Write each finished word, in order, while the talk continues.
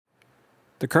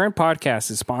The current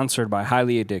podcast is sponsored by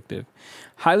Highly Addictive.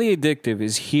 Highly Addictive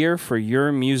is here for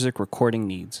your music recording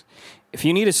needs. If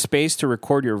you need a space to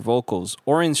record your vocals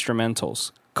or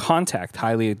instrumentals, contact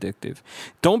Highly Addictive.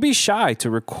 Don't be shy to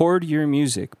record your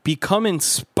music. Become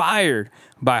inspired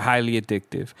by Highly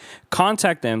Addictive.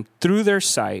 Contact them through their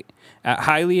site at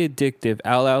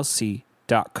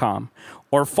highlyaddictivellc.com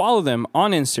or follow them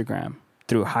on Instagram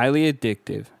through Highly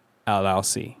Addictive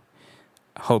LLC.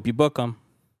 Hope you book them.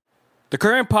 The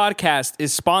current podcast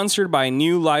is sponsored by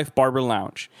New Life Barber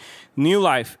Lounge. New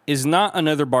Life is not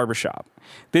another barbershop.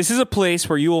 This is a place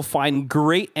where you will find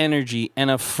great energy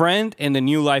and a friend in the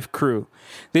New Life crew.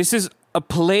 This is a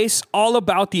place all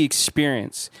about the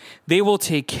experience. They will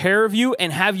take care of you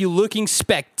and have you looking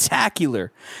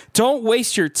spectacular. Don't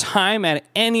waste your time at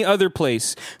any other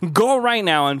place. Go right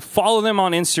now and follow them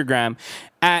on Instagram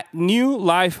at New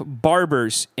Life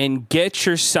Barbers and get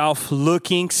yourself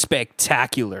looking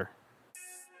spectacular.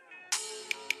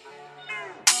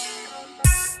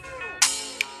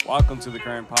 Welcome to the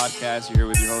current podcast. You're here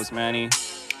with your host, Manny.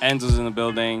 Enzo's in the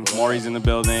building. Maury's in the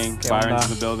building. Byron's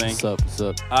in the building. What's up? What's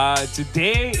up?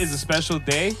 Today is a special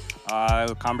day.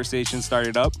 The conversation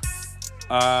started up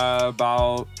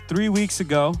about 3 weeks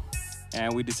ago,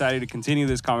 and we decided to continue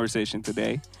this conversation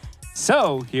today.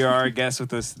 So here are our guests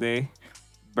with us today,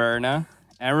 Berna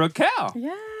and Raquel,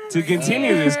 to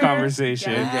continue this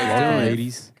conversation. How you guys doing,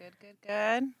 ladies?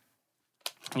 Good.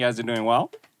 You guys are doing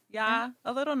well? Yeah,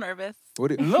 a little nervous. A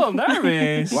little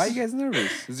nervous. Why are you guys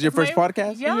nervous? This is your first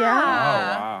podcast? Yeah. Oh,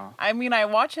 wow. I mean, I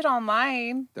watch it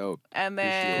online. Dope. And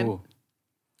then Cool.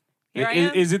 here I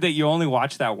am. Is it that you only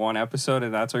watched that one episode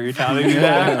and that's why you're telling me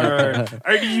that?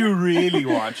 Or do you really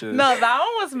watch it? No, that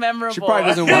one was memorable. She probably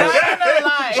doesn't I'm watch. not gonna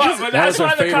lie. Well, but that's was her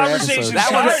why the favorite conversation episode. started.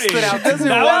 That one stood out. She doesn't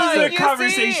That watch was it. the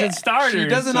conversation starter. She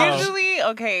doesn't so. Usually,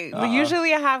 okay.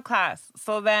 Usually I have class.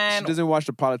 So then. She doesn't watch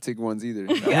the politic ones either.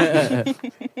 Because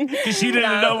she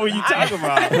didn't know what you talking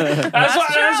about. That's why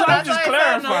That's I'm just why I said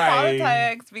clarifying. no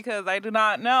politics because I do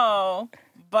not know.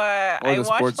 But Or I the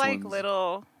watch sports like ones.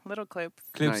 little clips.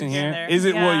 Clips in Nice. here. There. Is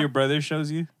it what Yeah. your brother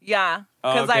shows you? Yeah.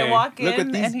 Oh, Because okay. I walk in Look what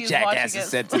and these he's jackasses watching it.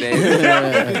 said today.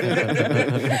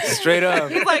 Straight up.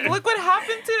 He's like, look what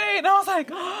happened today. And I was like,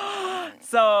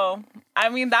 so, I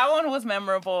mean, that one was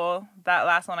memorable. That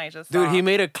last one I just saw. Dude, he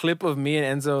made a clip of me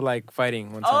and Enzo like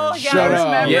fighting one time. Oh, yeah, Shut I up.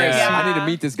 remember. Yes. Yeah. I need to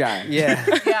meet this guy. Yeah.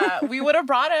 Yeah, we would have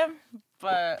brought him,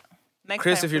 but next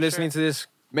Chris, time if you're for listening to this,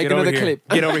 Make get over another here. clip.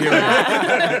 Get over here.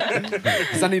 Right now.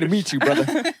 'Cause I need to meet you, brother.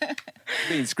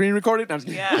 Being screen recorded? No, I'm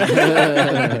just sure. kidding.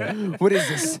 Yeah. What is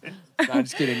this? No, I'm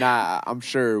just kidding. Nah, I'm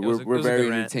sure was we're a very good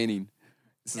rant. entertaining.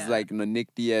 This Yeah. is like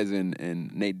Nick Diaz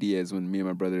and Nate Diaz when me and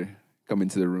my brother come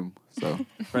into the room. So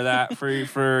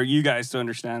For you guys to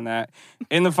understand that.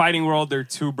 In the fighting world, there are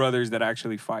two brothers that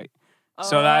actually fight.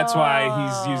 So that's why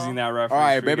he's using that reference. all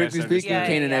right, for you guys biblically to speaking, Yeah,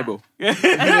 Cain and yeah. Abel. Yeah.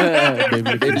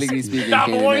 Biblically speaking, Nah,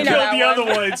 Cain but one and killed Abel. the other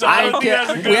one, so I don't think that's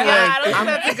a good we- one. Yeah, I don't think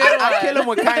that's a good one. I kill him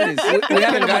with kindness. We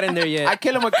haven't gotten there yet. I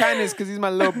kill him with kindness because he's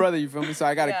my little brother. You feel me? So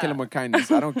I gotta kill him with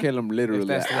kindness. I don't kill him literally.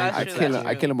 That's the way I to do kill it. him.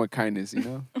 I kill him with kindness. You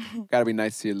know, gotta be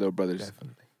nice to your little brothers.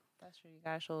 Definitely. That's true. You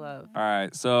guys show love. All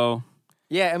right, so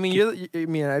Yeah, I mean, I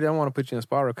mean, I don't want to put you in a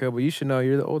spot, Raquel, but you should know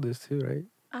you're the oldest too, right?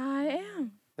 I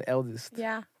am. The eldest.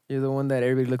 Yeah. You're the one that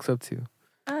everybody looks up to.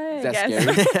 Is that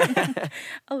Yes. scary?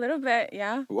 A little bit,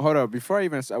 yeah. Hold up. Before I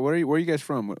even start, where are you guys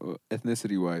from,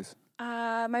 ethnicity wise?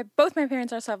 Both my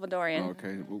parents are Salvadorian.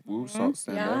 Okay,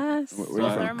 stand Yes. up. Where you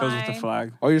So from? they're goes with the mine.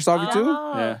 flag. Oh, you're Salvi too?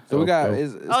 Yeah. So we got.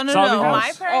 Dope. Oh, no, Salvi no.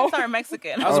 house. My parents are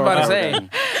Mexican. I was about to say.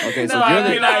 Okay, so No, you're I the.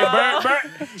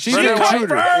 mean, She's She an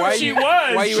intruder. confirmed she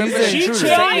was. why you She's represent an She intruder.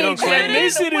 Say you don't changed claim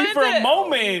it. ethnicity for a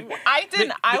moment. I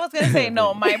didn't. I was going to say,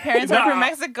 no, my parents are from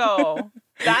Mexico.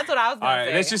 That's what I was All going to right,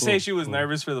 say. let's just say she was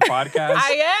nervous for the podcast.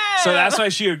 I am. So that's why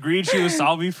she agreed she was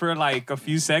Salvi for like a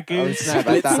few Oh, seconds. snap.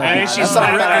 I thought- And she I thought-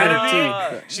 snapped out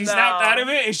of No. it. She snapped out of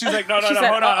it, and she's like, "No, She no, said,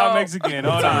 hold on, I'm uh-oh. Mexican.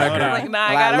 Hold on, hold Like, on." nah,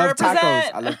 I Well, I gotta love represent.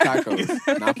 tacos. I love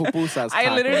tacos. Not pupusas. I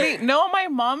tacos. literally no. My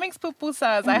mom makes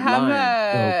pupusas. I have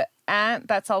a aunt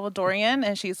that's Salvadorian,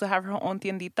 and she used to have her own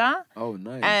tiendita. Oh,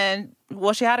 nice. And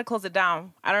well, she had to close it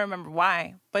down. I don't remember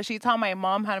why, but she taught my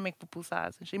mom how to make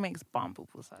pupusas, and she makes bomb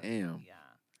pupusas. Damn. Yeah.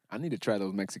 I need to try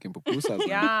those Mexican pupusas. man.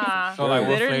 Yeah. So like,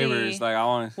 what Literally. flavors? Like, I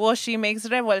want to. Well, she makes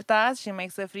revueltas, she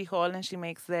makes the frijol, and she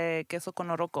makes the queso con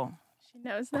oroco. She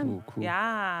knows them. Cool.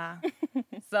 Yeah.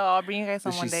 So I'll bring you guys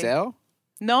some Does one she day. sell?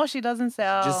 No, she doesn't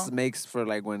sell. Just makes for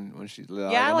like when she's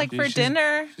little. yeah, like for She's-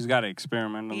 dinner. She's got to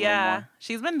experiment a little Yeah. more.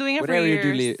 She's been doing it What for area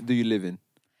years. do you live in?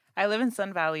 I live in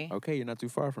Sun Valley. Okay, you're not too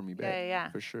far from me, babe. Yeah.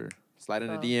 For sure. Slide in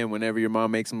a DM whenever your mom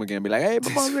makes them again. Be like, hey,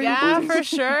 my mom's making Yeah, pussies. for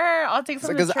sure. I'll take some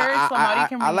to Because church. Somebody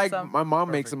can I bring like some. my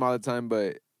mom makes them all the time,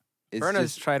 but it's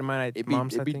Berna's just tried mine at it'd be,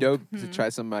 mom's. it'd be dope to try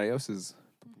somebody else's.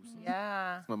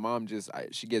 Yeah. My mom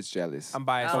she gets jealous. I'm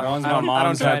biased. The The I ones I my don't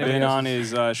mom's try have anybody been on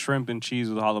else's. is shrimp and cheese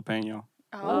with jalapeno.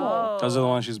 Oh. Those are the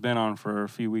ones she's been on for a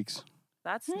few weeks.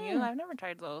 That's new. I've never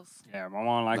tried those. Yeah, my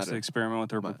mom likes Not to a- experiment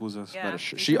with her not- pupusas. Yeah. Not a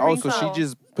sh- You she can bring also she some.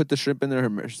 just put the shrimp in there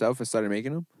herself and started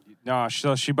making them. No,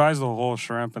 she buys the whole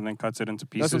shrimp and then cuts it into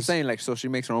pieces. That's what I'm saying. Like, so she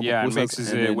makes her own. Yeah, and pupusas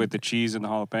mixes and it then- with the cheese and the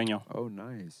jalapeno. Oh,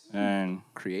 nice. And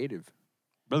Creative.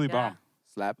 really Yeah. bomb.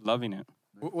 Slap. Loving it.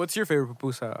 What's your favorite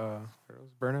pupusa?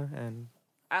 Berna and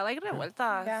I like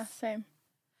revueltas. Yeah, same.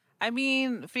 I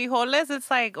mean, frijoles, it's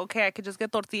like, okay, I could just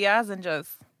get tortillas and just,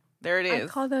 there it I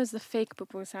is. call those the fake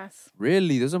pupusas.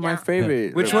 Really, those are my Yeah.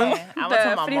 favorite. Which Like, one? I went The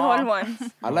to my frijol mom.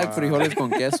 ones. I like frijoles con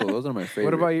queso. Those are my favorite.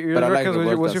 What about yours, But I like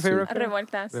Raquel? What's your revueltas, favorite? too.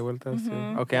 Revueltas. Revueltas too.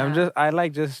 Mhm. Okay, Yeah. I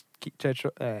like just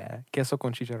queso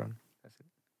con chicharrón.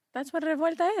 That's what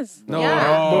revuelta is. No,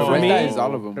 Yeah. but for me, Revuelta is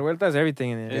all of them. revuelta is everything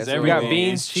in it. It's We everything. got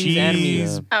beans, It's cheese, and meat.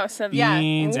 cheese. Oh, so Yeah.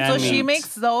 Beans So and she meat.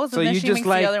 makes those So and then you she just makes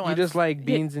like the other ones. like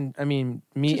beans and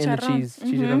meat in the Chicharrón. cheese,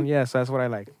 chicharrón. Yes, that's what I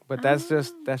like. But that's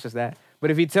just that. But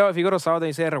if you go to Salvador and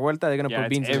you say revuelta, they're gonna Yeah, put it's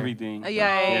beans in everything.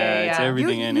 Yeah, it's yeah.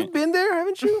 everything in You've it. been there,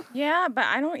 haven't you? yeah, but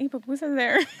I don't eat pupusas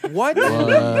there. What?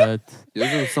 What?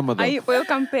 Those are some of I them. eat pollo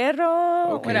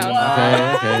campero. Okay. What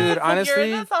else? Okay. Dude, You're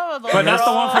honestly, in Salvador, But that's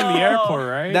the one from the bro. airport,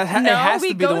 right? that it No, has we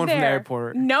to be the go one from the there.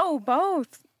 airport. No,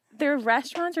 both. Their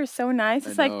restaurants are so nice.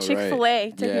 It's I like know, Chick-fil-A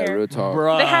right? to Yeah, here. real talk.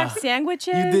 Bruh, They have sandwiches.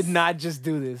 you did not just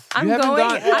do this. I'm You haven't going.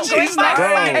 gone- I'm going Cheese back bro.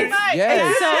 tonight. Yes.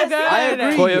 It's so good. I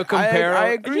agree. Pollo Campero. I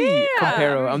agree. Yeah.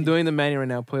 Campero. I'm doing the menu right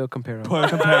now. Pollo Campero. Pollo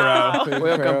Campero.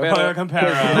 Pollo Campero. Pollo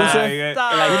Campero. Pupusa?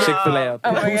 Stop. Like Chick-fil-A out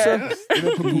Oh there. my god.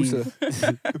 Pupusa.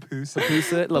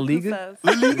 Pupusa, La Liga.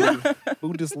 Pupusas.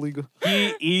 Bundesliga.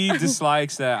 He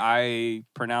dislikes that I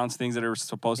pronounce things that are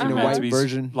supposed to In be a meant to white be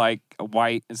version. like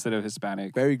white instead of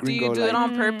Hispanic. Very Do gringo. you do it like.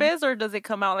 on purpose or does it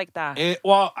come out like that?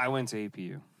 Well, I went to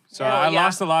APU. So Yeah, I yeah.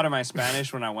 lost a lot of my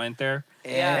Spanish when I went there.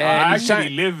 Yeah. I he's actually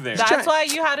trying- live there. That's why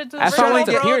you had to do That's virtual, why I went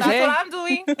to bro. Pierce, That's hey? what I'm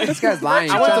doing. This guy's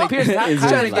lying. I He's went trying to Pierce. he's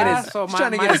trying to get his, So he's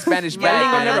trying to get his Spanish Yeah,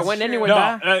 back. I never that's went true. anywhere. No,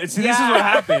 da. see, this is what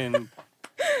happened.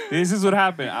 This is what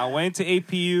happened. I went to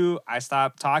APU. I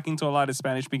stopped talking to a lot of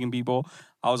Spanish-speaking people.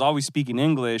 I was always speaking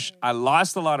English. I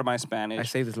lost a lot of my I Spanish.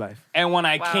 saved his life. And when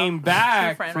I Wow. came True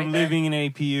back friend from right there. living in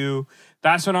APU,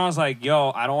 that's when I was like,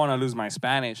 yo, I don't want to lose my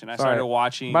Spanish. And I Sorry. started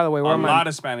watching By the way, a where are my- lot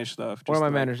of Spanish stuff. What are just my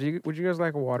like- manners? Would you guys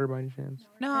like a water by any chance?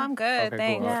 No, I'm good. Okay,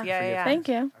 Thanks. cool. Yeah, Forget yeah. Thank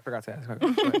you. I forgot to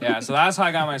ask. Yeah, so that's how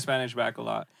I got my Spanish back a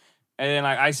lot. And then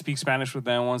like I speak Spanish with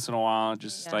them once in a while,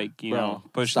 just Yeah. like, you Bro, know,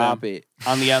 push stop them it.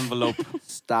 on the envelope.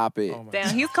 Stop it. Oh my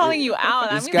Damn, he's calling you out.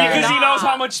 That This means guy- you're Because he not. knows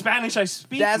how much Spanish I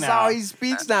speak That's now. how he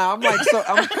speaks now. I'm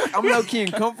like, I'm low key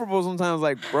uncomfortable sometimes.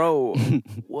 Like, bro,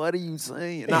 what are you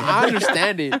saying? Now I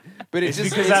understand it, but It's just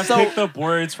because it's I've so picked up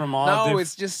words from all no, different...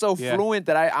 it's just so Yeah. fluent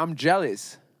that I'm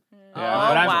jealous. Yeah, Oh,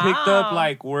 but I've picked up wow.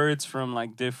 like words from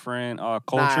like different Nah,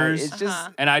 cultures, it's just. Uh-huh.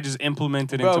 and I just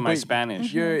implement it Bro, into my but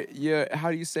Spanish. Your how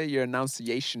do you say your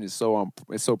enunciation is so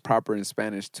it's so proper in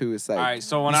Spanish too. It's like All right,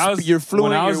 so when you I was you're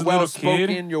fluent, when I was you're a little well kid,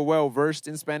 spoken, you're well versed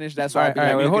in Spanish. That's All why right, all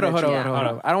right, wait, hold on.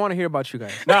 you. I don't want to hear about you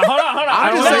guys. no, hold on. I'm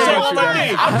I just just saying said what one you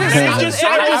thing. guys- Let me just say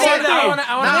I'm one just thing. saying I want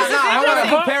to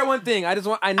interesting. compare one thing. I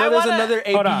know I there's wanna- another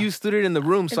Hold on. APU student in the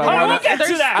room, so Hold I on, want we'll get to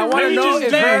There's that. I want to Let me know just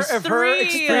if say- her three,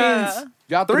 experience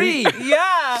Y'all three.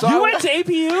 Yeah. So You I- went to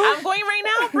APU? I'm going right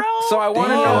now, bro. So I want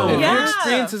to know if your Yeah.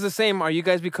 experience is the same. Are you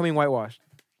guys becoming whitewashed?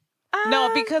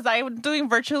 No, because I'm doing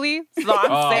virtually, so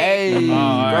I'm Oh. saying. Hey,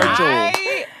 Virgil.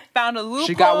 I found a loophole.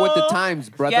 She got with the times,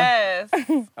 brother. Yes,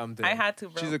 I'm dead. I had to,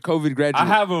 bro. She's a COVID graduate. I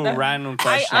have a random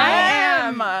question.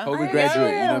 I though. am. COVID graduate.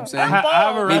 You know what I'm saying? I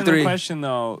have a Me random three. question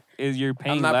though. Is you're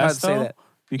paying I'm not proud less to say though? that.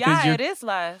 Because Yeah, you're it is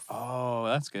less. Oh,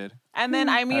 that's good. And then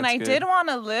I mean, That's I good. did want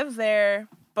to live there,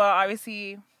 but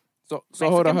obviously, So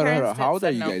Mexican hold on. parents How old said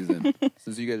are you no. guys then?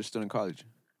 Since you guys are still in college.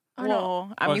 Oh, no.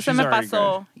 whoa, a Oh, mí she's se me already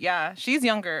pasó. Yeah, she's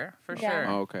younger for Yeah. sure.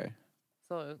 Oh, okay.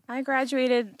 So, I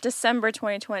graduated December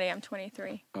 2020. I'm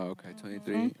 23. Oh, okay.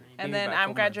 23. and then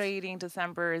I'm graduating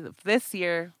December of this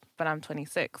year, but I'm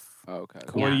 26. Oh, okay.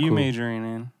 What are Yeah. you Cool. majoring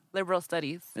in? Liberal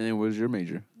studies. And then what's your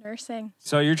major? Nursing.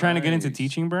 So you're trying to get into Nice.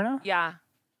 teaching, Berna? Yeah.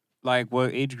 Like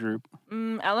what age group?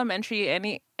 Elementary,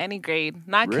 any grade,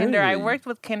 not kinder. I Really? worked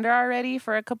with kinder already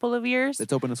for a couple of years.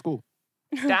 Let's open a school.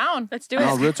 Down. Let's do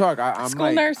No, it. real talk. I'm School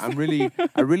like, nurse. I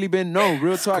really been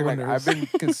real talk. School Like nurse.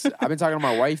 I've been talking to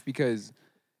my wife because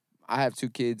I have 2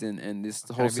 kids and this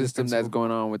Can I whole be the system that's principal?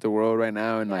 going on with the world right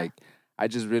now, and like I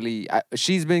just really,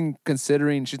 she's been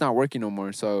considering. She's not working no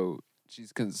more, so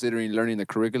she's considering learning the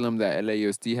curriculum that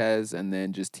LAUSD has and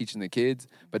then just teaching the kids.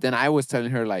 But then I was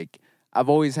telling her, like, I've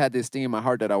always had this thing in my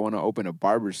heart that I want to open a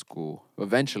barber school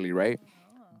eventually, right?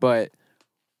 But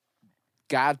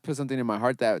God put something in my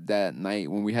heart that night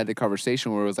when we had the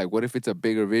conversation where it was like, what if it's a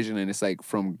bigger vision and it's like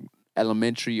from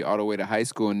elementary all the way to high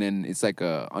school, and then it's like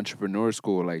a entrepreneur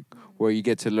school, like where you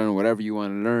get to learn whatever you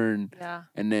want to learn. Yeah.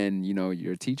 And then, you know,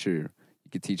 you're a teacher.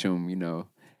 You could teach them, you know.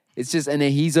 It's just, and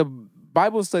then he's a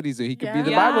Bible study, so he could be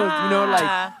the Bible, you know,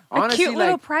 like, honestly, a cute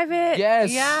little private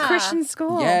Christian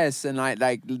school. Yes, and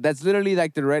like that's literally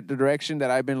like the direction that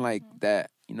I've been like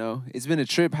that. You know, it's been a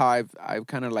trip how I've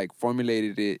kind of like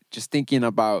formulated it, just thinking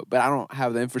about. But I don't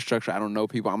have the infrastructure. I don't know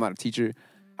people. I'm not a teacher.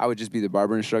 I would just be the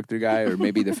barber instructor guy, or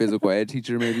maybe the physical ed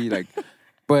teacher, maybe like.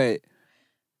 But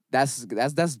that's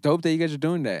dope that you guys are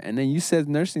doing that. And then you said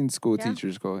nursing school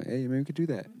teachers go, hey, maybe we could do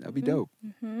that. That'd be dope.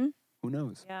 Mm-hmm. Who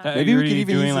knows? Yeah. Maybe we could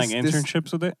even doing like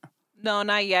internships with it. No,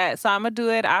 not yet. So I'm gonna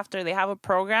do it after they have a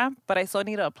program, but I still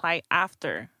need to apply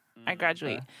after I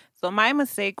graduate. Okay. So my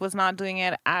mistake was not doing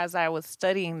it as I was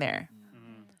studying there.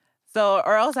 So,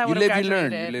 or else I would have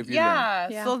graduated. You live, you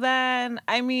learn. Yeah. So then,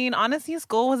 I mean, honestly,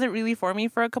 school wasn't really for me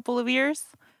for a couple of years.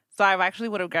 So I actually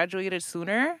would have graduated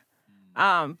sooner,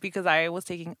 because I was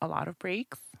taking a lot of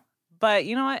breaks. But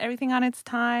you know what? Everything on its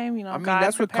time. You know, I mean, God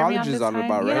that's what college is all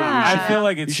about, right? Yeah. I feel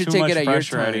like it's should too take much it at your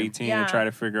pressure at time. 18 to try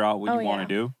to figure out what you want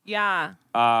to do. Yeah.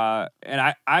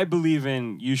 And I believe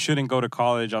in you shouldn't go to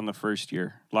college on the first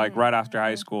year, like right after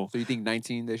high school. So you think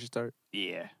 19 they should start?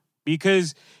 Yeah.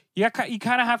 Because you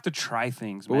kind of have to try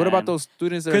things, But man. what about those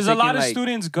students that are Because a taking, lot of like,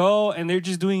 students go and they're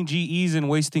just doing GEs and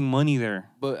wasting money there.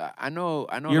 But I know.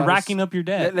 You're racking up your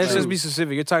debt. Let's just be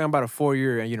specific. You're talking about a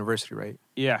 4-year at university, right?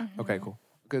 Yeah. Okay, cool.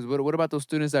 Because what about those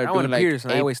students that I are went doing to like Pierce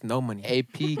and I waste no money.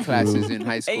 AP classes in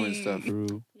high school and stuff? Yeah,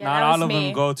 Not that all was of them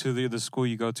me. go to the school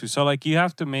you go to. So, like, you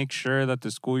have to make sure that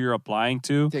the school you're applying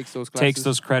to Takes those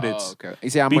credits. Oh, okay. You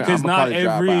see, I'm Because a not college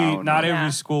dropout. I don't know.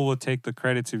 every school will take the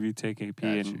credits if you take AP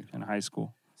Got you. in high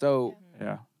school. So,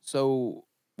 Yeah. well,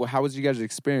 how was you guys'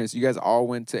 experience? You guys all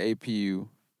went to APU.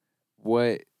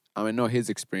 I know his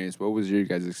experience. What was your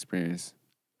guys' experience?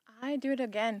 I do it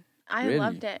again. I Really?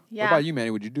 loved it. Yeah. What about you, Manny?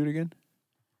 Would you do it again?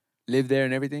 Live there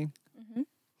and everything? Mhm.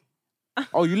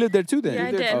 Oh, you lived there too then? Yeah,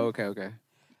 I did. Oh, okay.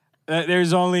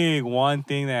 There's only one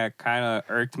thing that kind of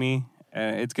irked me.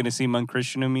 It's going to seem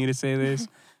unchristian of me to say this,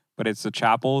 but it's the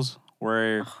chapels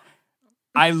where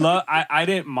I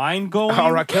didn't mind going. Oh,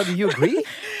 Raquel, do you agree?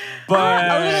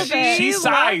 But bit. she She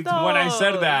sighed loved when I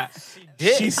said those. that.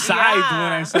 She sighed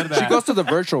when I said that. She goes to the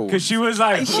virtual. Because she was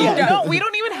like, No, we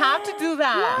don't even have to do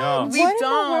that. No. We what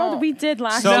don't. in the world we did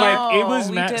last so year? like it was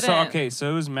we didn't.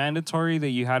 so it was mandatory that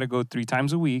you had to go 3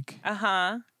 times a week.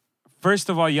 Uh-huh. First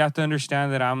of all, you have to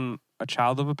understand that I'm a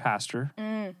child of a pastor.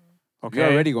 Okay.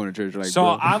 You're already going to church. Like, So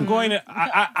bro. I'm going to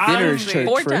Dinner I'm is church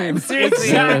 4 for him. times.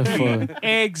 Seriously.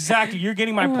 Exactly. You're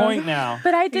getting my point now.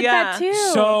 But I did that too.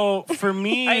 So for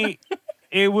me,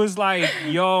 it was like,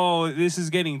 yo, this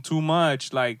is getting too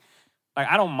much. Like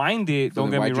I don't mind it. So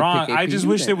Don't then get me why'd you wrong. pick I APU just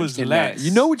wish then? it was And less.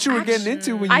 You know what you were getting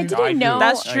into when you. I didn't know.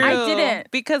 That's true. I didn't.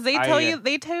 Because they I- tell you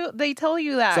they tell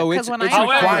you that. So 'Cause it's when it's I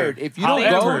required. If you don't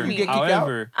go, however, you get kicked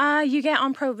out. however, You get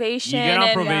on probation. You get on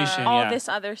and probation, all yeah. this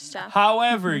other stuff.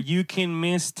 However, you can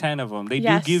miss 10 of them. They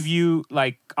Yes. do give you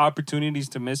like opportunities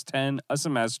to miss 10 a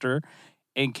semester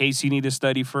in case you need to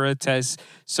study for a test.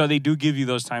 So they do give you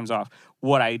those times off.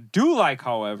 What I do like,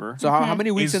 however, So how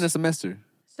many weeks Is- in a semester?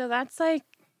 So that's like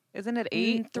Isn't it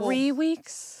 8? 3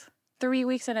 weeks. 3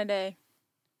 weeks in a day.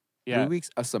 yeah. 3 weeks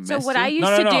a semester. So what I used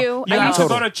No. to do, You I have used to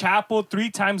Total. go to chapel 3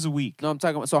 times a week. No, I'm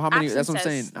talking about. So how many? That's what I'm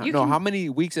saying. Absences. You No, can- how many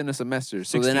weeks in a semester?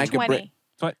 So then I 16. could break.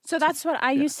 20. So that's what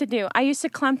I used to do. I used to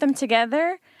clump them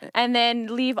together and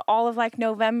then leave all of like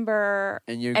November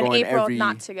And you're and going April every.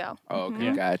 not to go. Oh, okay,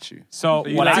 Yeah. got you. So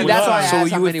you what like I to- That's why I love, So asked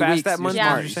you how would many fast weeks. that You're month?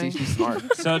 smart. You're You see, saying? she's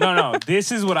smart. so no.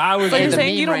 This is what I was So you're the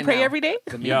saying you meme don't right pray now. every day?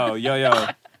 Yo.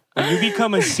 When you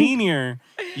become a senior,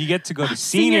 you get to go to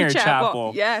senior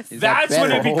chapel. Yes. Is that That's when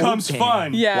it better? becomes Oh,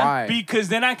 fun. damn. Yeah. Why? Because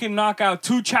then I can knock out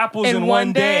 2 chapels In in one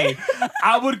one day.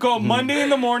 I would go Monday in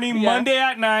the morning, Yeah. Monday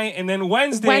at night, and then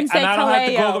Wednesday Wednesday, and I don't have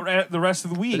to go Kaleo. the rest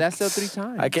of the week. But that's still 3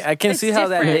 times. I can It's see how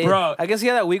that different. day, Bro. I can see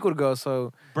how that week would go.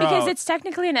 So Bro, Because it's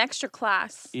technically an extra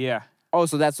class. yeah. Oh,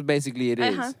 so that's what basically it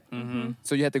is. Uh-huh.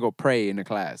 So you have to go pray in a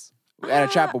class at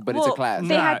a chapel, but it's a well, class.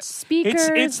 They Nah, had speakers.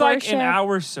 It's like an worship.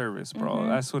 hour service, bro.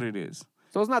 That's what it is.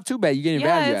 So it's not too bad. You're getting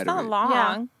Yeah, value it's out of not it. long.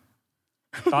 Yeah.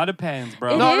 It all depends,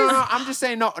 bro. No. I'm just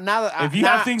saying, no. Now that If you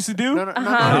have things to do, not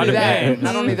only that.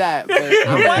 Not only that. But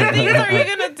What things are you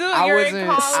gonna do? I You're wasn't. in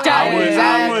college.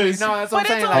 I was. No, But that's what I'm it's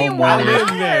saying. only Like, 1 I live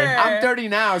hour. there. I'm 30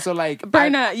 now, so like,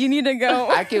 Berna, you need to go.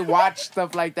 I can watch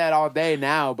stuff like that all day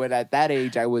now. But at that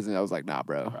age, I wasn't. I was like, nah,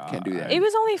 bro, can't do that. It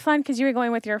was only fun because you were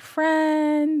going with your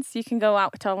friends. You can go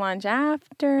out to lunch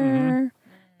after. Mm-hmm.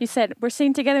 You said, we're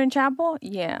sitting together in chapel?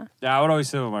 Yeah. Yeah, I would always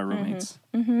sit with my roommates.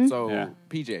 So Yeah.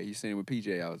 PJ, you sitting with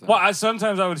PJ? I was. Well,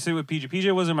 sometimes I would sit with PJ.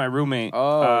 PJ wasn't my roommate.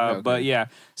 Oh, okay. But yeah.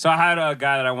 So I had a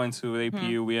guy that I went to with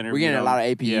APU. We interviewed We're getting a him. lot of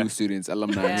APU Yeah. students,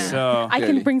 alumni here. So I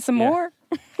Clearly. can bring some Yeah. more.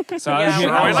 So I was here.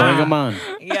 why I was- not? Bring them on.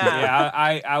 Yeah.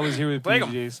 Yeah, I was here with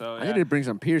PJ. So I yeah. need to bring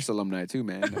some Pierce alumni too,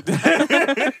 man.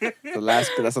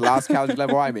 That's the last college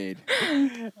level I made.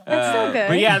 That's so good.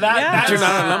 But yeah, that's You're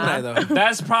not an alumni though.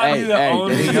 That's probably the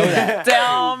only. they know that.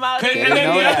 Damn, And They then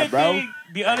know the that, other bro. thing,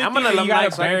 the other I'm thing an that you alumni,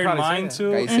 gotta so I can bear in probably say mind that.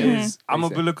 too Guys say is that. I'm a Guys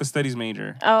say biblical studies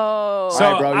major. Oh. So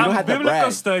All right, bro, you don't I'm have to biblical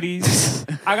brag. studies.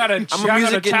 I got music to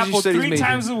industry chapel studies 3 major.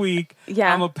 times a week.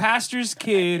 Yeah. I'm a pastor's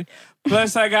kid.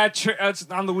 Plus, I got church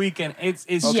on the weekend. It's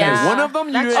Okay, Yeah. one of them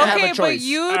you didn't have Okay, a choice. but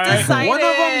you right. decided. One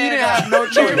of them you didn't have no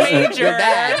choice. Your major. Your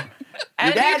dad.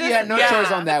 And Your dad, you you had no just- choice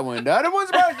yeah. on that one. The other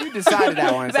ones, bro, you decided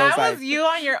that one. So That it's was like, you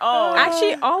on your own.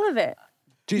 Actually, all of it.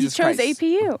 Jesus you chose Christ.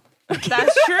 APU.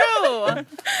 That's true.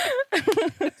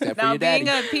 Except for Now your daddy. being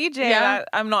a PJ, Yeah.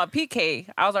 I'm not PK.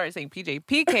 I was already saying PJ.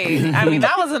 PK. I mean,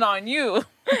 that wasn't on you,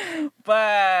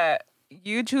 but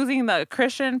you choosing the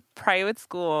Christian private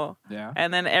school, Yeah.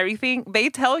 and then everything they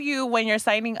tell you when you're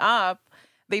signing up.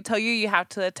 They tell you have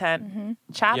to attend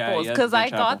chapels Yeah, you have to because do I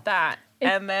chapel. got that,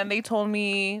 and then they told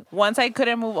me once I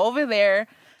couldn't move over there,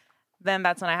 then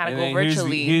that's when I had to And go then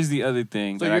virtually. here's the other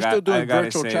thing. So that you're I got, still doing I gotta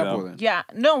virtual say, chapel though. then? Yeah,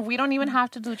 no, we don't even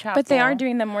have to do chapel. But they are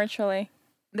doing them virtually.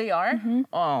 They are.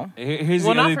 Oh, Here's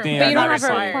Well, the not other for thing me. But I you don't gotta have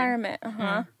a say. requirement.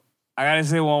 Uh-huh. I gotta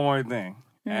say one more thing,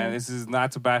 and this is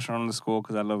not to bash on the school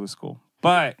because I love the school,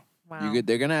 but wow.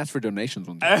 They're gonna ask for donations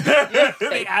one day.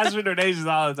 they ask for donations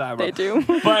all the time, bro. They do.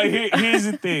 But here's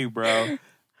the thing, bro.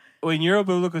 When you're a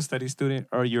biblical studies student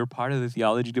or you're part of the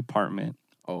theology department,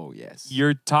 Oh yes.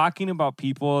 you're talking about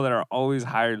people that are always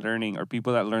higher learning or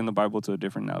people that learn the Bible to a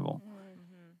different level.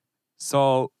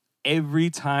 So every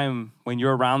time when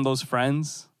you're around those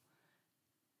friends,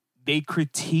 they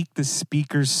critique the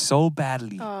speakers so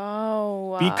badly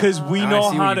Oh. because we I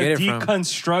know see where how you to get it from.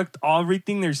 deconstruct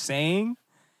everything they're saying.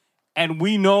 And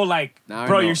we know, like, Now I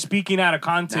bro, know. you're speaking out of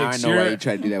context. Now I know You're, why you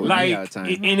try to do that with me all the time.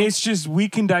 and it's just, we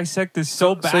can dissect this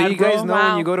so bad, So you guys bro. know Wow.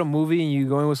 when you go to a movie and you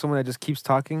go in with someone that just keeps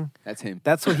talking? That's him.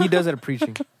 That's what he does at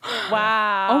preaching.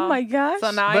 Wow. Oh my gosh.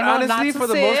 So now But I know honestly, not to for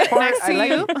the sit most part, next I to like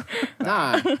you. it.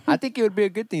 Nah, I think it would be a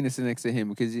good thing to sit next to him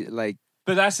because, like,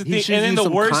 But that's the he thing. should And then use the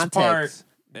some worst context. part,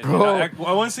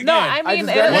 once again, No, I mean,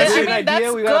 just got- once I you mean an that's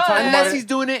idea, we gotta talk good. about unless it. he's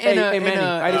doing it Hey, in a, hey, in Manny,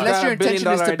 a I just unless got your a $1 billion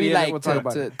intention is to be idea, like we'll talk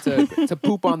about it. to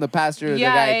poop on the pastor or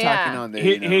Yeah, the guy yeah. talking on there.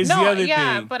 Here's No, the other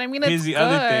yeah, thing. but I mean, here's it's the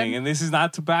other good. thing, and this is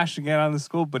not to bash again on the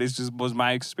school, but it's just was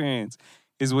my experience.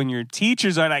 Is when your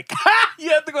teachers are like, ha,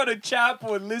 you have to go to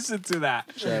chapel and listen to that.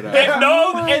 Shut up.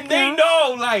 And they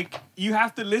know, like, you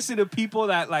have to listen to people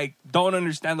that like don't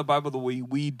understand the Bible the way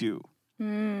we do,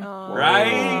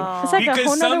 right? It's like a because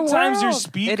whole nother sometimes your world.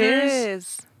 speakers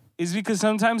It is. because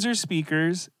sometimes there's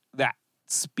speakers that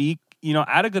speak,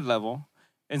 at a good level.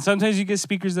 And sometimes you get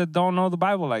speakers that don't know the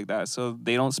Bible like that. So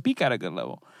they don't speak at a good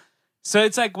level. So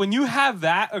it's like when you have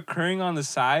that occurring on the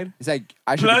side, It's like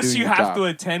I should be plus doing you your have job. to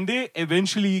attend it,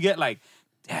 eventually you get like,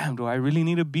 damn, do I really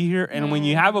need to be here? And when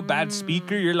you have a bad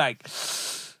speaker, you're like,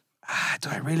 do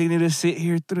I really need to sit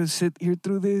here through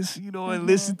this, and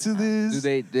listen to this?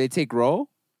 Do they take roll?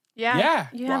 Yeah. Yeah.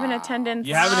 You have an attendance.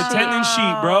 You have an sheet. attendance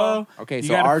sheet, bro. Okay, You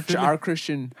so gotta fill our it.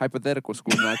 Christian hypothetical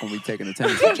school is not going to be taking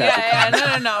attendance at Yeah, chapel.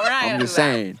 yeah, no, we're not I'm gonna just do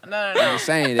that. saying. No, I'm just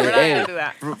saying. We're not Hey, gonna do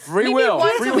that. free Maybe will.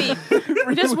 once Free a will.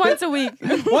 week. Just once a week.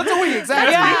 Once a week,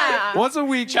 exactly. Yeah. Once a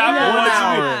week, Chapel chapel, 1 once a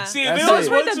hour. week. See, if That's it Those was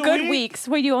it. were once the a good week. weeks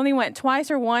where you only went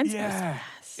twice or once. Yeah.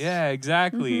 Yeah,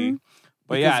 exactly. But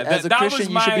Because yeah, as a that Christian, was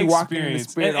you my should be walking in the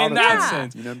experience. Spirit all in the that time.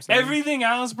 sense. You know what I'm saying? Everything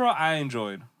else, bro, I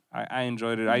enjoyed. I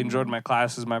enjoyed it. I enjoyed my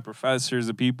classes, my professors,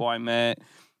 the people I met,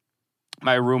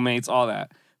 my roommates, all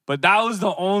that. But that was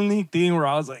the only thing where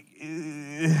I was like,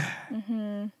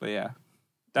 But yeah,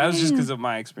 that was just because of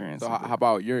my experience. So how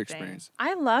about your experience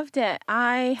I loved it.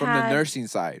 I from had the nursing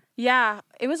side? Yeah,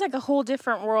 it was like a whole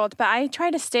different world. But I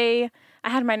tried to stay. I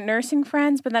had my nursing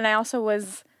friends, but then I also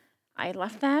I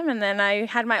left them, and then I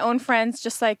had my own friends,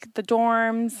 just like the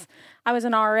dorms. I was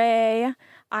an RA,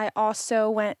 I also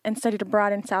went and studied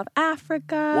abroad in South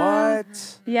Africa.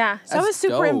 What? Yeah. So I That's was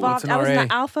super dope. involved. What's an I was in RA?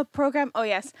 the Alpha program. Oh,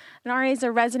 yes. An RA is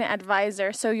a resident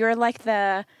advisor. So you're like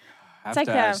I have like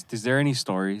to a- ask, is there any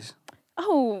stories?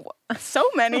 so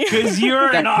many. Because you're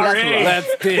an That's RA. right. Let's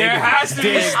dig. There has to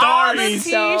be All the stories.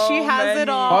 tea, So she has many. it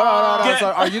all. Hold on. Get-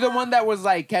 So are you the one that was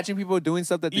like catching people doing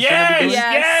stuff that they shouldn't Yes, be doing?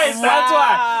 yes, Yes. that's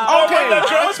why. Oh, Okay. when the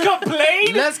girls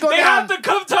complain, Let's go they down. have to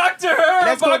come talk to her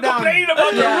Let's go about down. complaining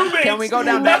about Yeah. the roommates. Can we go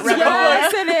down that That's rabbit hole?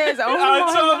 Yes, it is.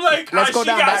 Oh, So my. I'm like, Let's go she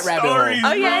down got that rabbit hole. stories,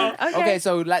 Okay. bro. Okay,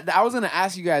 so like, I was gonna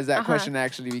ask you guys that Uh-huh. question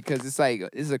actually because it's like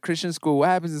it's a Christian school. What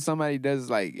happens if somebody does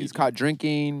like is caught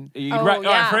drinking? You- Oh, right, all right,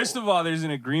 yeah. first of all, there's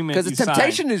an agreement. Because the you sign.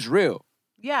 temptation is real.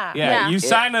 Yeah. Yeah, Yeah. you Yeah.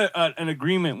 sign an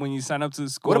agreement when you sign up to the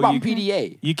school. What about you,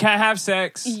 PDA? You can't have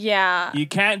sex. Yeah. You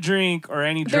can't drink or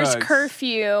any drugs. There's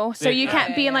curfew, so you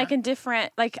can't be in like in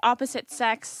different, like opposite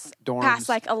sex Dorms. past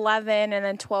like 11 and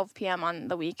then 12 p.m. on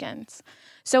the weekends.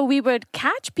 So we would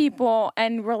catch people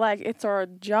and we're like, it's our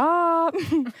job.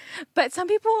 But some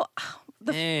people,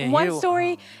 one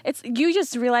story, it's you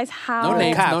just realize how. No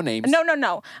names. Cop. No names.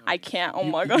 No. I can't. Oh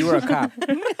my God. You were a cop.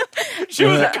 She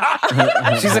was a cop.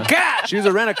 She's a cop. She was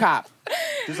a rent-a-cop.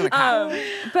 She was a cop.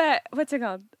 But what's it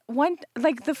called? One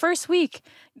like the first week,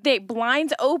 they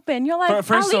blinds open. You're like,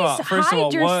 First at of all- least first of hide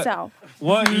all, yourself.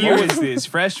 What year was this?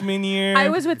 Freshman year? I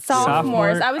was with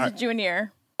sophomores. Sophomore? I was a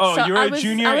junior. Oh, So you were I a was-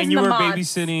 junior I was and you in the were mods.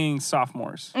 babysitting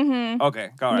sophomores. Mm-hmm. Okay,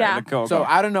 all right. Yeah. Go. So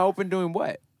out in the open doing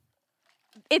what?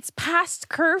 It's past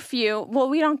curfew. Well,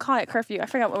 we don't call it curfew. I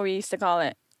forgot what we used to call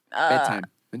it. Bedtime.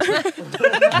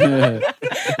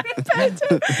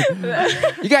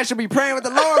 You guys should be praying with the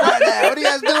Lord right now. What are you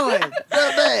guys doing? Go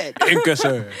to bed.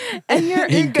 And you're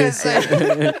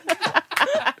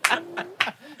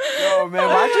Yo, man,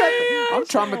 I'm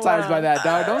traumatized by that,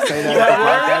 dog. Don't say that on the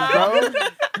podcast,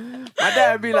 bro. My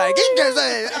dad would be like,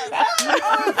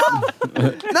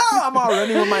 no, I'm all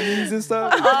running with my knees and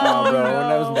stuff. Oh, bro,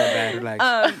 that wasn't that bad.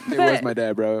 Relax. It was my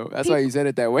dad, bro. That's why he said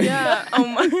it that way. Yeah. Oh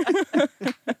my.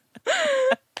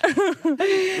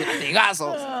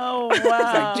 Tigazos. Oh, It's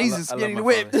wow. like Jesus I love getting my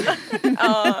whipped.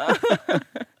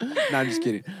 No, I'm just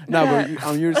kidding. No,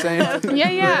 but you were saying.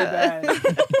 Yeah.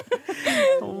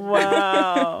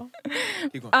 Wow.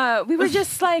 We were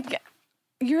just like,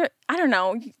 I don't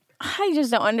know. I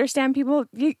just don't understand people.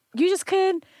 You just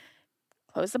could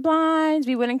close the blinds.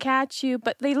 We wouldn't catch you.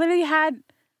 But they literally had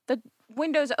the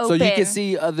windows open. So you could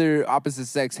see other opposite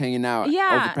sex hanging out.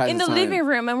 Yeah, over in the time. living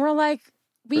room. And we're like,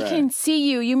 we Right. can see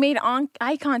you. You made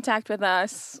eye contact with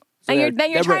us. So And they're-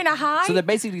 you're they're- trying to hide So they're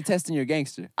basically testing your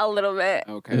gangster. a little bit.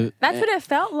 Okay. That's what it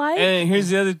felt like. And here's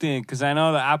the other thing, because I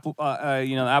know the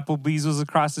Applebee's was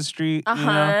across the street. You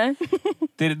know? Uh-huh.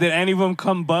 Did any of them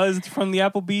come buzzed from the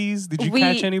Applebee's? Did you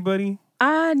catch anybody?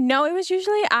 No, it was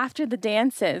usually after the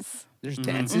dances. There's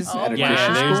dances Oh, at a Yeah,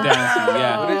 Christian there's school. dancing.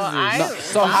 Yeah. What is this?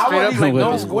 So how Straight are up these the like no?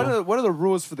 women's What are the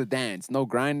rules for the dance? No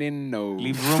grinding. No.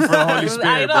 Leave room for the Holy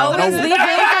Spirit, bro. Always leave room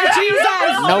for Jesus.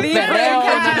 No Leave room perreo,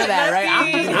 for none of that, right?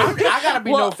 I gotta be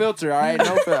no Well- filter, all right?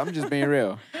 No, I'm just being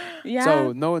real. Yeah.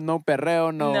 So no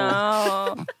perreo, no.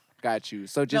 No. Got you.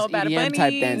 So No just Bad EDM type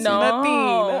Bunny, dancing. No.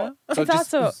 Nothing. So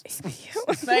It's just-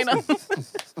 also I know.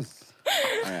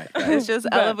 All right. It's just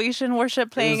elevation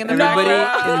worship playing in the Everybody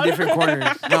background. in different corners.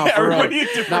 No, for real. Everybody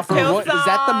different. Now for what is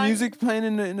that? The Hillsong. music playing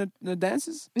in the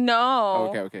dances?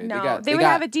 no. Okay. No, They would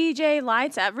got- have a DJ,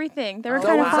 lights, everything. They were So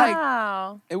kind of it's fun. like-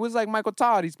 Wow. It was like Michael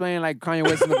Todd. He's playing like Kanye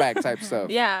West in the back type stuff.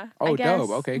 Yeah. I Oh, guess. dope.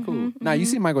 Okay, cool. Now you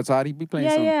see Michael Todd. He be playing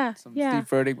Yeah, some yeah. Steve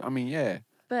Furtick. I mean, yeah.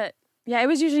 But yeah, it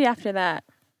was usually after that.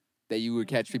 That you would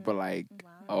catch people like,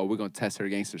 oh, we're gonna test her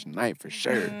gangsters tonight for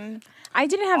sure. I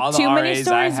didn't All have the too many RAs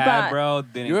stories, I had, but bro,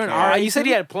 didn't You're an care. RA? You said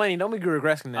you had plenty. Don't be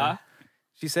regressing Huh? now.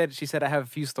 She said I have a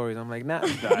few stories. I'm like, nah.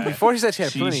 Before she said she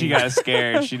had plenty. She got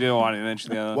scared. She didn't want to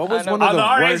eventually. What was I one know. of the the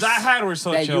RAs worst I had were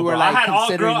so that chill, you were bro. like I had all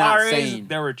considering girl not RAs saying?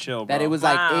 that were chill, bro. That it was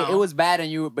Wow. like it was bad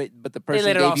and you were, but the person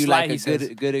let it gave all you slide, like he a says.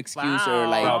 good excuse or Wow.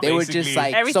 like Bro, they were just basically-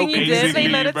 like Everything so you did, they basically,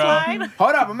 let it bro. slide.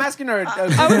 Hold up, I'm asking her a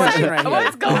question right here.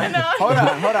 what's going on?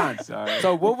 Hold on. Sorry.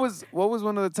 So what was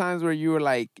one of the times where you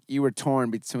were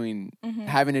torn between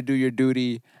having to do your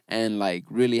duty and like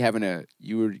really having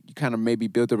you kind of maybe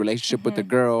built a relationship with the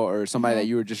girl or somebody that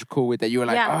you were just cool with that you were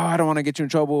like, Yeah. oh, I don't want to get you in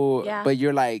trouble, Yeah. but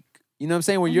you're like, you know what I'm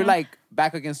saying? When you're like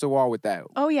back against the wall with that.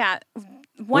 Oh yeah,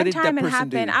 What one did that time it person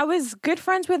happened. do? I was good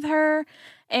friends with her,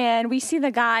 and we see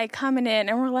the guy coming in,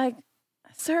 and we're like,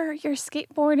 "Sir, you're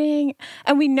skateboarding,"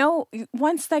 and we know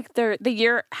once like the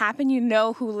year happened, you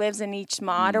know who lives in each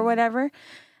mod or whatever.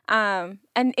 And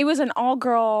it was an all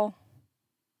girl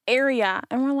area,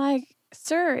 and we're like,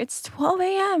 "Sir, it's 12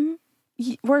 a.m.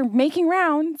 We're making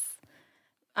rounds."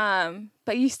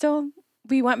 But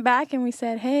we went back and we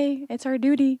said, hey, it's our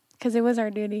duty. Because it was our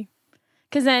duty.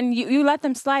 Because then you let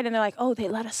them slide and they're like, oh, they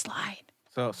let us slide.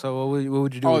 So what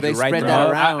would you do? Oh, Would they you write spread them that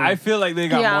up? around. I feel like they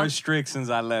got Yeah. more strict since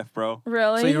I left, bro.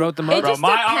 Really? So you wrote them up? It Bro, just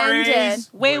my depended. RAs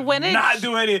Wait, would when did- not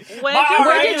do it. when My did you- RA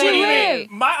where did you would even- live?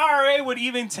 My RA would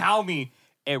even tell me,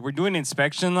 "Hey, we're doing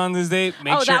inspection on this day.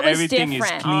 Make sure that was everything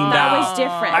different. is cleaned That out. was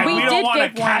different. Like, we we don't did want to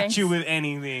give catch warnings. you with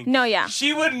anything." No, yeah.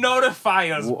 She would notify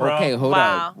us, bro. Okay, hold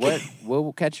Wow. on. What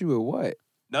will catch you with what?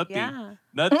 Nothing. Yeah.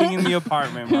 Nothing in the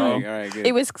apartment, All bro. right, good.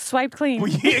 It was swiped clean.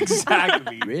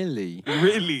 Exactly. really.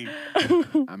 Really.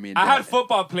 I mean, I had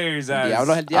football players as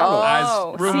Diablo had Diablo.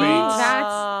 Oh, as see, roommates.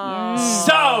 that's...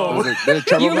 So They're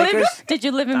troublemakers. Did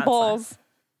you live in bowls?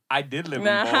 I did live in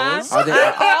Uh-huh. Bowls. Are they-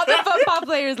 All the football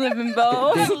players live in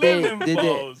bowls. live in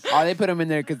Bowls. They put him in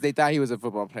there because they thought he was a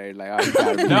football player. Like, oh, he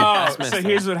gotta be. No, messed so up.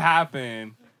 here's what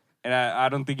happened. And I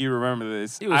don't think you remember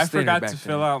this. He was I thinner forgot back to then.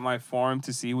 fill out my form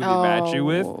to see who they match you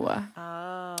with.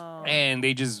 Oh. And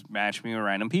they just matched me with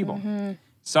random people.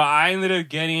 So I ended up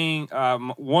getting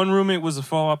one roommate was a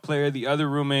football player. The other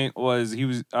roommate was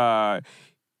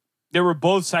they were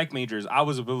both psych majors. I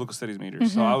was a biblical studies major.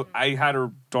 So I had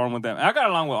a dorm with them. And I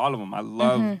got along with all of them. I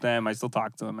love them. I still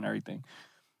talk to them and everything.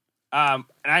 And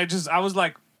I was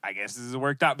like, I guess this has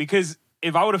worked out. Because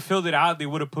if I would have filled it out, they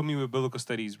would have put me with biblical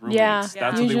studies roommates. Yeah, That's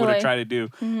what they usually. would have tried to do.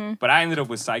 But I ended up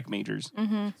with psych majors. So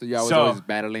y'all was So- always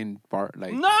battling,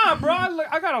 like. Nah, bro.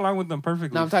 I got along with them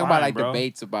perfectly. No, I'm talking fine, about like bro.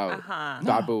 debates about Uh-huh.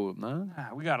 Bible. No,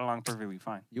 Nah, we got along perfectly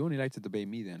fine. you only like to debate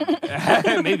me then.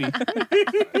 Maybe. I'm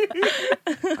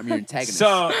your antagonist.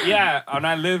 So yeah, and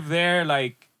I lived there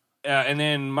and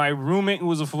then my roommate who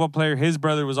was a football player, his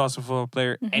brother was also a football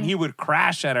player, and he would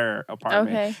crash at our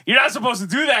apartment. Okay. You're not supposed to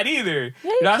do that either.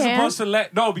 Yeah, You're not can. supposed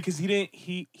to because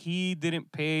he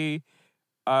didn't pay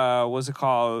what's it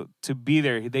called to be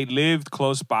there. They lived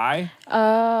close by.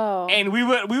 Oh. And we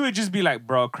would just be like,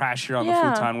 bro, crash here on the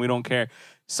Yeah. futon. We don't care.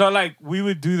 So like we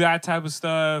would do that type of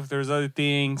stuff. There's other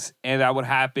things, and that would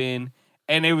happen.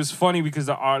 And it was funny because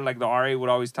the RA would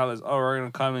always tell us, "Oh, we're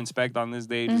gonna come inspect on this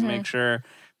day. Just make sure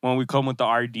when we come with the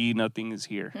RD, nothing is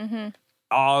here."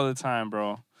 All the time,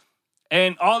 bro.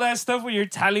 And all that stuff where you're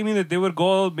telling me that they would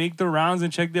go make the rounds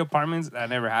and check the apartments, that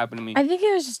never happened to me. I think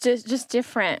it was just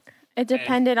different. It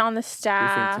depended on the different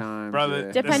staff. times, Brother, yeah.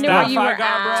 the Depending staff where you I were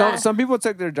got, bro. at. Some people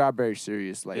took their job very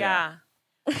serious. Like, Yeah.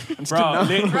 Bro, Raquel.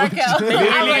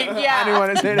 I didn't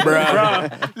want to say that,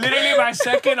 bro, literally my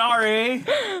second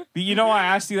RA. You know, I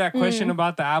asked you that question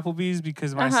about the Applebee's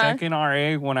because my second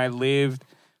RA, when I lived,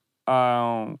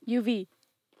 UV.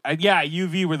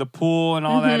 UV, where the pool and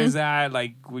all that is at.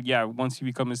 Like, once you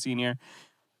become a senior,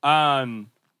 I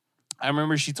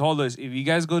remember she told us, if you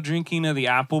guys go drinking at the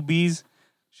Applebee's,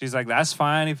 she's like, that's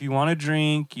fine. If you want to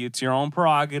drink, it's your own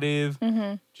prerogative.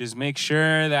 Just make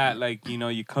sure that,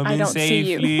 you come I in don't see you.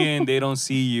 safely and they don't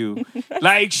see you.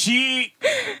 Like, she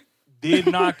did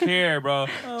not care, bro.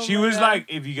 She was like,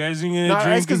 if you guys are going No, to it's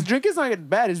drink. because drinking's not getting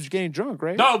bad. It's just getting drunk,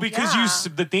 right? No, because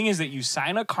Yeah. the thing is that you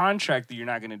sign a contract that you're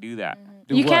not going to do that.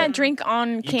 Do You what? can't drink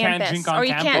on You can't campus. drink on or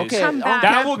you campus. can't Okay, come on back.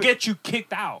 That campus- will get you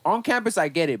kicked out. On campus, I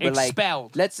get it, but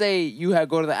Expelled. let's say you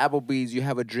go to the Applebee's, you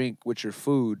have a drink with your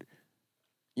food.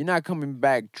 You're not coming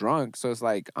back drunk, so it's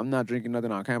like I'm not drinking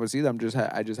nothing on campus either.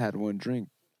 I just had one drink.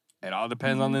 It all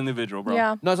depends on the individual, bro.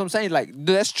 Yeah. No, that's what I'm saying. Like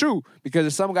that's true because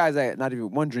there's some guys that not even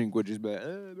one drink would just be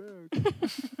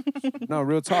like, no,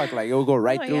 real talk. Like it'll go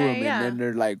right Oh, through yeah, them, yeah. and then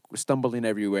they're like stumbling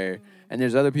everywhere. And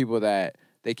there's other people that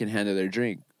they can handle their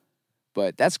drink,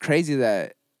 but that's crazy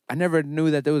that I never knew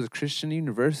that there was Christian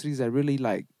universities that really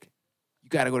like you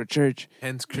got to go to church.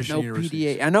 Hence Christian No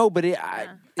universities. PDA. I know, but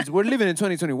we're living in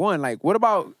 2021. Like, what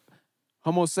about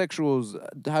homosexuals?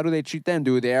 How do they treat them?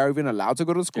 Do they are even allowed to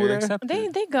go to school They're there?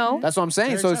 accepted. They go. That's what I'm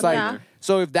saying. They're So it's like, accepted.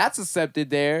 so if that's accepted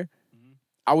there,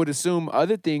 I would assume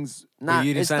other things But not.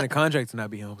 you didn't it's sign not- a contract to not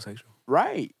be homosexual.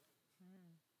 right.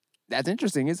 That's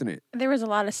interesting, isn't it? There was a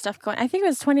lot of stuff going. I think it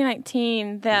was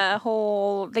 2019.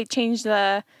 They changed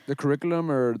the. The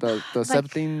curriculum or the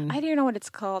accepting. I don't even know what it's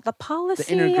called. The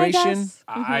policy. integration? I guess.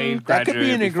 I That could be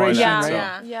graduated before integration, that, Yeah,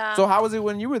 so right? yeah. So how was it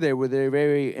when you were there? Were they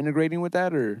very integrating with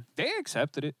that, or They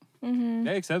accepted it. Mm-hmm.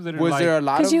 They accepted it. was there a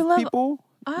lot of 'Cause you love- people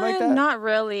like that? Not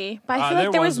really, but I feel there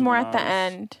like there was was more when at the I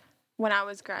was- end when I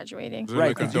was graduating. Was it Right,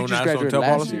 like a 'cause you don't just ask, don't graduated tell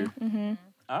last policy? year. Mm-hmm.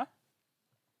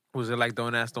 Was it like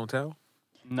don't ask, don't tell?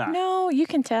 Nah. No, you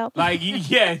can tell. Like, you I'm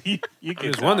can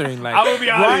just tell. wondering, like, I will be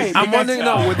honest. Right. you I'm can wondering,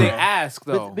 tell. no, would they ask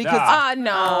though? because Nah.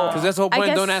 No, Because that's the whole I point.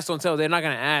 guess- Don't ask, don't tell. They're not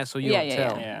gonna ask, so you don't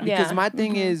tell. Yeah. Because my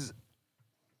thing Mhm. is,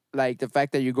 like, the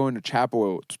fact that you're going to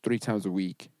chapel 3 times a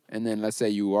week, and then let's say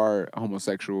you are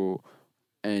homosexual,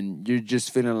 and you're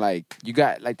just feeling like you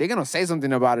got like they're gonna say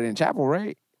something about it in chapel,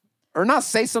 right? Or not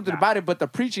say something about it, but the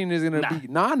preaching is gonna be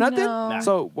nothing. No.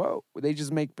 So whoa, they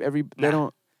just make they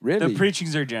don't really. The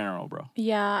preachings are general, bro.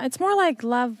 Yeah, it's more like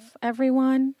love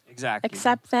everyone, Exactly.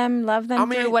 accept them, love them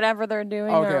through whatever they're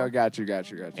doing. Okay, or- I got you.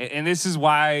 And this is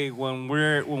why when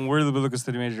we're the biblical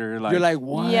study major, You're like,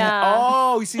 what? Yeah.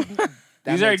 Oh, you see,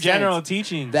 these are general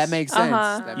teachings. That makes sense.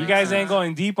 Uh-huh. That You makes guys sense. ain't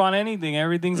going deep on anything.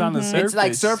 Everything's on the surface. It's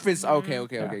like surface.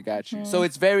 Okay, got you. So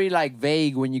it's very like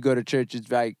vague when you go to church.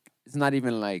 It's like it's not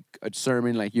even like a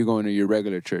sermon like you're going to your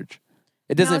regular church.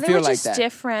 It doesn't no, they feel were like just that.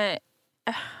 different.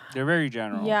 They're very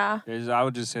general. Yeah. I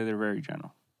would just say they're very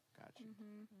general.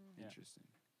 Interesting.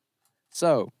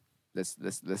 So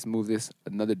let's move this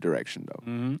another direction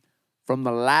though. Mm-hmm. From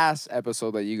the last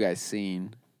episode that you guys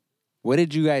seen, what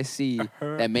did you guys see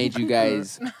that made you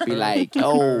guys be like,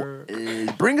 oh,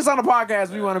 bring us on the podcast.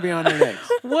 We want to be on there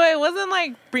next. Well, it wasn't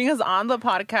like bring us on the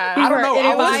podcast. I don't know. It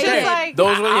I was wasn't just there. like-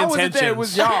 Those were the I wasn't there. It intentions.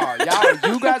 was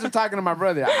y'all. You guys were talking to my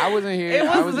brother. I wasn't here. It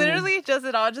I was wasn't here. literally just,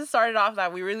 it all just started off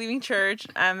that we were leaving church,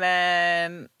 and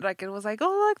then like it was like, oh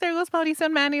look, there goes Mauricio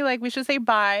and Manny, like we should say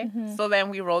bye. So then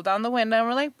we rolled down the window and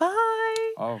we're like, bye.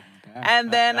 Oh, damn.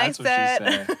 And then That's I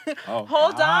what she said, Oh,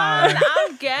 hold bye. on,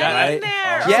 I'm getting Right.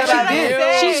 there. Oh. Yeah, What did she did.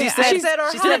 I say? She said- I said,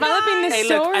 or she's hold developing on. this Hey,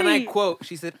 look, and I story. quote,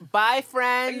 she said, bye,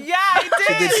 friend. Yeah, I did.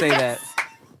 She did say that.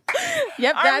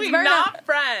 Yep, Are that's we Berna. not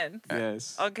friends?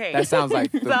 Yes. Okay. That sounds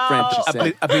like the So- French I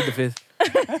said. plead the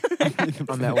fifth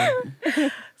on that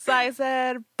one. So I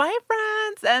said, bye,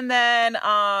 friends. And then,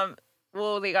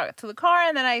 they got to the car,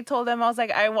 and then I told them, I was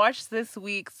like, I watched this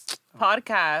week's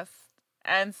podcast.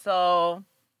 And so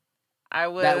I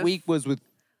was. That week was with.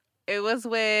 It was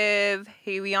with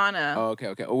Heliana. Oh, okay.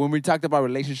 When we talked about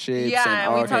relationships. Yeah, and,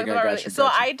 and we okay, talked about got you, So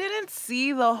got you. I didn't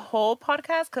see the whole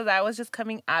podcast because I was just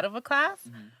coming out of a class.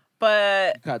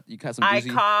 But You caught some I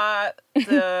juicy. caught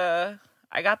the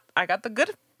I got the good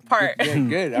part. Yeah,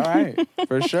 good. All right.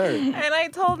 For sure. And I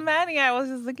told Manny, I was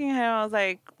just looking at him, I was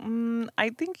like, I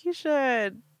think you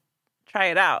should try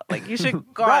it out. Like, you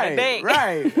should go on a date.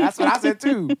 Right. That's what I said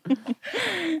too.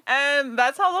 And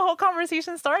that's how the whole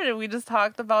conversation started. We just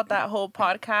talked about that whole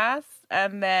podcast.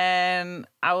 And then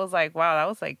I was like, wow, that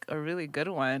was like a really good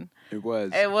one. It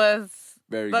was. It was,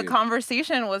 Very the good.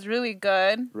 conversation was really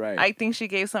good. Right. I think she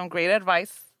gave some great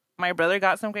advice. My brother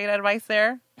got some great advice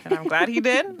there. And I'm glad he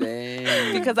did.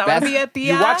 Dang. Because I want to be a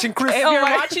tia. You're watching Chris. If Oh you're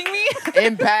my- watching me.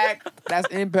 Impact. That's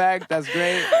impact. That's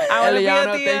great. I want to be a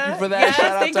Eliana, tia. thank you for that. Yes,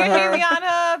 Shout out thank to you, her.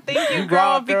 Eliana. Thank you, You girl,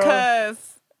 rock, girl.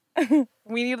 because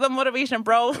we need the motivation,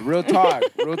 bro. Real talk.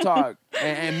 Real talk.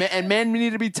 And men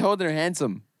need to be told they're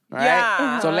handsome. All right?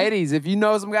 Yeah. So ladies, if you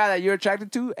know some guy that you're attracted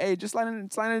to, hey, just slide in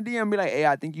a DM and be like, hey,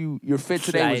 I think your fit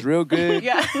today was real good.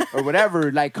 Yeah. Or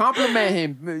whatever. Like compliment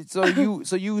him. So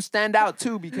you stand out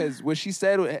too, because what she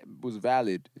said was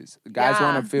valid. Guys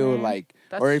Yeah. want to feel like,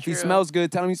 That's or if he true. smells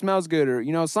good, tell him he smells good,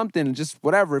 or something, just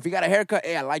whatever. If he got a haircut,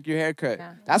 hey, I like your haircut.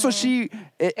 Yeah. That's what she.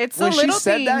 It's the when she little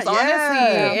said things, that, honestly.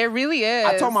 yeah. It really is.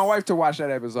 I told my wife to watch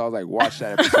that episode. I was like, watch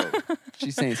that episode.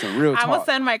 She's saying some real I'm going to talk.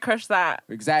 send my crush that.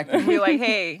 Exactly. Be like,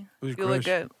 hey, Who's you look crush?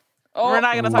 good. We're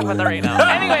not going to talk about that right now.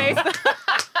 Anyways,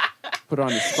 Put her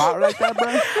on the spot like that, bro.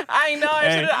 I know.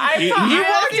 Hey,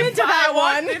 I walked into that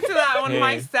one. walked into that one Hey.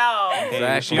 myself.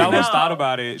 Hey, she No. almost thought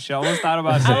about it. She almost thought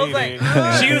about saying like, it.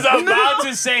 ugh. She was about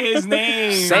to say his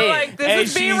name. Say I'm it. like, this And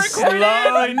is being she recorded.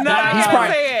 slowed No, down. I'm going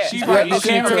to say it. She's Yeah, probably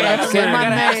listen looking to for it. answers. Say my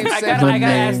name. I Say gotta my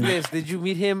ask name. this. Did you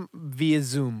meet him via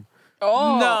Zoom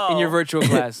Oh. No. in your virtual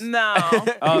class? No.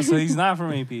 Oh, so he's not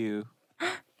from APU.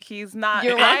 He's not.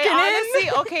 You're rocking I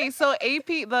honestly, okay, so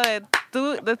AP,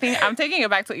 the thing, I'm taking it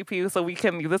back to APU so we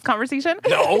can leave this conversation.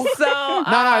 No. So,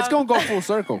 No, it's gonna go full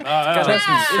circle. Trust me.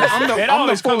 Yeah. It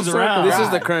always full comes circle around. This guy. is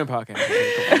the current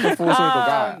podcast. I'm the full circle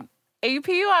guy.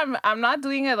 APU, I'm not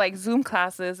doing it like Zoom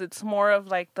classes. It's more of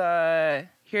like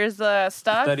here's the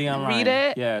stuff, Study online. read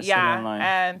it, Yeah, study online.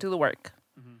 and do the work,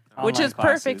 which Online is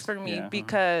perfect classes. for me Yeah.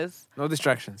 because No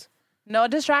distractions. no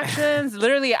distractions.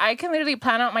 I can literally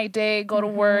plan out my day, go to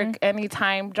work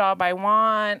anytime job I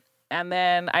want, and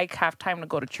then I have time to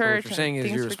go to So church. what you're saying and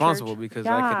is things you're for responsible church. because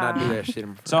Yeah. I could not do that shit.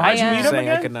 So how'd you I meet am. him saying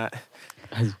I again? could not.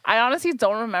 I honestly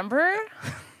don't remember,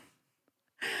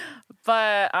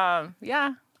 but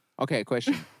yeah, Okay,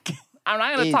 question. I'm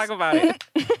not gonna Is- talk about it.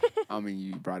 I mean,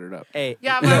 you brought it up. Hey,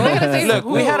 Yeah, but I'm not gonna say look,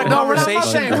 who. we had a No, we're not conversation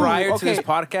saying who. prior to this Okay.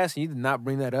 podcast, and you did not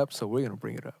bring that up, so we're gonna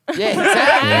bring it up. Yeah,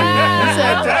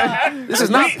 exactly. This is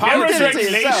not There was politics.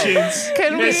 regulations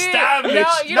Can we? established.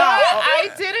 No, you know what? I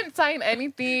didn't sign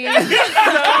anything.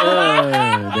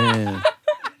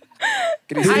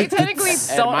 So I technically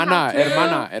don't have to.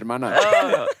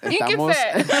 Hermana. You can Estamos-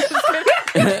 say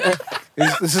it.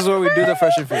 This is where we do the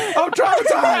fresh and fit. I'm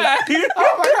traumatized.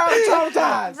 Oh my God, I'm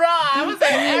traumatized. Bro, I was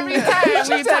like, every time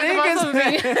we talk about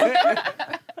something.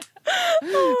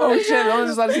 Oh shit,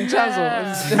 vamos a estar sin chanzo.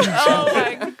 Oh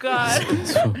my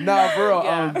God. No, for real.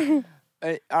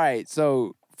 Yeah. All right,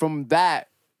 so from that,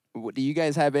 do you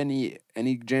guys have any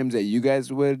gems that you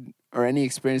guys would, or any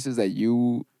experiences that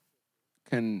you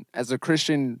can, as a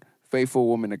Christian, faithful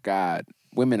women of God,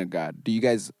 how's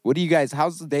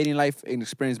the dating life and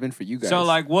experience been for you guys? So,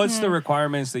 like, what's the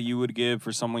requirements that you would give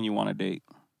for someone you want to date?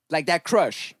 Like that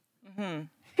crush.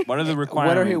 What are the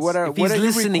requirements? If he's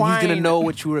listening, he's gonna know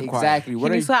what you require. Exactly. He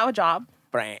needs to have a job,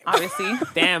 Bam. obviously.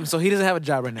 Damn. So he doesn't have a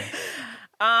job right now.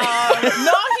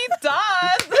 No, he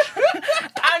does.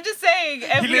 I'm just saying,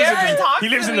 if he ever talks to me,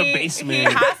 he lives in the basement. He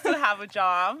has to have a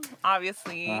job,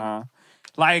 obviously.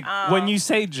 Like, when you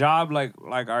say job, like,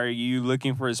 are you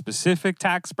looking for a specific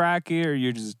tax bracket, or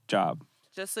you're just job?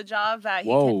 Just a job that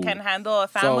Whoa. he can handle a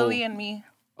family and me.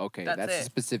 Okay, That's that's a it.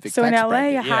 specific So in tax LA,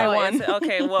 bracket. a high Oh, one. is it?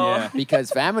 Okay, well, Yeah. Because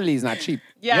family is not cheap.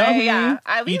 yeah.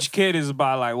 At least, Each kid is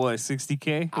about, like, what,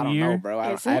 $60K I a don't year? know, bro.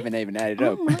 I Is it? haven't even added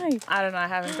up. Oh my. I don't know. I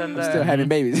haven't done the. Still having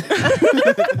babies.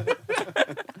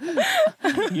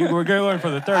 We're going for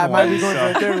the third I one. might be going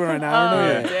so. for a third one right now. I don't know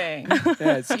yet. Dang.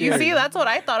 Yeah, it's You scary. see, that's what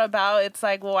I thought about. It's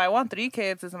like, well, I want 3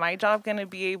 kids. Is my job going to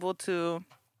be able to,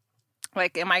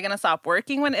 like, am I going to stop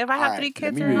working if I have All 3 right,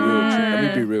 kids Let or me be real with you. not? Let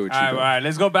me be real with you. All right, bro. all right,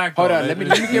 let's go back. Hold though. on. Let me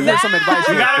give her some advice.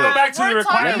 We real gotta quick. go back to the We're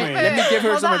talking requirements. Let me give her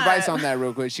Hold some on. advice on that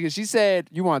real quick. She said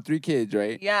you want 3 kids,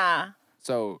 right? Yeah.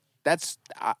 So that's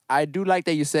I do like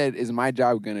that you said, is my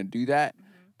job gonna do that?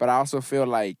 But I also feel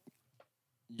like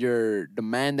the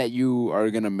man that you are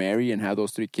gonna marry and have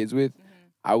those 3 kids with,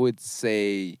 I would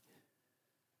say,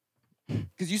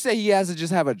 because you say he has to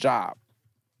just have a job.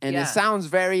 And Yeah. it sounds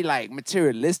very like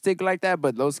materialistic like that,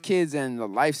 but those kids and the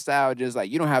lifestyle, just like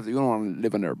you don't want to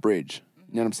live under a bridge.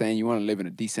 You know what I'm saying? You want to live in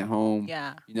a decent home.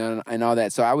 Yeah. You know, and all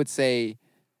that. So I would say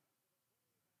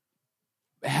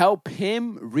help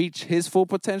him reach his full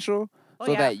potential Oh,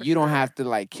 so yeah, that for you don't sure. have to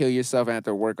like kill yourself and have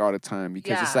to work all the time.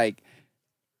 Because it's Yeah. like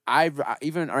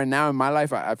even right now in my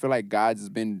life, I feel like God's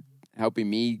been helping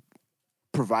me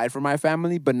provide for my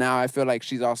family, but now I feel like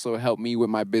she's also helped me with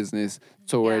my business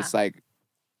to where Yeah. it's like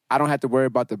I don't have to worry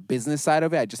about the business side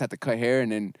of it. I just have to cut hair and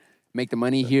then make the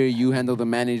money here. You handle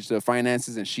the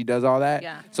finances, and she does all that.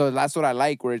 Yeah. So that's what I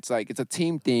like, where it's like it's a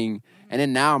team thing. And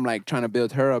then now I'm like trying to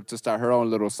build her up to start her own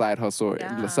little side hustle,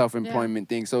 Yeah. self-employment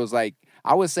thing. So it's like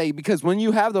I would say, because when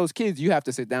you have those kids, you have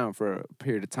to sit down for a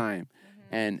period of time.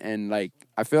 And like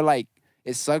I feel like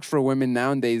it sucks for women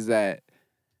nowadays that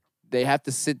they have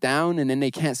to sit down and then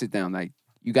they can't sit down. Like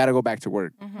you got to go back to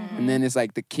work. And then it's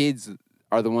like the kids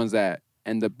are the ones that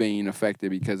end up being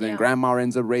affected, because then Yeah. grandma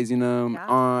ends up raising them, Yeah.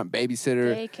 aunt,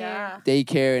 babysitter, Daycare.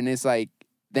 daycare, and it's like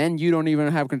then you don't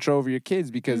even have control over your kids,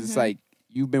 because it's like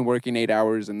you've been working 8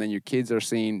 hours and then your kids are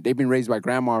seeing they've been raised by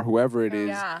grandma or whoever it is,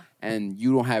 Yeah. and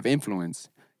you don't have influence,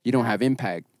 you don't have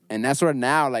impact. And that's where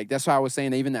now, like that's why I was saying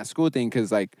that even that school thing,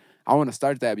 because like I want to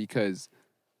start that because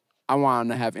I want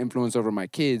to have influence over my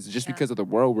kids just because of the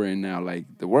world we're in now. Like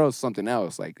the world's something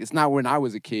else. Like it's not when I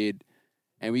was a kid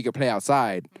and we could play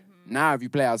outside. Now, if you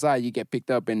play outside, you get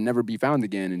picked up and never be found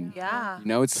again. And, Yeah. you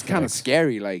know, it's kind of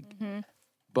scary. Like,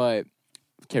 but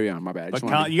carry on, my bad. I But just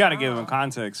wanted you got to give him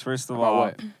context. First of About all,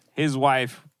 what? his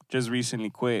wife just recently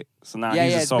quit, so now Yeah,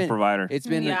 he's yeah, a it's sole been- provider. It's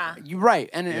been, Yeah. you're right.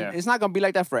 And Yeah. it's not going to be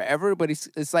like that forever, but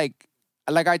it's like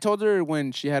I told her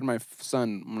when she had my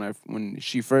son, when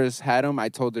she first had him, I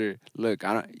told her, look,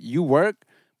 you work,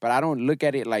 but I don't look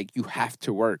at it like you have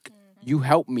to work. You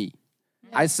help me.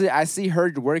 I see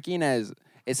her working as,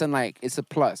 it's a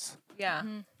plus. Yeah.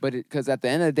 But because at the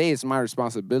end of the day, it's my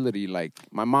responsibility. Like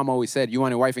my mom always said, you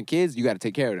want a wife and kids, you got to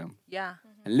take care of them. Yeah.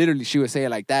 And literally, she would say it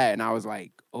like that, and I was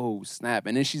like, oh snap.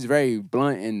 And then she's very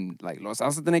blunt and like, los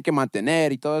vas a tener que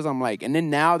mantener y todo eso. I'm like, and then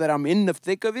now that I'm in the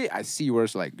thick of it, I see where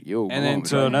it's like, yo. And then mom,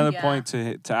 to right? another Yeah. point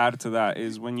to add to that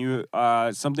is when you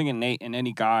something innate in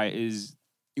any guy is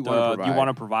you want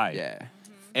to provide. Yeah.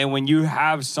 And when you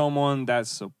have someone that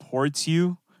supports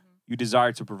you, you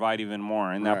desire to provide even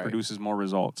more, and that Right. produces more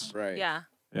results. Right. Yeah.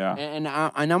 Yeah. And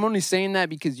I'm only saying that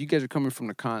because you guys are coming from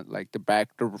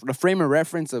the frame of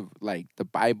reference of like the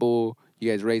Bible,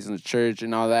 you guys raised in the church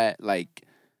and all that. Like,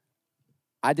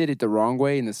 I did it the wrong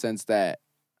way in the sense that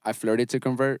I flirted to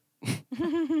convert.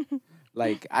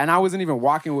 Like, and I wasn't even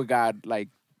walking with God like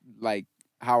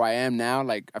how I am now.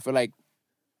 Like, I feel like,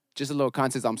 just a little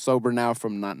context, I'm sober now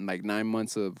from 9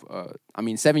 months of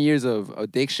 7 years of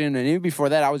addiction, and even before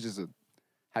that I was just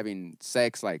having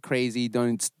sex like crazy,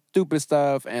 doing stupid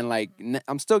stuff, and like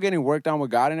I'm still getting worked on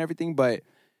with God and everything, but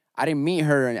I didn't meet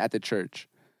her at the church.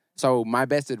 So my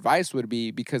best advice would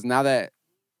be, because now that,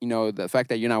 you know, the fact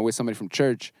that you're not with somebody from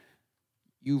church,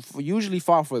 you usually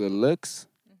fall for the looks,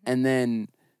 and then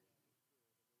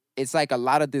it's like a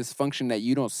lot of dysfunction that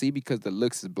you don't see because the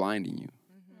looks is blinding you,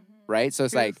 right? So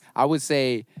it's like, I would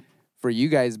say for you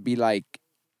guys, be like,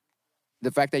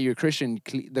 the fact that you're Christian,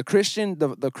 the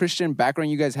Christian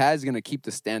background you guys have is going to keep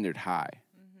the standard high.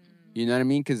 You know what I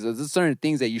mean? Because there's certain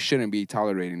things that you shouldn't be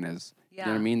tolerating as, you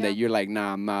know what I mean? That you're like,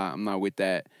 nah, I'm not with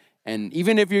that. And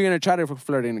even if you're going to try to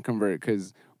flirt and convert,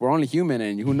 because we're only human,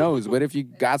 and who knows? What if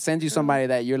God sends you somebody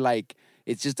that you're like,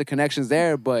 it's just the connection's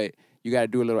there, but you got to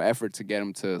do a little effort to get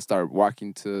them to start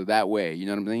walking to that way. You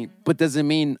know what I mean? But doesn't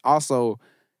mean also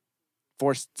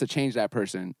forced to change that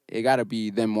person. It got to be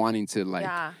them wanting to, like.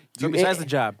 Yeah. So besides the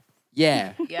job.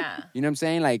 Yeah. Yeah. You know what I'm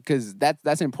saying? Like, because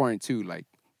that's important too. Like,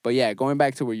 but yeah, going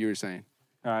back to what you were saying.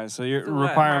 All right, so your So what?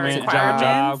 requirement, Requirements?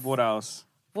 job, what else?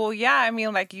 Well, yeah, I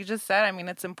mean, like you just said, I mean,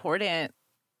 it's important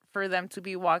for them to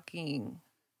be walking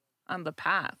on the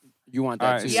path. You want All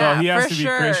that right, too. so Yeah, he has for to be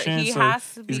sure. Christian. He so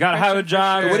has to be he's got to have a Christian for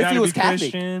job. sure. He's What if gotta he was be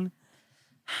Catholic? Christian.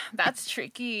 That's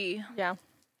tricky. Yeah.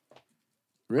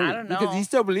 Really? I don't know. Because he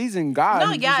still believes in God. No,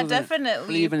 He just yeah, doesn't definitely.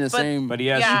 believe in the But- same. But he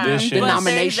has Yeah, traditions. but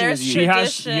Denomination there's as you. He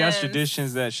has traditions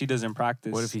traditions that she doesn't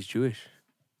practice. What if he's Jewish?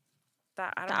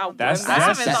 that I don't know. That's I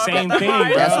haven't the thought same about thing, that.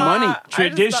 bro. That's money. I just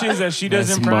Traditions thought- that she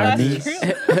doesn't money.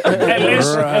 practice.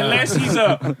 unless he's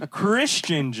a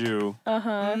Christian Jew.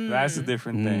 Uh-huh. That's a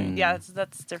different thing. Yeah, that's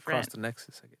Cross different. the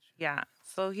nexus, I guess. Yeah,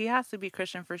 so he has to be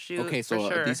Christian for sure. Okay, so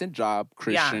for sure. a decent job,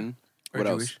 Christian. Or What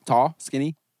else? Jewish. Tall,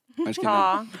 skinny. I'm just kidding.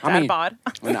 Tall, I dad mean, bod.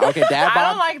 Okay, dad bod. I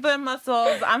don't like the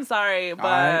muscles. I'm sorry, but All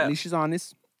right, at least she's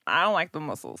honest. I don't like the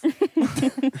muscles.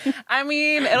 I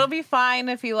mean, it'll be fine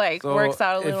if he like So works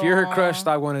out a little. if you're her crush,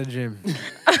 stop going to the gym.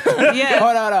 yeah,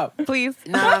 Hold up. please.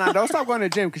 No. Don't stop going to the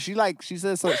gym, because she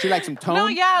says so, she likes some tone. No,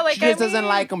 yeah, like she just I doesn't mean-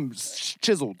 like them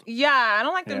chiseled. Yeah, I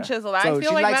don't like them Yeah. chiseled. So I she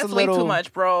feel like likes that's a way too little-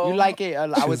 much, bro. You like it?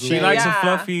 I would She say. likes Yeah. a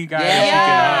fluffy guy. Yeah.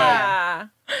 Yeah,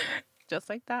 just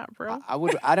like that, bro. I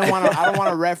would. I don't want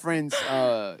to reference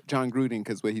John Gruden,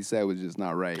 because what he said was just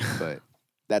not right. But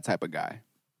that type of guy.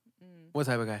 What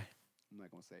type of guy? I'm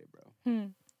not gonna say it, bro.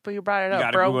 But you brought it You up,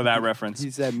 gotta bro. Google that reference. He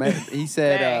said. He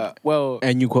said. Dang. Well,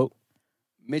 And you quote.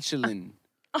 Michelin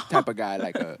type of guy,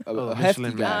 like a Oh, hefty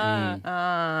Michelin guy.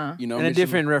 man. You know, In a Michelin.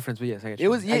 different reference, but yes, I get you. It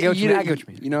was. I Yeah, get what you mean. I get what you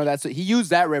mean. You know, that's he used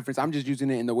that reference. I'm just using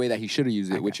it in the way that he should have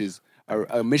used it, which is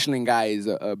a Michelin guy is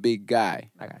a big guy,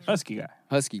 I got you. Husky guy.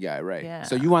 husky guy, right? Yeah.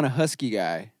 So you want a husky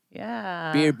guy,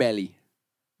 Yeah. beer belly.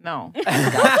 No.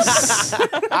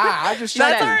 I just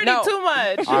That's shut already No. too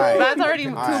much. All right. That's already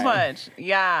All too right. much.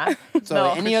 Yeah. So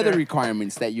No, any for other sure.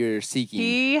 requirements that you're seeking?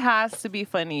 He has to be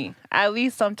funny. At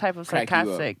least some type of Crack you up.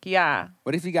 sarcastic. Yeah.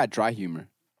 What if he got dry humor?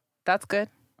 That's good.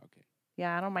 Okay.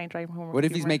 Yeah, I don't mind driving home. What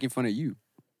if he's making fun of you?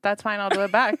 That's fine. I'll do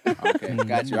it back. Okay,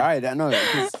 got you. All right, I know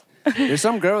that. 'Cause there's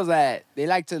some girls that they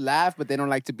like to laugh, but they don't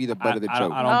like to be the butt of the I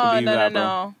joke. don't Oh, believe no, that, no, bro.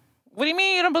 no. What do you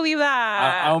mean you don't believe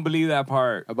that? I don't believe that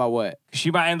part. About what? She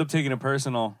might end up taking it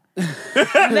personal. Nah.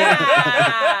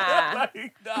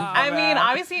 I mean,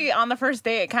 obviously, on the first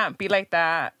date, it can't be like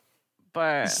that.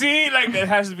 But See, like there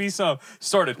has to be some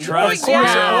sort of trust. Of course,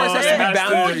 you know? of course, There there has has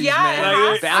to- to be yeah, it Like,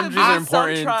 has to boundaries be are some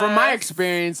important. trust. From my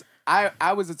experience,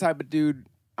 I was the type of dude.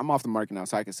 I'm off the market now,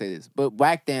 so I can say this. But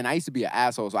back then, I used to be an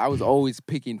asshole, so I was always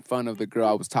picking fun of the girl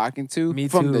I was talking to Me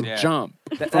from too. the Yeah. jump.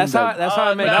 That's how I met But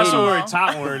that's Katie. what we're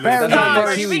taught when we're Fair little. enough. No,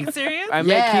 That's are you Kiwi. being serious? I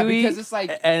met Yeah, Kiwi, because it's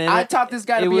like and I taught this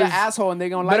guy to it be an was- asshole, and they're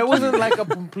gonna but like. it wasn't you. like a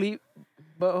complete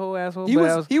butthole asshole. He but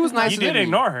was. I was He was nice. You to did me.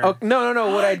 ignore her. Oh,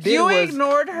 no. What I did You was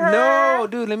ignored her? No,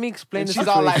 dude. Let me explain And this. she's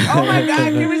all like, "Oh my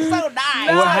god, Kiwi's so nice."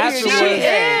 No, What happened she was- is.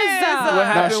 What No,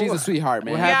 happened she's a was- sweetheart,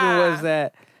 man. What happened Yeah. was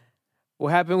that. What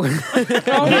happened was. Because he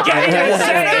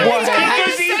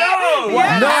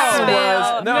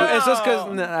knows. No, it's just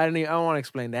because I don't want to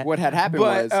explain that. What had happened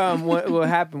But was what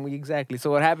happened exactly? So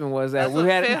what happened was that That's we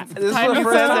the had fifth this is time the you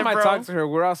first said time it, I bro. talked to her.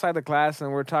 We're outside the class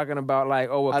and we're talking about like,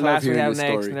 oh, what I love class we hearing have this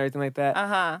next story. and everything like that.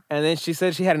 Uh-huh. And then she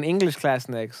said she had an English class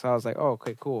next. So I was like, oh,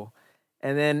 okay, cool.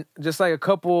 And then just like a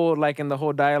couple, like in the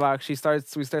whole dialogue, we start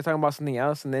talking about something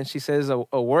else, and then she says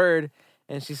a word,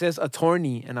 and she says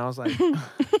attorney, and I was like,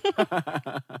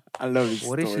 I love this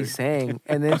what is story. she saying?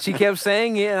 And then she kept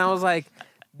saying it, and I was like,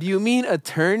 do you mean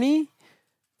attorney?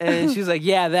 And she's like,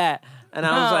 yeah, that. And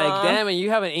I was like, damn, and you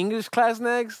have an English class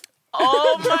next?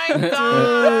 Oh my Dude,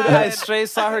 god. I straight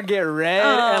saw her get red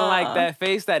and like that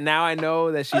face that now I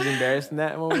know that she's embarrassed in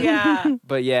that moment. Yeah.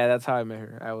 But yeah, that's how I met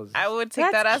her. I would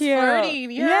take That's that as cute.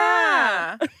 flirting.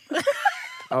 Yeah.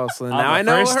 Oh, so On now the I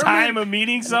know first her. time of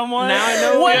meeting someone. Now I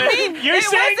know What what- do you mean? You're It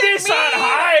saying wasn't this on mean.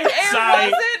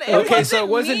 hindsight. It Okay, so it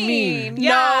wasn't mean.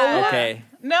 Yeah. Okay.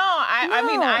 No, I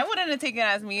mean, I wouldn't have taken it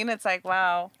as mean. It's like,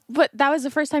 wow. But that was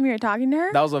the first time you were talking to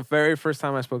her? That was the very first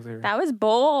time I spoke to her. That was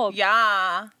bold.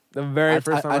 Yeah. The very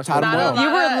first time I taught spoke him to well. her. You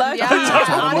were lucky.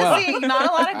 Yeah, honestly, not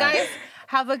a lot of guys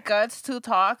have the guts to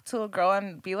talk to a girl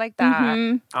and be like that.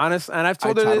 Mm-hmm. Honest, and I've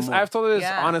told her taught this. him well. I've told her this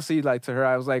Yeah. honestly, like to her.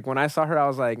 I was like, when I saw her, I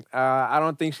was like, I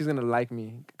don't think she's gonna like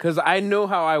me because I know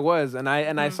how I was, and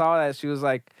I saw that she was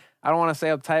like, I don't want to say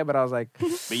uptight, but I was like,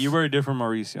 But you were a different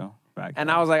Mauricio back then.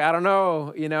 and I was like, I don't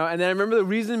know, you know. And then I remember the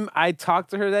reason I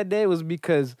talked to her that day was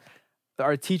because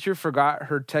our teacher forgot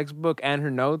her textbook and her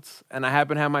notes, and I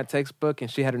happened to have my textbook and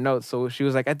she had her notes. So she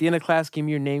was like, at the end of class, give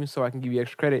me your name so I can give you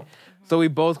extra credit. So we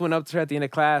both went up to her at the end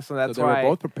of class, and that's So they why. were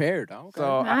both prepared. Oh, okay.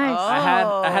 So Nice.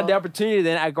 I had the opportunity.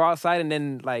 Then I go outside and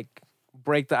then like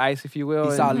break the ice, if you will.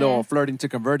 He saw a and- little flirting to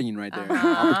converting right there.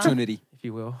 Opportunity. if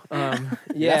you will. Yeah.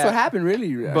 Yeah, That's what happened,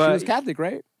 really. But- she was Catholic,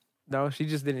 right? No, she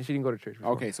just didn't. She didn't go to church.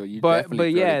 before. Okay, so you But definitely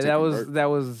yeah, flirted to that convert.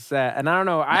 was that. And I don't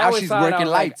know. I Now always she's thought I working was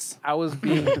like, lights. I was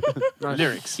being no,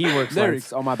 Lyrics. He works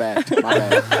Lyrics. lights. Oh, my bad. My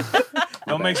bad.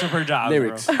 Don't mix up her job,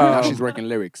 Lyrics. bro. Now she's working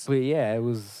lyrics. But yeah, it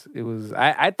was.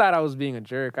 I thought I was being a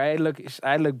jerk. I look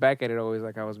back at it always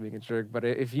like I was being a jerk. But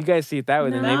if you guys see it that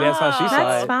way, then maybe that's how she saw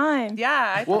That's it. fine.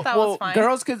 Yeah, I thought that was fine.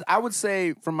 girls, because I would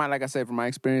say from my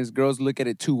experience, girls look at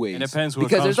it two ways. It depends who it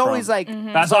because comes there's always from. like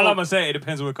That's all I'm gonna say. It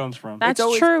depends where it comes from. That's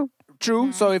always- true.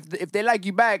 true. So if they like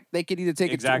you back, they could either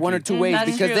take Exactly. it one or two ways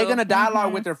That's because they're true. gonna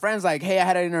dialogue with their friends like, "Hey, I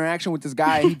had an interaction with this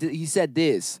guy. He said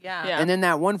this," Yeah. Yeah. and then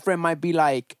that one friend might be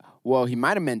like, "Well, he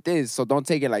might have meant this, so don't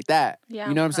take it like that." Yeah.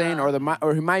 You know what I'm saying?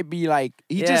 Or he might be like,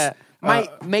 he Yeah. just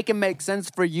might make it make sense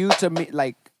for you to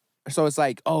like. So it's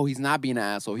like, oh, he's not being an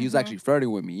asshole. He was actually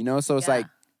flirting with me. You know? So it's Yeah. like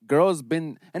girls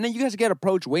been, and then you guys get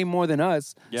approached way more than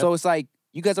us. Yep. So it's like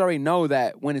you guys already know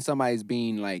that when somebody's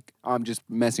being like, I'm just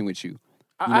messing with you.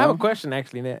 I have a question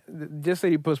actually. Nat. Just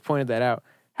that you just pointed that out.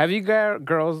 Have you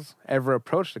girls ever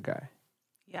approached a guy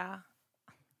Yeah.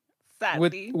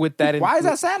 with Sadly. that? Why is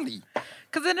that sadly?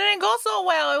 Because it didn't go so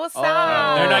well. It was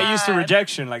sad. They're not used to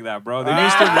rejection like that, bro. They're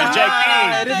used to rejecting.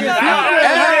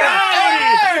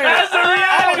 That's the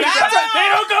reality. They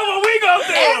don't go what we go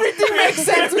through. Everything makes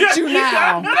sense with you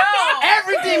now.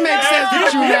 Everything makes sense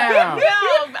with you now.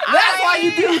 That's why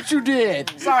you did what you did.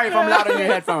 Sorry if I'm loud on your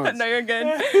headphones. No, you're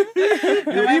good.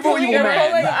 You're evil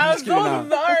man. I'm Just kidding, so no.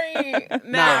 sorry.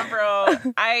 Nah, bro.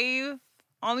 I've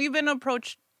only been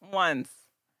approached once.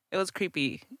 It was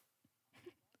creepy.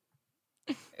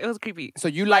 It was creepy. So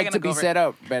you Not like gonna to go be over it. set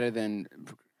up better than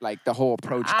like the whole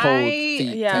approach cold.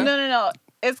 Yeah. No.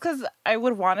 It's because I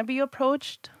would want to be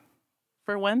approached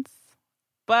for once,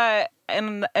 but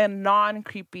in a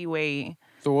non-creepy way.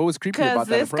 So what was creepy Because about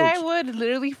that this approach? guy would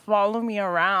literally follow me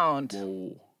around.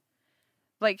 Whoa.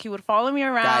 Like he would follow me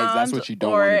around. Guys, that's what you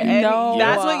don't or wanna do. any- No.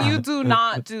 That's what you do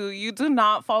not do. You do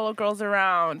not follow girls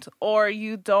around, or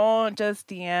you don't just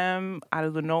DM out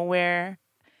of the nowhere.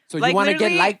 So Like, you want to get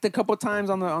literally- liked a couple times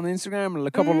on the Instagram, or a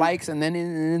couple likes, and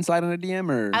then slide on a DM,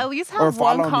 or At least or have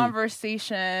follow one me?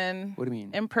 conversation What do you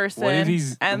mean? in person. What if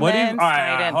he's? and What then if? All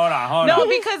slide right, in. hold on. No,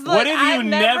 because look, what if you I've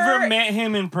never met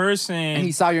him in person And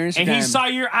he saw your Instagram, and he saw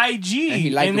your IG And he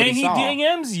liked and what then he he saw.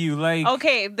 DMs you like?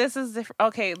 Okay, this is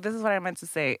what I meant to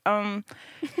say. The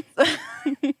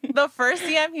first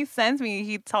DM he sends me,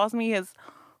 he tells me his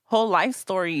whole life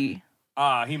story.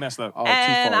 He messed up. Oh,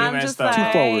 And too I'm messed just up.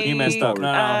 like, Too forward. He messed up. No,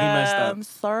 he messed up.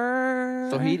 Sir.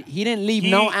 So he didn't leave He-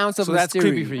 no ounce of so that's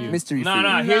mystery. creepy for you. Mystery. No, for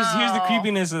no. you. Here's the No.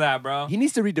 creepiness of that, bro. He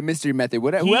needs to read the mystery method.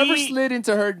 Whoever slid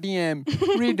into her DM,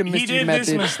 read the He mystery did method.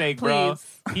 this mistake, bro.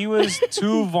 Please. He was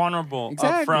too vulnerable up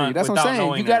Exactly. front That's what without I'm saying.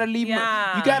 knowing You gotta her. leave.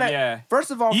 Yeah. You gotta. Yeah. First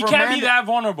of all, You for a can't man be that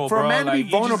vulnerable, for bro. a man to Like, be you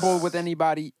vulnerable just- with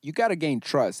anybody, you gotta gain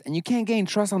trust, and you can't gain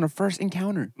trust on the first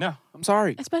encounter. No. I'm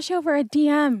sorry. Especially over a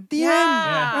DM. DM.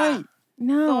 Yeah. Right.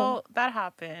 No. So that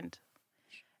happened.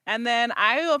 And then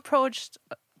I approached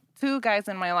 2 guys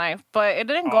in my life, but it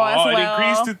didn't go as well. It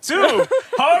increased to 2.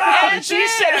 Hold on. It She did.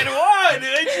 said 1, and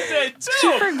then she said 2.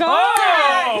 She forgot.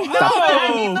 Oh, No,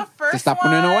 I mean the Te first está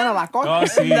poniendo one. buena la cosa. Oh,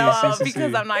 sí, No, sí,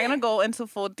 because sí. I'm not gonna go into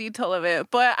full detail of it.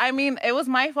 But I mean, it was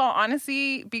my fault,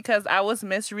 honestly, because I was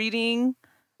misreading.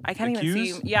 I can't The even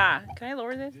cues? see. Yeah, can I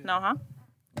lower this? No, huh?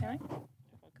 Can I?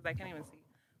 Because I can't even see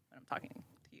when I'm talking to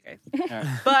you guys.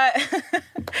 Yeah. But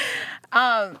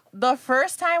the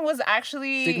first time was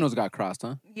actually Signals got crossed,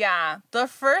 huh? Yeah, the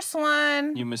first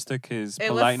one. You mistook his It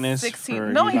politeness was 16.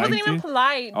 for No, you he wasn't liked even you?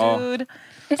 polite, Oh. dude.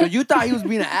 So you thought he was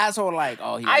being an asshole, like,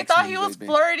 oh, he I likes thought me, he but was he's been-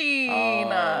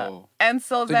 flirting. Oh. And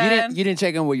so So then you didn't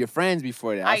check in with your friends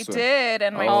before that. I did,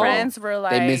 and my Oh. friends were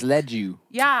like, They misled you.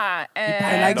 yeah,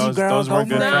 and like you, girl. Those were Go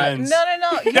good for it. friends. No.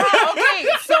 Yeah, okay.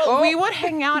 So we would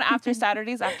hang out after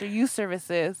Saturdays after youth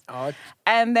services, Oh,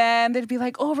 and then they'd be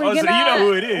like, "Oh, we're Oh, so gonna." you know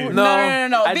who it is. No.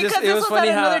 I Because just- it this was was funny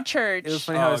at how- another church. It was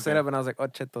funny how Oh, it set okay. up, and I was like, oh,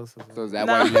 chetos. so is that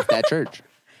why you left that church?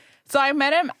 So I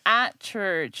met him at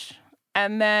church,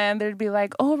 and then they'd be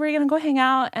like, "Oh, we're gonna go hang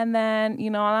out," and then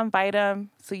I'll invite him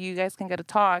so you guys can get to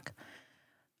talk.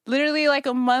 Literally, like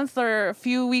a month or a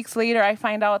few weeks later, I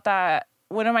find out that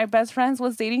one of my best friends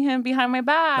was dating him behind my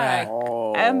back.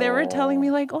 Oh. And they were telling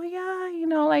me like, "Oh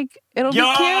yeah, like it'll be cute,"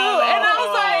 and I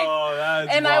was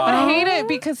like, and I would hate it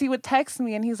because he would text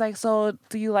me and he's like, "So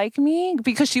do you like me?"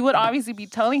 Because she would obviously be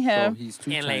telling So him. he's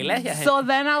too En la tiny. iglesia. So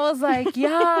then I was like,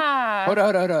 "Yeah." Hold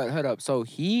up. So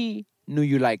he knew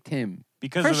you liked him.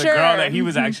 Because For of the sure. girl that he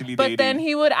was actually dating. But then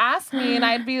he would ask me, and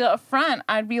I'd be upfront.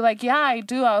 I'd be like, "Yeah, I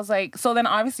do." I was like, so then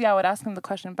obviously I would ask him the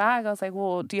question back. I was like,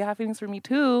 "Well, do you have feelings for me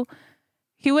too?"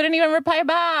 He wouldn't even reply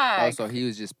back. Oh, so he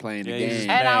was just playing the Yeah, he was game just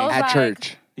And I was at like,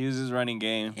 church. he was just running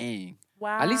game. Dang.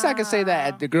 Wow. At least I can say that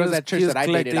at the girls was- at church he was that I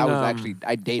dated, I was collecting, actually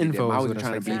I dated info them. I is wasn't what I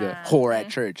trying to be said. the Yeah. whore at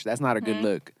church. That's not a good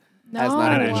look. That's No.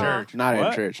 not Not a at good church. look. Not What?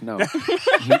 at church. No.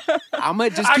 I'm gonna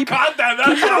just I keep. caught that.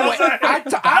 That's what I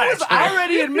was like. I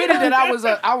already admitted that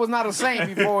I was not a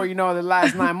saint before the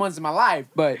last 9 months of my life.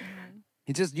 But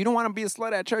it's just you don't want to be a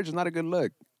slut at church. It's not a good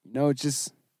look.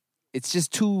 It's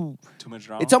just too. Too much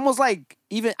drama. It's almost like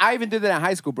I even did that in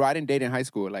high school, bro. I didn't date in high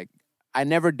school. Like I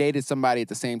never dated somebody at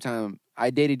the same time. I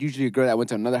dated usually a girl that went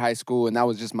to another high school, and that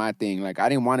was just my thing. Like I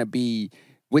didn't want to be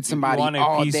with somebody wanted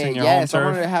all peace day. in your Yes, home I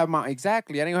wanted turf. to have I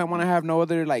didn't want to have no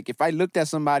other. Like if I looked at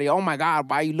somebody, oh my god,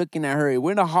 why are you looking at her?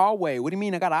 We're in the hallway. What do you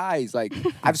mean? I got eyes. Like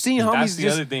I've seen That's homies the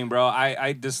just. other thing, bro.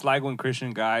 I dislike when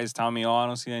Christian guys tell me, "Oh, I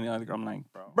don't see any other." I'm like,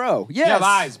 bro. Bro, yes. You have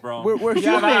eyes, bro. We're You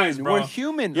have human. eyes, bro. We're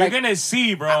human. You're Like, gonna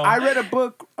see, bro. I read a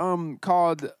book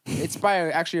called it's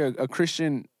by actually a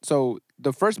Christian. So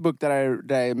the first book that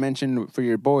I mentioned for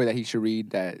your boy that he should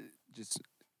read that just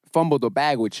fumbled the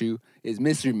bag with you is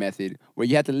Mystery Method, where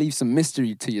you have to leave some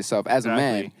mystery to yourself as a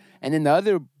man. Exactly. And then the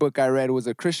other book I read was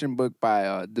a Christian book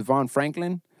by Devon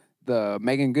Franklin, the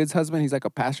Megan Good's husband. He's like a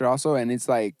pastor also, and it's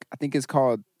like I think it's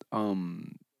called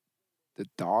The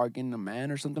Dog in the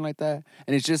Man or something like that.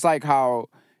 And it's just like how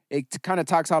it kind of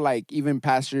talks how like even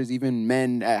pastors, even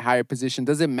men at higher position,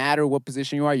 doesn't matter what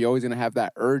position you are, you're always gonna have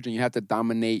that urge and you have to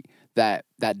dominate that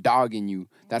dog in you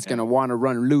that's gonna want to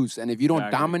run loose. And if you don't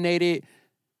Exactly. dominate it,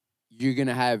 you're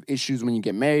gonna have issues when you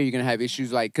get married. You're gonna have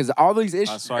issues like because all these issues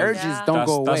That's why- urges Yeah. don't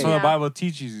go away. That's what Yeah. the Bible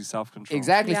teaches you: self-control.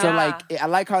 Exactly. So Yeah. like I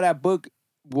like how that book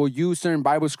will use certain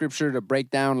Bible scripture to break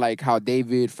down like how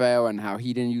David fell and how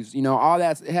he didn't use all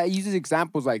that. It uses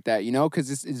examples like that, because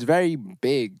it's very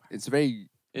big. It's very.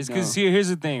 It's because here's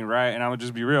the thing, right? And I would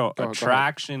just be real. Go ahead.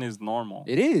 Attraction is normal.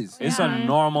 It is. It's Yeah. a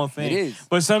normal thing. It is.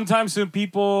 But sometimes some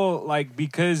people, like,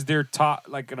 because they're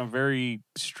taught, like, in a very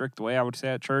strict way, I would say,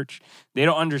 at church, they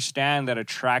don't understand that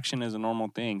attraction is a normal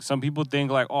thing. Some people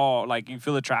think, like, oh, like, you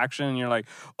feel attraction and you're like,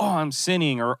 oh, I'm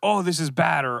sinning, or, oh, this is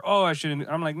bad, or, oh, I shouldn't.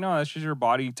 I'm like, no, that's just your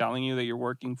body telling you that you're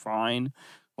working fine.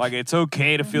 Like, it's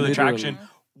okay to feel Literally. attraction.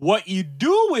 What you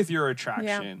do with your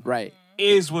attraction Right.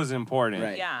 is what's important.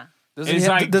 Right. Yeah. Doesn't It's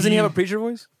he have, like doesn't he you- have a preacher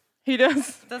voice? He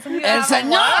does. Doesn't he El have a Señor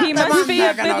what? He must be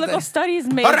a te manda biblical canote. studies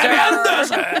major.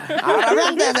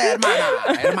 Arrepiéntete,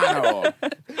 hermano.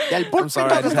 Del púlpito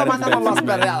sorry, I te just está had to mandando las vent,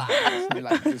 man. pedradas. Be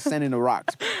like, just sending the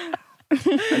rocks. I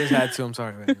just had to. I'm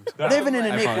sorry. Man. Living in I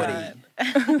iniquity.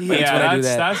 Yeah, when I do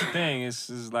that. that's the thing. It's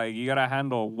like you gotta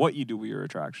handle what you do with your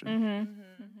attraction. Mm-hmm.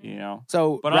 You know,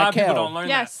 So, but a lot of people Raquel, don't learn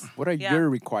Yes. what are Yeah. your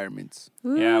requirements?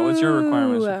 Yeah, what's your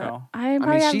requirements, Ooh, Raquel? I I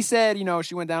probably mean, have, she said,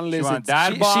 she went down the She list. want It's-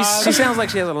 dad bod. She sounds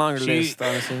like she has a longer She- list,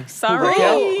 honestly. sorry.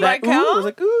 Raquel? Ooh, Raquel? I was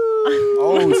like, ooh.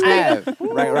 Oh, snap.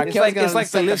 Right, Raquel's It's like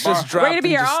the list just dropped. Ready to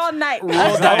be and here just all night.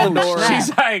 rolled out the door. She's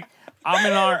like, I'm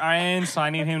an RN, so I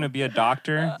need him to be a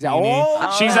doctor. Yeah,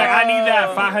 oh. She's like, I need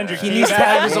that 500. He needs to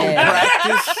have his own Yeah.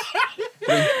 practice.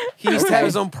 He needs to have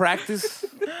his own practice.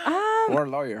 Or a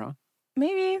lawyer, huh?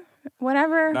 Maybe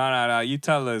whatever. No. You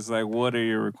tell us, like, what are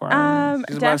your requirements?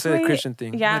 She's about to say the Definitely, Christian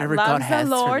thing. Yeah, Whatever God loves has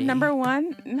the for Lord. me. Number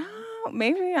one. No,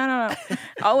 maybe I don't know.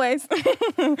 Always.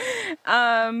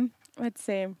 Let's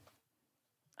see.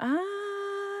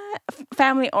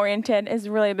 Family oriented is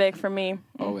really big for me.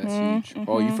 Oh, that's huge.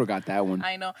 Oh, you forgot that one.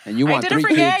 I know. And you want I didn't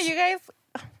 3 forget. kids. You guys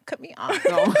cut me off.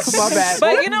 No, my bad.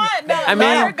 But you know what? No, I let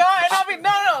mean- her go, and I'll be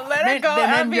let her Then- go, then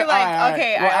and I'll you- be like, all right.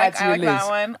 okay, We'll add to I your like that list.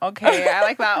 one. Okay, I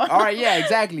like that one. All right, yeah,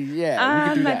 exactly. Yeah, we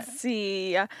can do that. Let's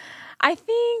see. I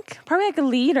think probably like a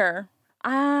leader.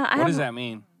 What does that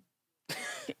mean?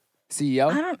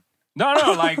 CEO? I don't. No,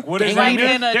 like what is Like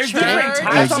that? in a There's church. different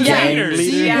types of Yeah. leaders.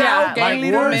 Yeah. Gang Like,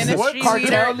 leader, what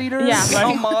cartel leader, Yeah.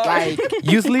 like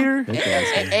Youth leader.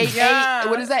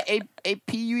 what is that?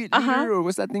 AP leader, or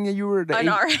what's that thing that you were? The An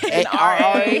RA.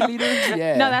 RA leader?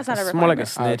 Yeah. No, that's not a It's more like a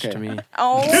requirement. snitch to me.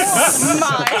 Oh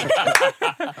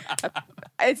my!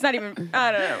 It's not even.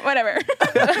 I don't know. Whatever.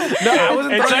 No, I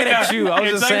wasn't It's throwing like it at you. I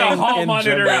was it's just like saying. a hall in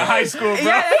monitor general. at high school, bro. Yeah,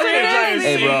 that's what it is.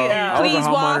 Hey, bro. Yeah. I was a Please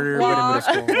hall walk, monitor in middle walk,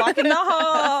 school. walk in the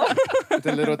hall. With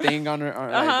the little thing on her.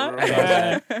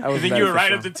 Yeah. I was Think you were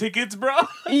right up the tickets, bro?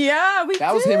 Yeah, we.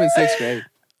 That was him in 6th grade.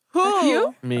 Who?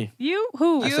 You? Me. You?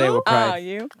 Who? I say it with pride. Oh,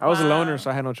 you. I was a Wow. loner, so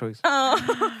I had no choice.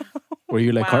 Were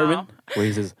you like Wow. Cartman? Where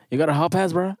he says, "You got a hall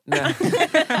pass, bro?" Nah.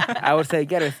 I would say,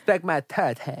 gotta respect my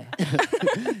touch.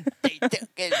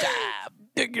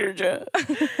 Take your job.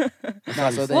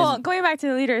 No, so then, Well, going back to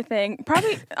the leader thing,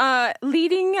 probably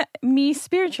leading me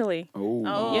spiritually,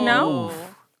 Oh. You know?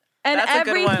 and That's a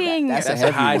good one. everything. that's a That's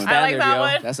a heavy high one. I like standard, that yo.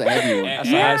 one. That's a heavy one. That's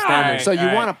a high standard. So you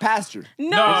Alright. want a pastor?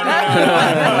 No.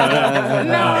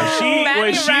 No. She Manny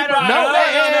what she right brought on. up.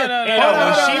 Hold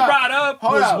What up. she brought up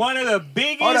Hold was up. one of the Hold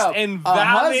biggest up. and A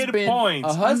valid husband- points.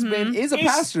 A husband is a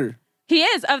He's- pastor. He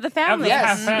is of the Of family. the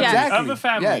Yes, family. exactly. Of the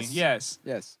family, Yes. yes.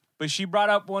 Yes. But she brought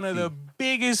up one of the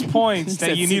biggest points that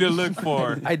said you need to look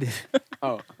for I did.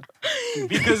 Oh.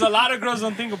 because a lot of girls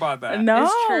don't think about that. No.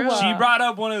 It's true. She brought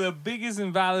up one of the biggest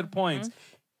and valid points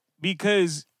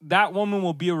because that woman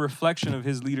will be a reflection of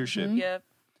his leadership. Yep.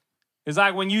 It's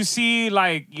like when you see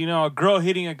like, a girl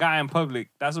hitting a guy in public,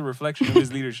 that's a reflection of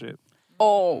his leadership.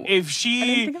 Oh. If I she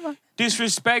didn't think about-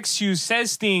 disrespects you,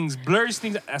 says things, blurs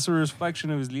things, that's a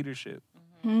reflection of his leadership.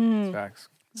 Facts.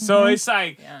 So it's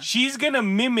like Yeah. she's gonna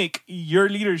mimic your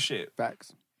leadership.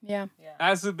 Facts. Yeah.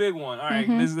 That's a big one. All right,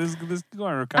 let's go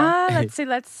on, Raquel.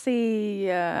 Let's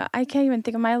see. I can't even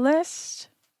think of my list.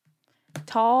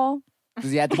 Tall.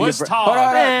 Does he have to What's be a tall? Hold on,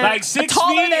 hold on. Like 6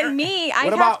 Taller feet? than me. I What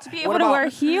have about- to be what able to about- wear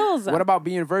heels. What about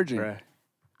being a virgin? Bruh.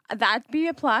 That'd be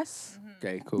a plus.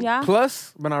 Okay, cool. Yeah.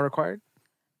 Plus, but not required.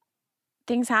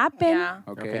 Things happen. Yeah.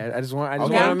 Okay, I just want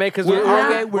Okay. to make because We're-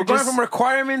 we're, we're going just- from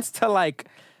requirements to like,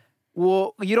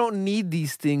 well, you don't need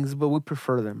these things, but we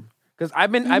prefer them. Because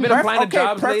I've been applying to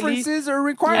jobs lately, preferences or and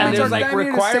requirements there's are like damn near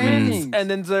the same requirements, things. and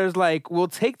then there's like, we'll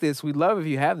take this. We love if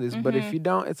you have this, but if you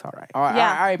don't, it's all right. All right, Yeah,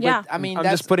 all right, but yeah. I mean, I'm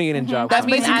that's just putting it in job. that's I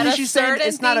mean, basically at what a she's saying. certain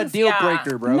It's not a things, deal yeah.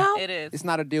 breaker, bro. No. It is. It's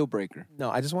not a deal breaker.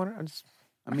 No, I just want to.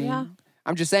 I mean, Yeah.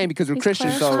 I'm just saying because we're He's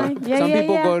Christians, so clarifying. Yeah, some yeah,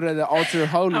 people yeah. go to the altar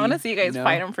holy. I want to see you guys know?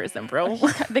 fight in person, bro.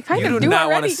 They kind You of do not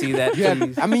already. want to see that. Yeah,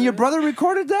 Please. I mean, your brother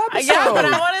recorded the episode. Yeah, but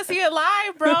I want to see it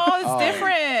live, bro. It's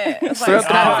different. It's Straight like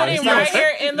up happening the right house.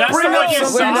 here in the That's front not of your you.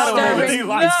 son. That's No, not really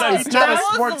like no, It's not a that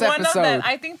was sports one of episode. them.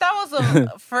 I think that was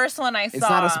the first one I saw. It's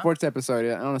not a sports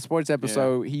episode. On a sports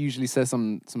episode, he usually says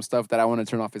some stuff that I want to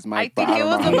turn off his mic. I but think it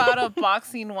don't was know. about a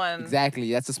boxing one.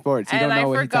 Exactly, that's a sports. You And don't know I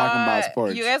what he's talking about forgot.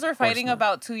 sports. You guys were fighting not.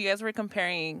 about two. You guys were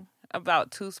comparing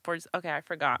about two sports. Okay, I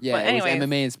forgot. Yeah, but it was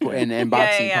anyway, MMA and, and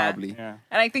boxing yeah. probably. Yeah.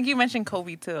 and I think you mentioned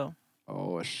Kobe too.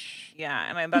 Oh,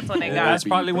 Yeah, and that's when it Yeah, that's got.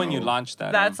 probably when bro. you launched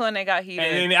that. That's when it got heated.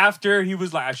 And then after he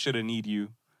was like, I should have need you.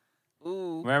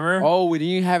 Ooh. Remember? Oh, we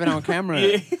didn't have it on camera.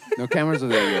 Yeah. No cameras were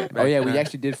there yet. Oh yeah, we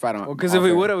actually did fight on. Because if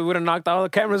we would have knocked all the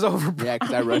cameras over. Bro. Yeah,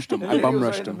 because I rushed him. I He bum was right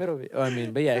rushed in the him. middle of it. Oh, I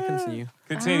mean, but yeah, continue.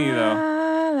 Continue though.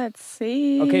 Let's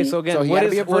see. Okay, so again, So he what gotta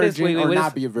is be a what is virgin or what is-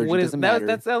 not be a virgin, what is- doesn't that- matter.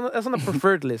 That's on the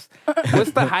preferred list.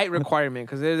 What's the height requirement?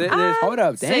 Because there's Hold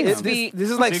up, damn. 6 feet.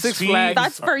 this is like 6 Six feet. Flags.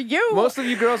 that's for you. Most of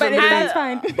you girls but are if living- that's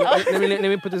fine. let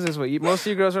me put this way. Most of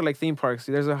you girls are like theme parks.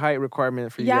 There's a height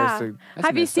requirement for you Yeah. guys to. That's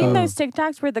Have you messed seen up. those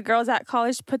TikToks where the girls at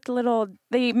college put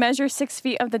they measure 6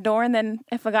 feet of the door, and then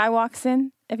if a guy walks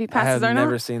in, if he I passes have or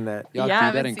never not? seen that. Y'all Yeah, do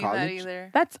I that haven't in seen that college? either.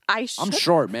 That's I should. I'm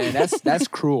short, man. That's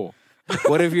cruel.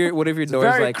 What if your door's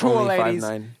very like cruel, only ladies.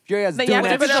 5'9"? If you guys But doing you have to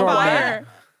that put a short, wire. man.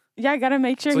 Yeah, I gotta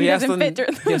make sure So he he has doesn't to- fit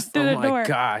through, Yes, through oh the my door.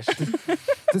 gosh.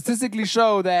 Statistically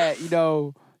show that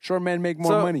short men make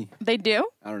more So- money. They do.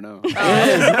 I don't know.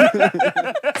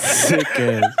 Sick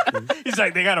ass. He's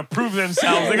like, they gotta prove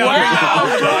themselves. They gotta bring that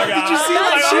outdog out. Did you see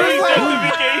that? She was like,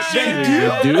 She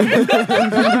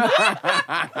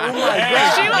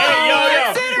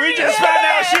was we just found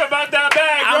out she about that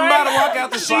bag, I'm right? about to walk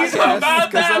out the She's podcast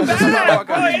about because that I'm just about to bag. walk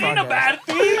out Boy, this it ain't a podcast. bad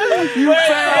thing.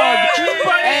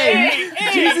 Hey,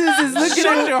 Jesus is looking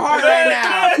at your heart right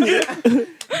now.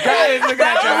 God is looking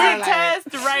at your heart That was a like,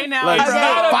 test right now. Like, It's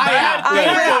not a Fire. bad I thing.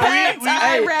 repent. We- I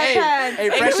hey, repent. hey,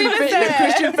 fresh and Cleveland fit, said. the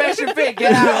Christian fresh and fit.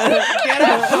 Get out. Get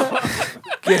out.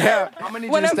 Get out. I'm gonna need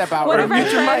you One to of- step out. one Or of our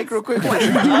mute your friends- mic real quick. Oh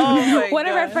my One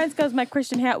of our God. friends goes, my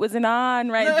Christian hat wasn't on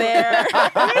right there.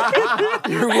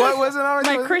 What wasn't on?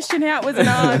 My Christian hat wasn't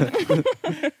on.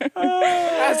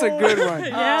 That's a good one.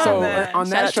 Yeah, so man. on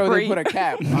Shout that out to show, they Bree. put a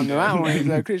cap. On that one, it's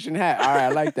a Christian hat. All right, I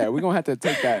like that. We're going to have to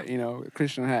take that,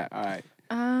 Christian hat. All right.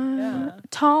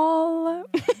 Tall.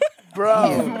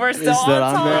 Bro. We're still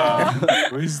on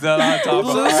top. We still on top.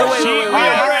 So wait.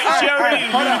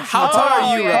 How tall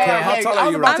are you, Raquel? How tall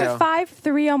are you, Raquel? I'm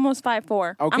 5'3", almost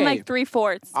 5'4". I'm Okay. like 3/4.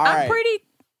 All I'm right. pretty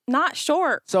not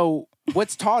short. So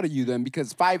what's taller you then?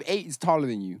 Because 5'8" is taller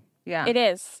than you. Yeah. It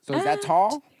is. So is that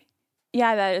tall?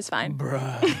 Yeah, that is fine.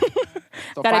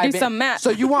 So Gotta 5 do some math. So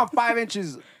you want 5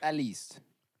 inches at least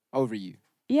over you.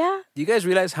 Yeah. Do you guys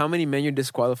realize how many men you're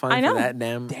disqualifying I know. for that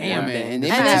damn? Damn, man. And they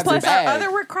And might then have plus the our bag. other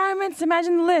requirements.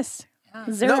 Imagine the list.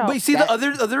 Zero. No, but see, That-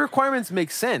 the other requirements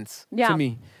make sense Yeah. to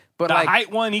me. But The like,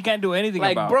 height one, he can't do anything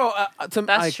like, about. bro, That's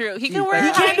like, true. He can wear.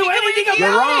 He can't do anything about You're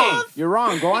it. wrong. You're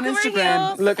wrong. Go on can wear Instagram.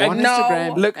 heels. Look, Go on no.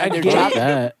 Instagram. Look, and I they're get dropping-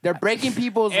 that. They're breaking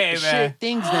people's Hey, man. shit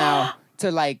things now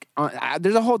to like.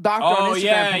 There's a whole doctor on Oh Instagram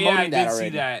yeah, promoting yeah, I that did already.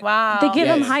 see that. Wow. They give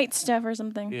him Yes. height stuff or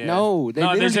something. Yeah. No, they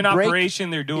there's an literally break operation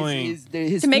they're doing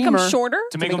his To make him femur shorter?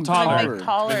 to make make him him taller. taller. Like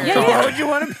taller. Yeah, why yeah. would you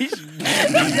want to be?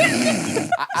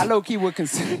 I low key would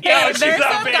consider. Yeah, There's she's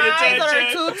not some paying guys that are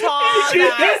attention. too tall.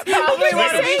 That probably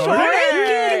want to be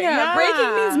shorter. Yeah.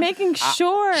 Breaking means making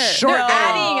sure. short They're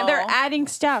gang. adding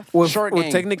stuff. Well, Short well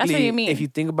gang. technically, That's what you mean. if you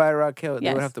think about it, Raquel, they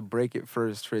Yes. would have to break it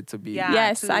first for it to be. Yeah.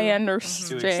 Yes, to- I To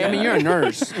understand. accept. I mean, you're a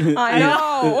nurse. I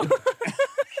know.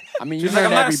 I mean, you She's like,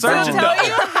 learn I'm not every a surgeon, bone. Tell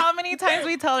you how many times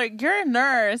we tell her you're a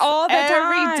nurse All the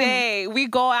every time. day. We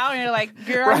go out and you're like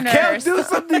you're a Raquel, nurse. do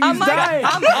something. I'm He's like, dying.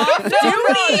 I'm off duty.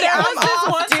 I'm There was this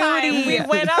off one time duty. we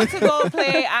went out to go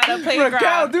play at a Raquel,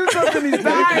 playground. do something. He's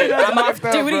dying. I'm off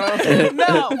duty.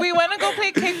 No, we went to go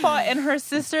play kickball and her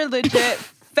sister legit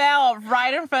fell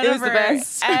right in front It of was the her.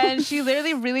 best. And she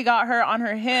literally really got hurt on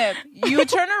her hip. You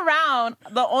turn around,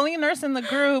 the only nurse in the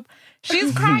group,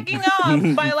 she's cracking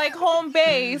up by like home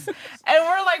base. And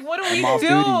we're like, what do we off do?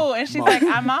 duty. And she's like,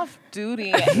 I'm off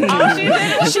duty. All she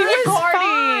did was She was recording.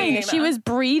 fine. She was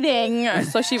breathing,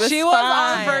 so she was She was on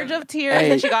fine. the verge of tears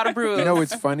Hey, and she got a bruise. You know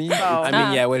what's funny? I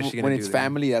mean, yeah. What is she gonna When do? it's then?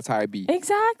 family, that's how I be.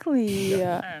 Exactly.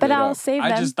 But Straight I'll up. save I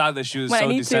them. just thought that she was when I so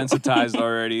need to. desensitized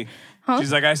already.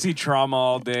 She's like, I see trauma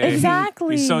all day.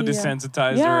 Exactly. He's so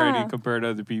desensitized Yeah. already compared to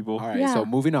other people. All right, Yeah. so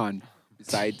moving on.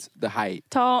 Besides the height,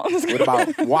 Tall. what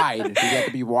about wide? Does he have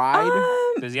to be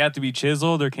wide? Does he have to be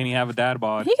chiseled or can he have a dad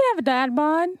bod? He can have a dad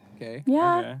bod. Okay.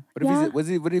 Yeah. Okay. What if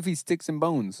Yeah. what if he's sticks and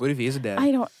bones? What if he is a dad?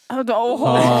 I don't.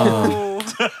 Oh.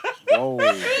 Whoa.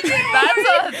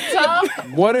 That's a tough.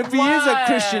 What if he is a What?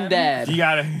 Christian dad? You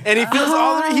gotta. And he feels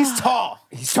all the. He's tall.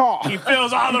 He's tall. He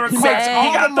fills all the He requests. makes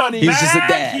all got the money. bag, He's just a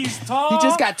dad. He's tall. He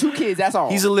just got 2 kids. That's all.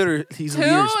 He's a leader. He's a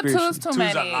leader Two's spiritually. too Two's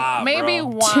many. a lot, Maybe bro.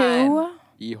 one. 2.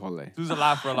 Híjole. Who's a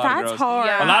lot for a lot That's of girls. hard.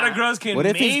 Yeah. A lot of girls can What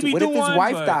if maybe his do What if his one,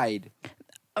 wife but died?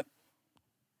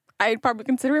 I'd probably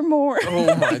consider it more.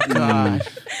 Oh my gosh.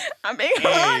 I'm being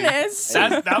honest.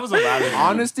 That was a lot of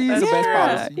Honesty is the best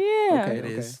policy. Yeah. Okay. It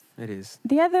is. It is.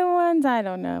 The other ones, I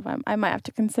don't know. If I might have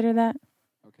to consider that.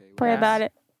 Okay. Pray Yes. about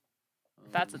it.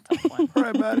 That's a tough one.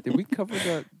 Right about it. Did we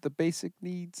cover the basic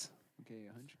needs? Okay,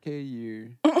 100K a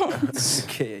year.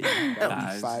 Okay.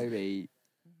 Nice. 5'8".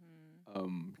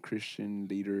 Christian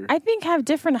leader. I think have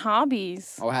different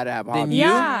hobbies. Oh, how to have Then hobbies. you-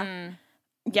 Yeah. Mm.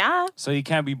 Yeah. So he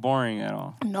can't be boring at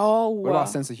all. No. What about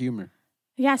sense of humor?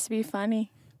 He has to be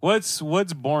funny. What's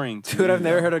boring to Dude, you, I've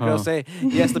never though? heard a girl say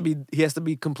he has to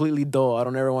be completely dull. I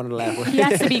don't ever want to laugh with He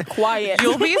has to be quiet.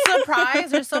 You'll be surprised.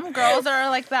 There's some girls that are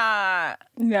like that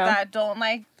No. that don't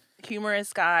like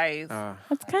humorous guys.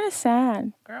 That's kind of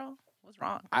sad. Girl, what's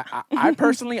wrong? I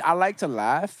personally I like to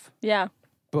laugh, Yeah.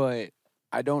 but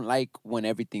I don't like when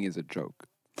everything is a joke.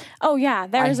 Oh yeah,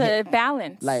 there's I a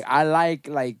balance. Like I like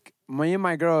me and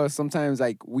my girl sometimes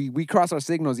like we cross our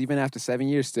signals even after 7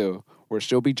 years still, where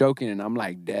she'll be joking and I'm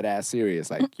like dead ass serious.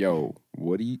 Like, yo,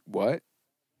 what?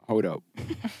 Hold up.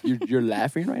 You're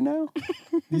laughing right now?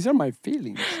 These are my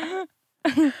feelings.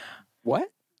 What?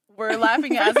 We're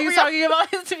laughing as he's talking about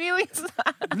his feelings.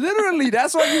 Literally,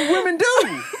 that's what you women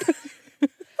do.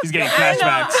 He's getting I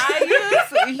flashbacks.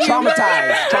 use humor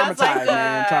Traumatized, as like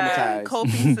man, traumatized.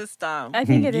 coping system. I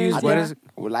think it is. Use what yeah. is it?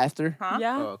 With laughter. Huh?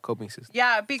 Yeah. Coping system.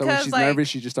 Yeah, So when because she's like nervous,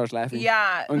 she just starts laughing.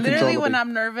 yeah, literally Uncontrollably. when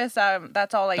I'm nervous,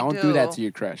 that's all I do. Don't do that to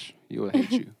your crush. He will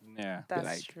hate you. Yeah. That's be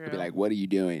like, true. he'll be like, what are you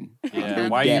doing? Yeah.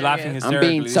 Why are you Yeah. laughing I'm hysterically?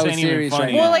 being This so ain't even serious funny.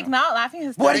 right well, now. like not laughing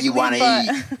hysterically. What do you want to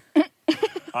but- eat?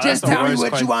 Oh, that's Just the tell me worst what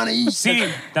question. you want to eat. See,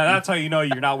 now that's how you know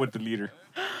you're not with the leader.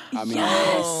 I mean,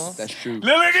 Yes. that's true. Look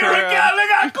at Raquel, look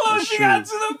how close she got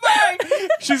to the bag.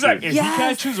 She's like, if Yes. he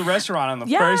can't choose a restaurant on the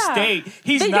Yeah. first date,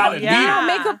 he's They not don't, a they leader. don't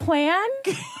make a plan.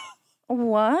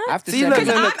 What? After See, 7 look,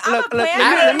 years. I'm a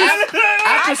planner.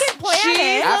 I can plan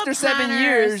it. After 7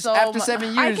 years,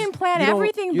 I can plan you don't-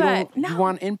 everything, you but don't- you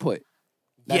want input.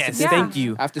 That's Yes, the thing. thank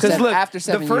you. After 'Cause seven, look, after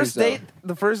 7 the first years, date,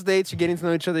 the first dates, you're getting to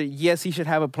know each other. Yes, he should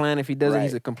have a plan. If he doesn't, Right.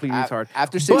 he's a complete retard.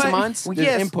 After 6 But, months, there's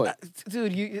yes, input.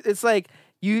 dude. It's like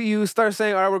you start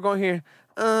saying, "All right, we're going here."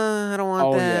 I don't want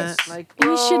Oh, that. yes. Like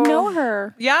you should know bro.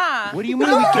 her. Yeah. What do you mean?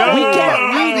 We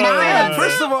can't read minds.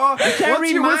 First of all, can't once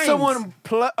read you're with minds. someone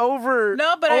over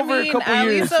No, but over I a mean, couple at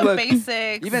years, least the look,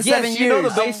 basics. Even yes, 7 you know the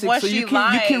years. basics, What so she you can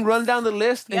likes. run down the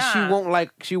list, and she Yeah. won't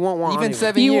want Even anyone.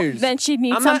 7 years. Then she'd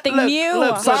need I'm not- something look, new.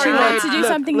 look, sorry, she wants babe. to do Look,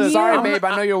 something look, new. Sorry, I'm babe.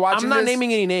 I know you're watching I'm not this.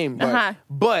 naming any name, Uh-huh.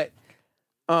 but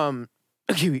I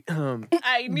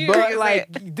knew you were but gonna say it.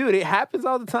 like, dude, it happens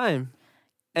all the time,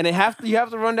 and you have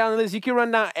to run down the list. You can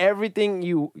run down everything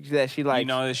that she likes. You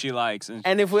know that she likes. And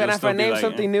and if she'll I still be name like,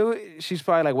 something new, she's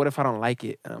probably like, "What if I don't like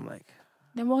it?" And I'm like,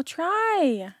 Then we'll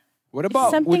try. What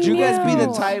about? Something Would you guys be the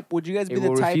new. type? Would you guys be It the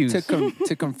will type refuse.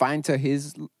 to confine to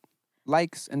his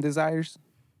likes and desires?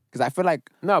 Because I feel like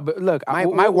no, but look, My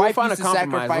we'll wife find a used to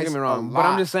compromise. Don't get sacrifice me a wrong, but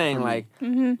I'm lot just saying, for me. like,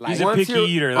 Mm-hmm. He's a once picky you're-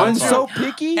 eater. I'm That's so all.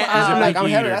 picky. a I'm like, picky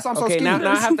I'm heavy. eater. That's why I'm so Okay, skinny. now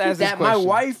I have to ask this that my question.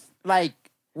 wife like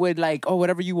would like, oh,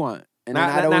 whatever you want, and Now- then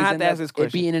I'd now I always have end to ask up this it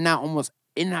question. be in and out, almost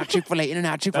in and out Chick-fil-A, in and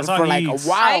out Chick-fil-A That's all for he like a eats.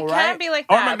 while, I right? can't be like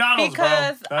Or that McDonald's, bro.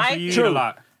 because That's what you eat True. a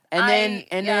lot. And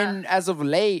then yeah. as of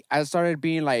late, I started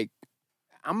being like,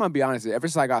 I'm gonna be honest. Ever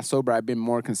since I got sober, I've been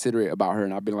more considerate about her,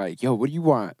 and I've been like, "Yo, what do you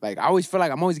want?" Like, I always feel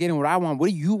like I'm always getting what I want.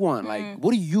 What do you want? Like, what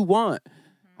do you want?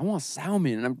 I want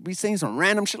salmon, and I'm be saying some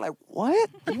random shit like, "What?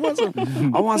 You want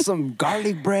some? I want some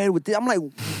garlic bread with this." I'm like,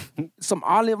 some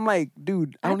olive. I'm like,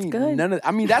 dude, I don't That's need good. none of. I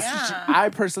mean, that's Yeah. I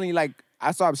personally like.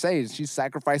 That's what I'm saying. She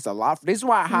sacrificed a lot. This is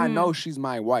why how I know she's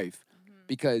my wife,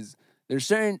 because there's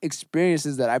certain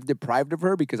experiences that I've deprived of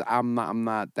her because I'm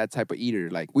not that type of eater.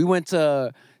 Like, we went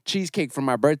to cheesecake for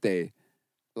my birthday.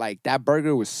 Like, that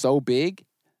burger was so big.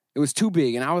 It was too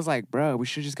big. And I was like, bro, we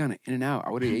should just gone in and out. I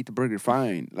would have ate the burger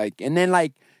fine. Like, and then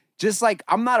like, just like,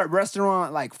 I'm not a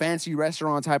restaurant, like fancy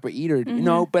restaurant type of eater, you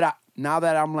know, but now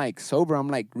that I'm like sober, I'm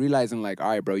like realizing like, all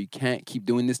right, bro, you can't keep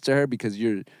doing this to her because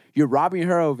you're robbing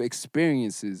her of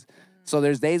experiences. So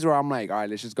there's days where I'm like, all right,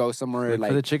 let's just go somewhere for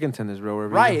the like, chicken tenders, bro.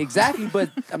 wherever you right, go. exactly.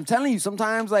 But I'm telling you,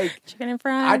 sometimes like, Chicken and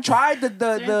I fries. tried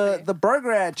the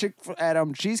burger at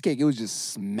Cheesecake. It was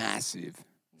just massive.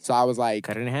 So I was like,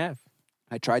 Cut it in half.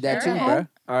 I tried that Sure. too, bro.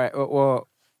 All right. Well,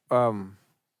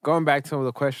 going back to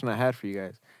the question I had for you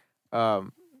guys,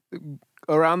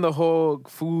 around the whole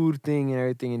food thing and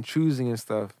everything and choosing and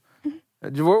stuff.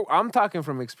 I'm talking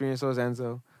from experience, so is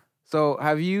Enzo. So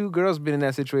have you girls been in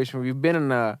that situation where you've been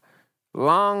in a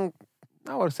long,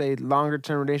 I would say longer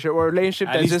term relationship or a relationship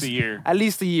At that's least just a year. at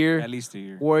least a year, At least a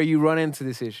year. where you run into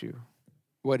this issue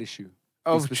What issue?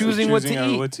 of Specific- choosing what to Choosing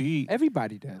eat? What to eat.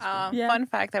 Everybody does. Yeah. Fun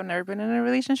fact: I've never been in a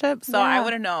relationship, so I Yeah.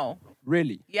 wouldn't know.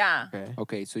 Really? Yeah. Okay.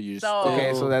 Okay, so you're So- still...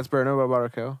 Okay, so that's Berna. What about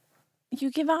Raquel? You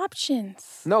give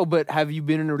options. No, but have you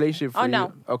been in a relationship? Oh, for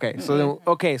no. Okay, so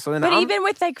then. But I'm, even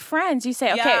with like friends, you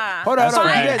say, okay, Yeah. hold on, That's hold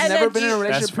on. right. You guys And never then been in a you-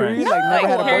 relationship That's right. period? No. Like never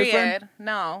had a Period. boyfriend?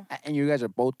 No. And you guys are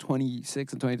both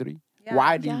 26 and 23? Yeah.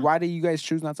 Why Yeah. do you guys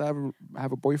choose not to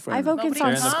have a boyfriend? I focus Nobody on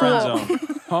They're in the comes. friend school.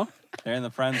 zone. Huh? They're in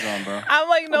the friend zone, bro. I'm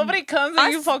like, nobody comes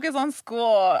and you focus on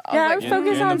school. Yeah, I I was like, you're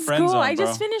focus in the on friend school. zone, I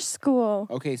just bro. finished school.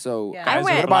 Okay, so Yeah. I Guys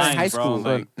went- are what about in blind, high bro. school?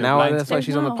 Like, they're Now blind. that's why There's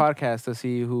she's on the no- podcast to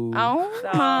see who. Oh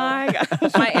So- my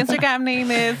god! my Instagram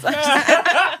name is.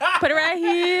 Put it right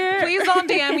here. Please don't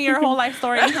DM me your whole life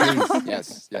story.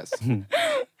 Please, yes.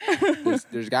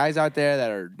 There's guys out there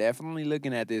that are definitely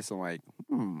looking at this and like,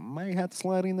 might have to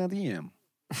slide in that DM.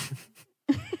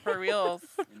 For reals.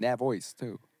 In that voice,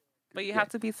 too. But you have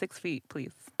to be 6 feet,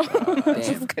 please. Damn,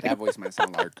 that voice might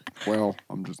sound like, well,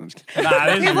 I'm just kidding. Nah,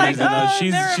 there's a He's like, reason though. "Oh,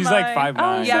 She's never like mind."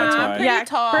 5'9". Yeah, That's I'm why. pretty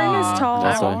tall. Berna's tall.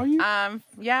 That's How why. are you?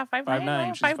 Yeah, 5'9",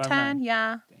 5'9", she's 5'10",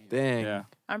 yeah. Dang. Yeah.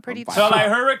 I'm pretty I'm So tall. like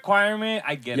her requirement,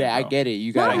 I get it. Yeah, I bro. get it. You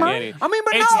I got get it. I mean,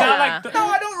 but It's no. not like the- No,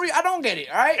 I don't get it,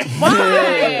 all right?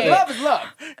 Why? Love is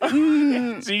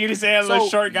love. So you just say a little So-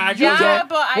 short guy comes Yeah, up.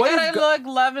 but I What if gotta look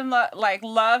love and like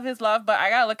love is love, but I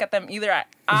gotta look at them either at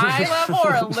eye level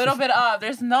or a little bit up.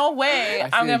 There's no way I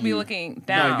I'm feel gonna be you. looking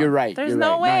down. you're right, There's you're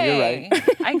no right. No, you're way.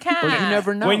 I can't. But you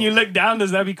never know. When you look down,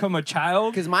 does that become a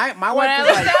child? Because my When wife I is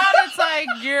look like, down, it's like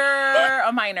you're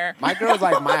a minor. my girl's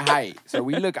like my height. So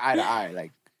we look eye to eye.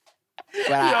 Like,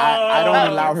 but I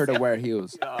don't allow her to wear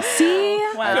heels. See,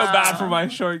 I feel bad for my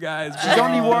short guys. She's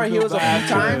only wore heels a few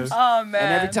times. Oh man.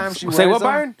 And every time she wears Say what, them,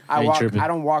 Byron? I Ain't tripping.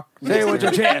 don't walk. Say it with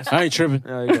your chest. I ain't tripping.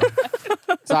 There you go.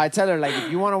 So I tell her like,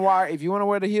 if you want to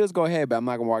wear the heels, go ahead. But I'm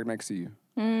not gonna walk next to you.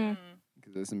 Mm.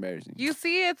 That's embarrassing. You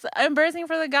see, it's embarrassing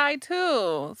for the guy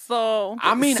too. So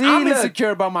I mean, See, I'm look.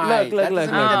 insecure about my Look, height. look, That doesn't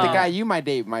look, mean that the look. guy you might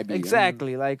date might be.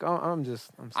 Exactly. Like, I'm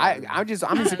sorry. I'm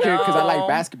insecure because I like No.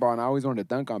 basketball and I always wanted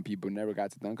to dunk on people. Never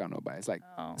got to dunk on nobody. It's like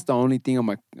Oh. it's the only thing on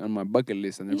my bucket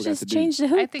list I never You got to just do. changed the I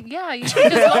hoop. think you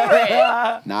should just lower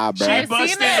it. Nah, bro. She I've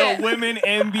busted seen it. a women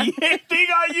NBA thing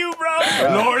on you, bro.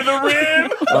 Lower the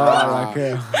rim. Nah,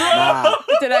 nah.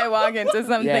 Did I walk into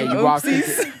something? Yeah, you walked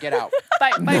Oopsies. into get out.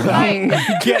 Fight.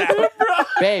 Get out, bro.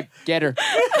 Babe, get her.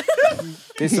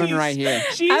 This one right here.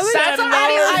 She I was- said that's lower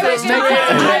I was the trying- rim.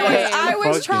 I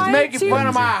was trying Making to. fun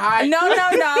of my height. No.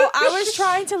 I was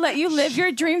trying to let you live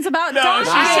your dreams about No,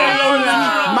 dunking. she said lower the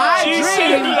rim. My She dream-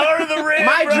 said lower the rim,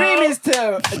 My bro. dream is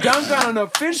to dunk on an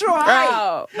official height.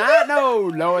 Bro. Not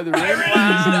lower the rim.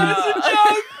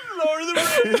 Lower the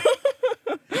rim.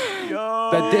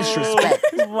 The disrespect.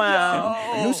 Wow.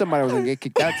 I knew somebody was gonna get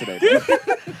kicked out today. Bro.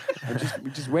 We're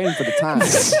just waiting for the time.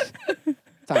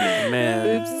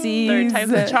 Man. Oopsies. Third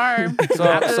time's the charm. So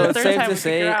After the it's third safe time, to we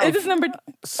say. figure out. It is number.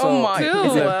 So, Oh my. Two.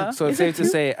 it's safe to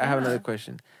say. I have another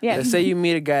question. Yeah. Let's say you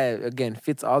meet a guy again,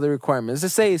 fits all the requirements.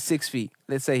 Let's say he's 6 feet.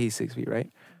 Let's say he's 6 feet,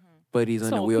 right? But he's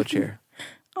in a So- wheelchair.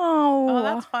 Oh. Oh,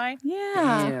 that's fine.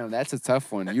 Yeah. Damn, that's a tough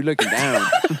one. You looking down.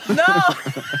 No.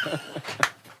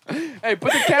 Hey,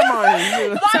 put the camera on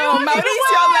him. So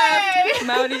Mauricio left.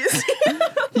 Mauricio.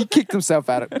 He kicked himself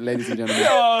out, ladies and gentlemen.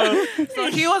 So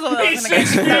he was the one that was gonna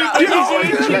He's get kicked out. You're always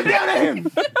gonna look down at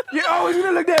him. You're always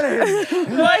gonna look down at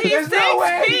him. But he's There's no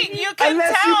way. 6 feet. You can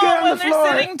Unless you get tell on when the they're floor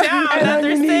sitting down and that on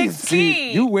they're your knees. 6 See,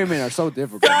 feet. you women are so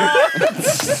difficult.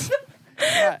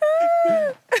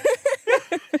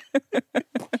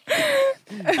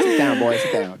 Sit down, boy.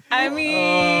 Sit down. I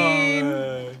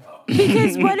mean,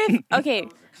 Because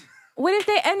what if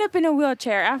they end up in a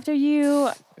wheelchair after you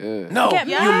No, get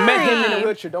you met him in a married?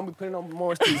 wheelchair. Don't be putting on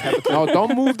more things. No,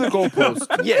 don't move the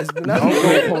goalpost. Yes, Don't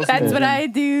goalpost That's move. what I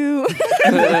do. Don't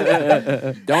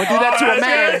do that to a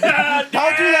man.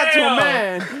 Don't do that to a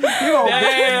man. You know,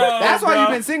 that's why you've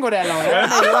been single that long.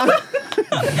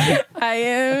 I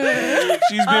am.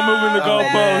 She's been moving the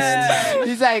goalpost.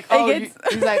 He's like,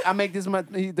 he's like, I make this much.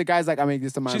 The guy's like, I make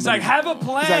this amount. She's of like, money. have a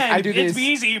plan. He's like, I do It's this.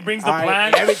 easy. He brings the All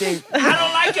right, plan. everything. I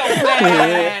don't like your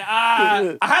plan.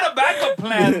 I had a backup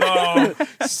plan though.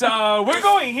 So we're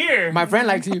going here. My friend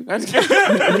likes you. Moves the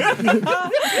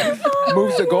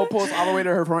goalpost all the way to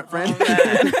her friend.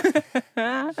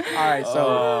 All right,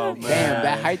 so damn,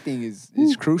 that height thing is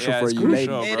crucial Yeah, for it's you,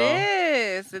 crucial. ladies. it bro.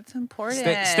 is. It's important.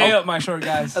 Stay up, my short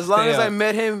guys. As long Stay as I up.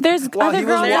 met him There's while other he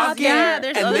was girls out walking, there.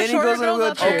 There's and other then he shorter goes in a girls out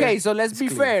wheelchair. there. Okay, so let's be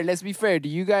clear. fair. Let's be fair. Do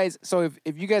you guys? So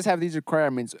if you guys have these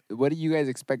requirements, what do you guys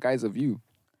expect guys of you?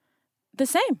 The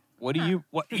same. What do you?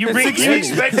 What you expect? You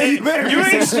expect to be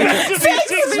 6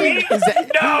 feet?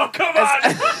 No, come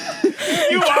on.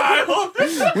 You wild.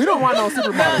 We don't want no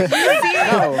supermodel. You see,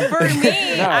 No. for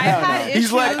me, No, I've hell had no. issues.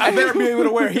 He's like, I better be able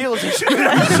to wear heels and shit.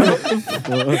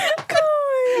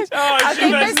 Oh,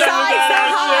 she messed up with that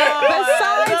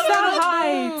Besides the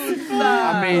height. I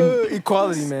mean,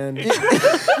 Equality, man.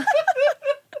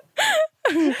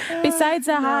 Besides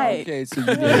the height. okay, so you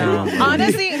need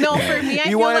Honestly, no. For me, I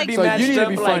You feel want to like be So you matched need to up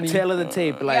be like funny. tail of the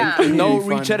tape, like Yeah. You need no to be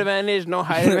reach funny. advantage, no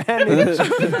height advantage.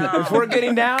 If we're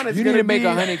getting down, it's You need gonna to make be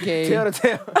 100K. tail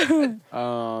to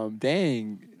tail.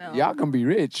 Dang, No. y'all can be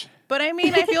rich. But I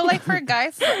mean, I feel like for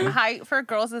guys, height for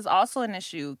girls is also an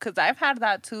issue because I've had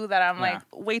that too. That I'm like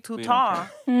way too We don't tall.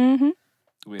 Mm-hmm.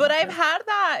 But I've had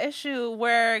that issue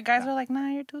where guys are like, "Nah,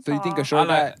 you're too So tall." you think a I short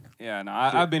guy? like, yeah, no,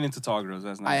 I've been into tall girls.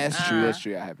 That's not. That's true. That's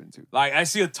true. I happen to. Like I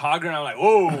see a tall girl, and I'm like,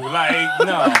 whoa, like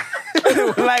no.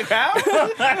 Like how?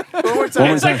 It's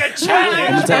like a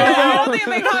challenge. I don't think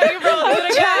they call you bro. Do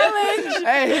it again.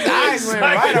 Hey, his eyes went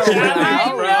like right a over challenge, I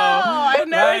there. bro. know. I've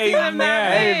never Like, seen them that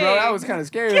man. big. Hey, bro, that was kind of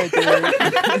scary right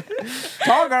there.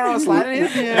 Tall girl sliding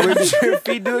in. What did your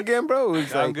feet do again, bro?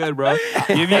 It's I'm like, good, bro. If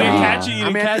you didn't catch it, you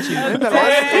didn't catch the it.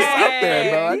 last is up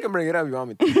there, bro. I can bring it up if you want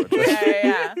me to. Bro.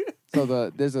 Yeah. So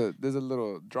there's a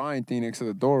little drawing thing next to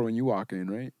the door when you walk in,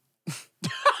 right?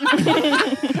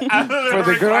 For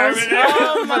the girls?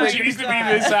 Oh my she needs to be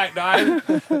this side. No,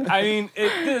 I mean,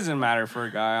 it doesn't matter for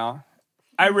a guy. Huh?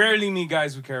 I rarely meet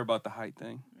guys who care about the height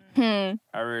thing. I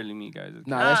rarely meet guys. Who care.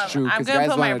 No, that's true. I'm 'cause gonna guys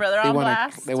put my wanna- brother they on wanna-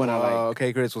 blast. They want to like.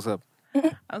 Okay, Chris, what's up?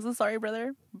 I'm so sorry,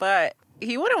 brother, but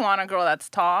he wouldn't want a girl that's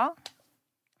tall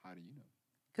How do you know?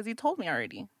 because he told me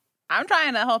already. I'm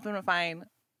trying to help him to find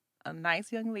a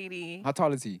nice young lady. How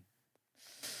tall is he?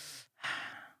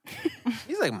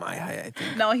 He's like my height, I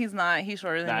think. No, he's not. He's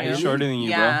shorter than Nah, you. he's shorter than you,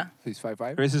 Yeah. So he's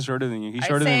 5'5", Chris is shorter than you. He's I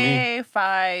shorter than me. say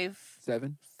 5'6",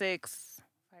 7.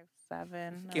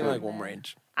 5'7". Give him like one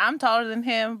range. I'm taller than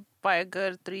him, by a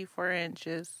good 3-4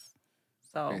 inches.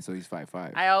 So, Okay, so he's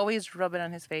 5'5". I always rub it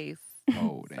on his face.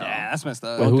 Oh, damn. Yeah, that's messed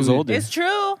up. But who's older? It's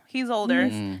true. He's older.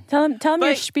 Tell him your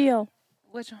But- spiel.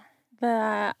 Which one?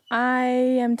 I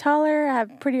am taller. I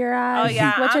have prettier eyes. Oh,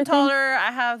 yeah. What's I'm your thing? taller.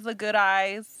 I have the good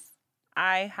eyes.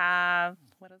 I have,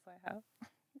 what else I have?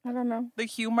 I don't know. The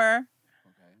humor.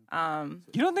 You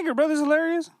don't think your brother's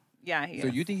hilarious? Yeah, he So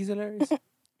is. you think he's hilarious?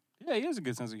 Yeah, he has a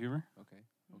good sense of humor. Okay.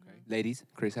 Ladies,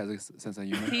 Chris has a sense of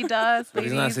humor. He does. But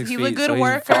he's not ladies. 6 He's feet, a good so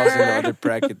worker. He falls in the other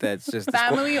bracket that's just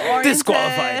Family oriented.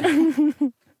 disqualified.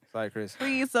 Sorry, Chris.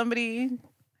 Please, somebody.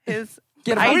 His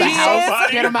Get him out the ideas.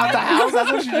 house. Get him out the house.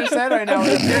 That's what she just said right now.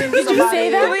 Did you say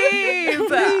that?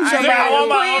 Please. I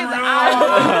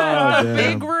want a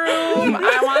big room.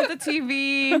 I want the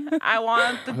TV. I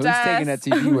want the Who's desk. taking that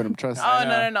TV with him? Trust Oh,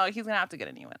 me. no. He's going to have to get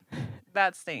a new one.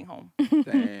 That's staying home.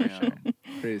 Damn.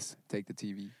 Chris, take the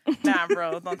TV. Nah,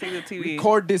 bro. Don't take the TV.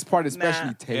 Record this part especially.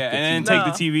 Nah. Take Yeah, the and TV. then No.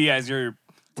 take the TV as your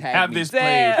Tag have me. this played.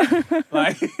 Damn.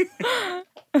 Like,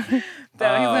 Damn, he's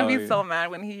going to be yeah. so mad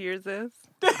when he hears this.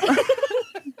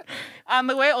 On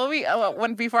the way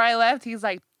over, before I left, he's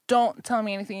like, don't tell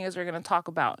me anything you guys are going to talk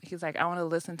about. He's like, I want to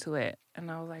listen to it. And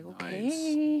I was like,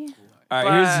 okay. all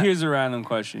right, But- here's a random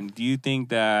question. Do you think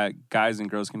that guys and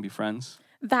girls can be friends?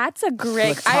 That's a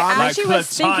great. Platonic. I actually was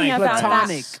thinking Platonic. about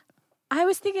Platonic. that. I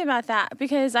was thinking about that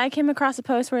because I came across a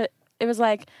post where it was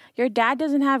like, your dad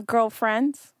doesn't have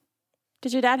girlfriends.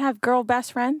 Did your dad have girl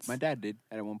best friends? My dad did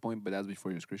at one point, but that was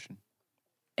before he was Christian.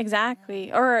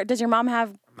 Exactly. Or does your mom have?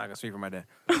 I'm not gonna speak for my dad.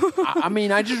 I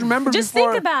mean, I just remember Just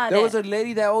before, think about there it. was a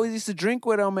lady that always used to drink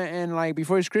with him and like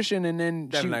before he's Christian, and then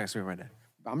I'm not gonna speak for my dad.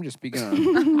 I'm just speaking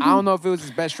on. I don't know if it was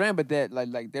his best friend, but that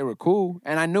like they were cool,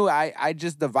 and I knew I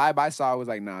just the vibe I saw was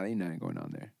like, nah, ain't nothing going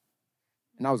on there.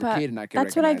 And I was a But kid, and I could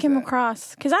that's what I recognize came that.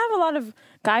 across because I have a lot of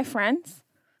guy friends,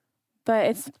 but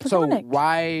it's So platonic.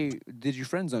 why did you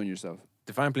friend zone yourself?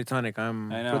 Define platonic.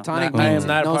 I'm I know. Platonic I am means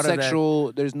not no part of that.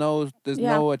 sexual. There's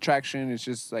Yeah. no attraction. It's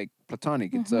just like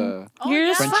platonic. It's a You're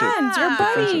just friendship. friends. You're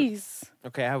buddies.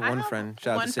 Okay, I have one friend.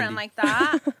 Shout out One to friend Cindy. like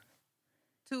that.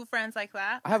 2 friends like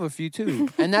that. I have a few too,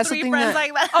 and that's 3 the thing friends that.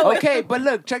 like that. Okay, but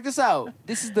look, check this out.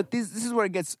 This is where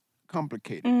it gets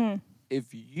complicated. Mm-hmm. If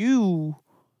you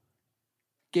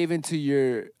gave into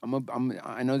your,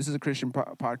 I know this is a Christian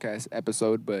podcast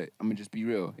episode, but I'm gonna just be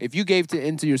real. If you gave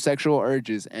into your sexual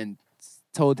urges and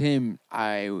told him,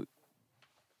 "I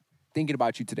thinking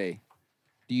about you today,"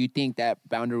 do you think that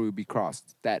boundary would be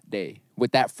crossed that day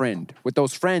with that friend, with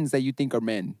those friends that you think are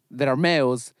men, that are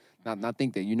males? Not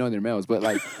think that you know they're males, but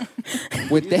like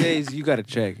with These them. days, you gotta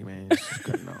check, man. You just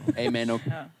gotta know. Hey man, no.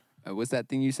 Yeah. What's that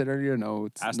thing you said earlier? No,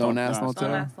 it's Ass no don't ass, tell. no Don't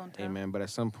tell. ask, don't tell. Hey, man, but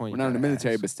at some point, We're you not in the gotta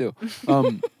military, ask. but still.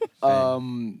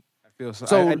 I feel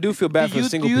so. I do feel bad for the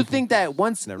single Do you people. think that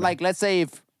once, Never like, let's say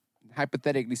if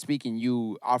hypothetically speaking,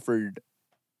 you offered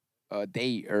a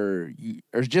date or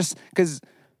just because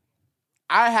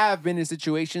I have been in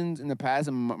situations in the past,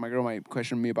 and my girl might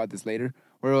question me about this later,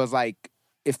 where it was like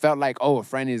it felt like, oh, a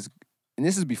friend is, and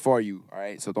this is before you, all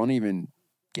right, so don't even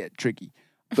get tricky,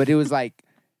 but it was like,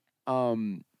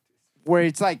 where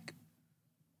it's like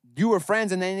you were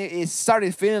friends, and then it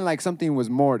started feeling like something was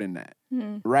more than that,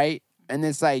 right? And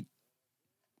it's like,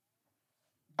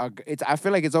 I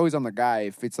feel like it's always on the guy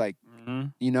if it's like,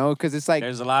 you know, because it's like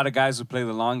There's a lot of guys who play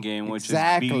the long game, which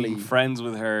Exactly. is being friends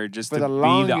with her just For to the be the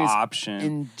longest-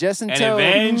 option. just And until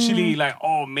eventually, like,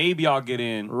 oh, maybe I'll get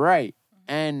in. right,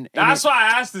 and That's it- why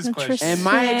I asked this question. Interesting. in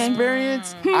my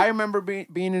experience, I remember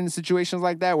being in situations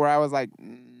like that where I was like,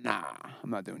 nah, I'm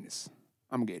not doing this.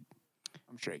 I'm good.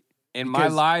 I'm straight. In my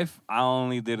because- life, I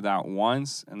only did that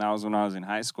once, and that was when I was in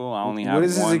high school. I only had What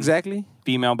is this one exactly?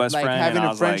 female best Like friend. having and I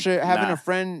a was friendship, like, having nah. a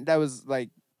friend that was like,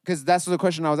 because that's the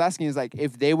question I was asking is like,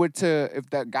 if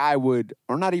that guy would,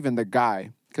 or not even the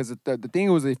guy, because the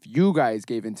thing was if you guys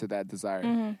gave into that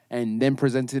desire and then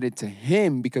presented it to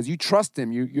him because you trust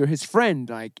him, you're his friend,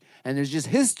 like, and there's just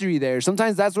history there.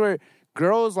 Sometimes that's where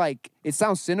girls, like, it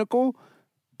sounds cynical,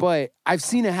 but I've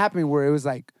seen it happen where it was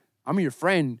like, I'm your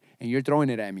friend and you're throwing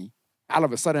it at me. All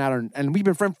of a sudden, and we've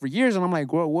been friends for years, and I'm like,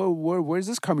 where's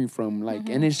this coming from? Like,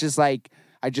 and it's just like,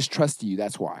 I just trust you.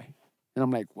 That's why. And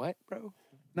I'm like, what, bro?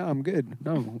 No, I'm good.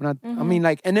 No, I'm not. I mean,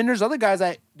 like, and then there's other guys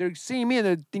that they're seeing me and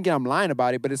they're thinking I'm lying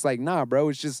about it, but it's like, nah, bro.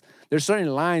 It's just there's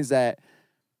certain lines that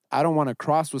I don't want to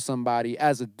cross with somebody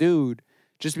as a dude,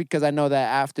 just because I know that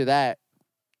after that,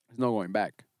 there's no going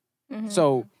back.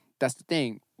 So that's the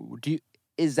thing.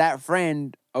 Is that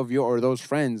friend of or those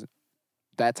friends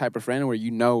that type of friend where you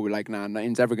know, like, nah,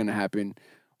 nothing's ever gonna happen,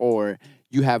 or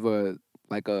you have a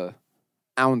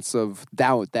ounce of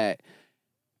doubt that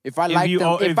If I If liked you-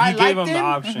 him, if if I you gave liked him the him,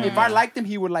 option. if I liked him,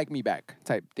 he would like me back,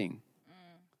 type thing.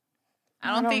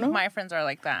 I don't think my friends are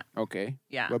like that. Okay.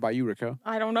 Yeah. What about you, Raquel?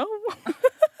 I don't know.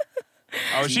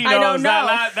 Oh, she I knows don't know.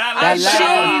 that That laugh. laugh-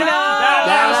 That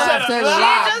laugh that said a laugh lot,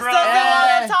 says a She just bro. doesn't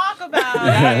want to talk about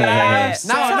it.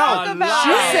 No, Talk no. about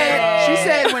She it.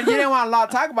 said when you didn't want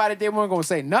to talk about it, they weren't gonna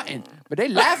say nothing. But they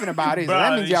laughing about it, so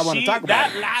that means y'all want to talk about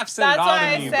That it. laugh said That's it all why to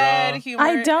I me, said bro. humor.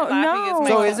 I don't laughing know. my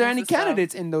So, is there any closest stuff.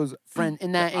 candidates in those friend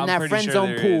in that I'm pretty friend sure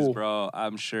zone there is, pool bro.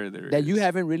 I'm sure there is. that you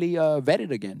haven't really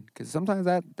vetted again? Because sometimes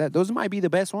that those might be the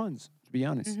best ones. To be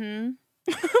honest. Berna.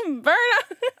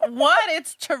 What?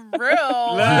 It's true.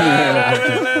 So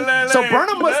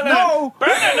Berna must know.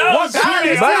 Berna knows. What guy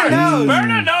is Berna that? knows.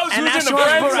 Berna knows And who's that's in the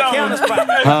why friend Raquel on the zone. spot.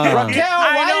 Raquel,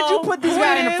 why did you put this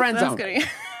guy in the friend zone?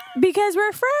 Because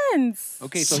we're friends.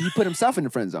 Okay, so he put himself in the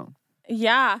friend zone.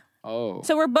 Yeah. Oh.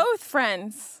 So we're both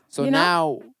friends. So you know?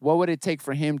 now, what would it take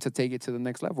for him to take it to the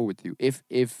next level with you? If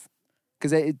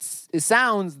because it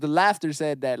sounds, the laughter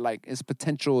said that like it's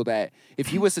potential that if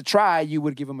he was to try, you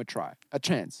would give him a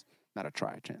chance, not a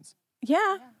try, a chance.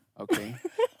 Yeah. Okay.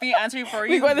 Be answering for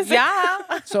We you. go the same-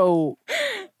 Yeah. So,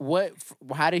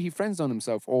 how did he friend zone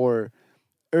himself, or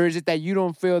is it that you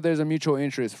don't feel there's a mutual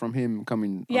interest from him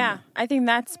coming? Yeah. I think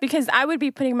that's because I would be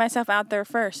putting myself out there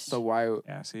first. So why?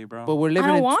 Yeah, see, bro. But we're living.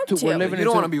 don't in want to. We're living. You don't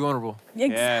into- want to be vulnerable.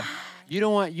 Yeah, You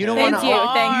don't want. You don't Thank want to. you,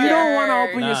 thank You you. don't want to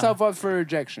open Nah. yourself up for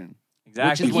rejection,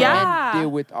 exactly. which is what Yeah. I deal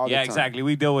with all the Yeah, time. exactly.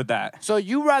 We deal with that. So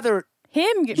you rather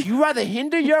Him.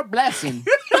 hinder your blessing.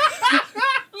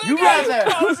 You rather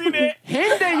Closing it.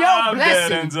 hinder your I'm dead,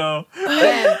 blessing Enzo.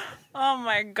 than Oh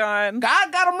my God.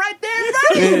 God got him right there in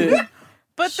front of you.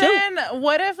 But then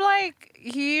what if like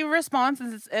he responds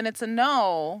and it's a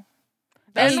no?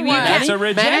 That's, Then what? what? That's a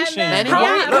rejection. Manny, bro.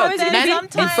 How look, is it Manny,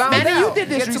 sometimes- Manny, you out. did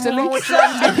this Get to recently. know what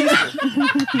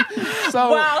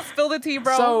So, Wow, spill the tea,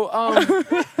 bro. so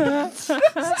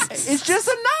it's just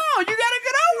a no. You gotta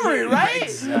get over it, right?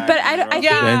 But I think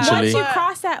Yeah. once Eventually. you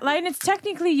cross that line, it's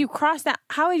technically you cross that.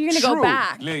 How are you going to go True.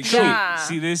 back? Look, Yeah.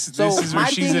 see this. So This is where my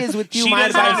she's. thing is with you, she my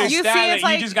doesn't advice- understand you see, that it's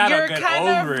like you just gotta you're get kind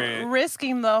over of it.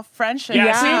 risking the friendship. Yeah,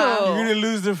 Yeah. see, too. you're gonna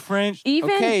lose the French.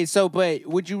 Even Okay, so but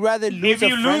would you rather lose you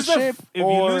a lose the- friendship if you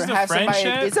or lose the have somebody?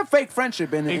 friendship- It's a fake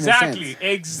friendship in a Exactly, sense.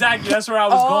 exactly. That's where I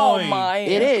was going.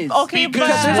 It is. Okay, Because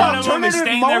but- there's one of them is alternative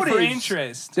staying there for motives.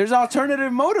 interest. There's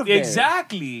alternative motive there.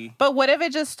 Exactly. But what if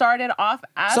it just started off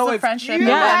as So a if friendship you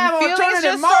and have then feelings alternative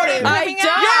just started motive, coming I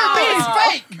out? You're being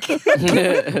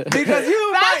fake. Because you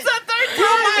That's might, the third you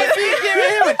time. might be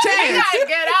giving him a You chance. gotta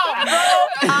get out,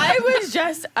 bro. I was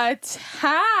just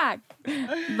attacked.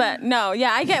 But no,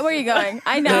 yeah, I get where you're going.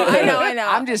 I know.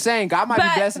 I'm just saying, God might be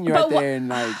But- blessing you but right wha- there, and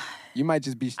like you might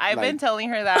just be. I've like, been telling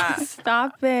her that.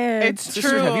 Stop it. It's Sister,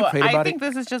 true. have you prayed I about think it?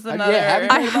 this is just another. Yeah,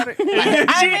 have you prayed about it?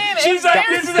 I mean, She's it's like,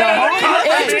 very this is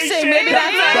serious. Interesting. Maybe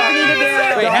that's what I need to do.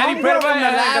 Wait, have you prayed about from the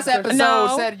it? last episode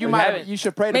No. said you We might haven't. you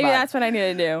should pray Maybe about that's what I need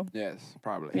to do. it. Yes,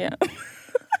 probably. Yeah.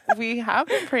 We have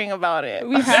been praying about it.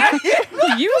 We have.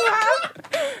 You have.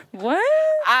 What?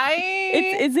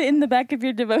 Is it in the back of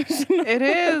your devotion? It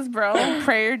is, bro.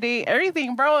 Prayer date,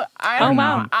 everything, bro. I Oh, don't know.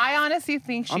 wow. I honestly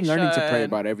think she I'm learning to pray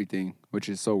about everything, which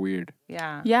is so weird.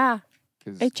 Yeah, Yeah.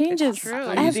 'Cause It changes. true.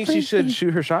 So you think she should everything.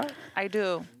 shoot her shot? I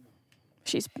do.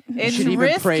 She's. you It's should even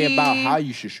risky. pray about how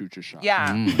you should shoot your shot.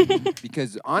 Yeah.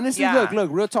 Because honestly, Yeah. look,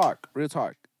 real talk.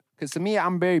 Because to me,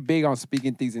 I'm very big on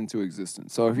speaking things into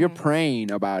existence. So if you're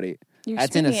praying about it, You're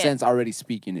that's in a speaking it. sense already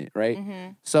speaking it, right?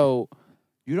 So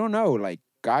you don't know, like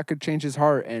God could change his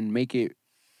heart and make it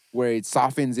where it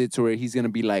softens it to where he's gonna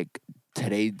be like,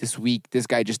 today, this week, this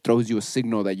guy just throws you a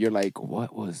signal that you're like,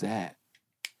 what was that?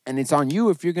 And it's on you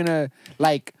if you're gonna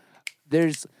like.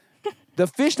 There's the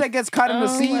fish that gets caught in the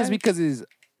Oh sea is my- because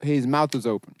his mouth was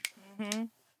open.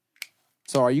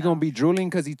 So are you gonna be drooling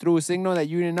because he threw a signal that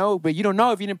you didn't know, but you don't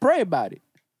know if you didn't pray about it?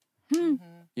 You know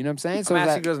what I'm saying? So I'm is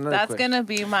asking that, girls another That's question. gonna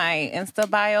be my Insta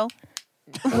bio.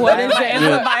 What is My it?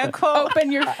 Insta bio quote.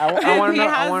 Open your. I want If to he know.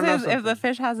 I has want to know his, if something. the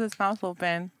fish has his mouth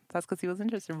open, that's because he was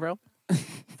interested, bro. So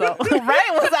right,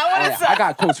 was that what it said? I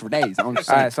got quotes for days. I'm just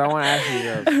All saying. right, so I want to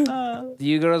ask you girls: do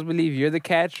you girls believe you're the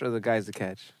catch or the guy's the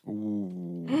catch?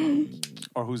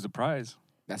 Or who's the prize?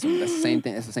 That's the same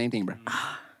thing. That's the same thing, bro.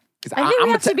 'Cause I think we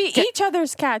I'ma have to te- be each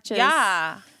other's catches.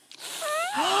 Yeah.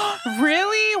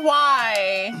 Really?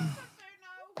 Why?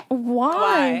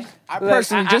 Why? I Like,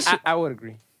 personally just I would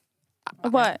agree.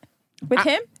 What? With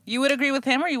him? You would agree with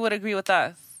him or you would agree with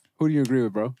us? who do you agree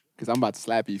with, bro? Because I'm about to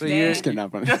slap you. So You're you're- just kidding.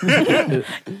 Not funny. Then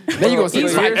you gonna say So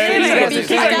slap. you're saying You're you gonna guys be are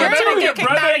kicked out. saying- You're gonna Your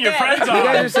brother and your friends you guys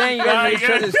are. are saying you guys are each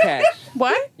other's catch.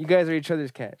 What? You guys are each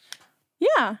other's catch.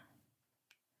 Yeah.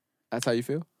 That's how you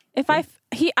feel? If I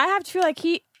have to feel like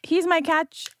he's my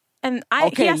catch, and he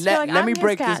Okay, has to feel like let I'm me his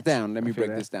break this catch. down. Let me break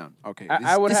that. this down. Okay,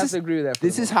 I would have is- to agree with that.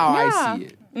 This is how I Yeah. see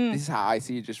it. This is how I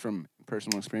see it just from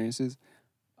personal experiences.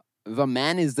 The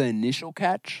man is the initial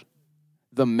catch.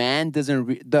 The man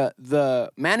doesn't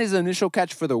the man is the initial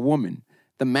catch for the woman.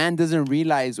 The man doesn't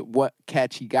realize what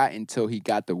catch he got until he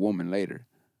got the woman later.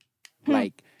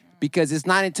 Like, because it's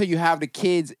not until you have the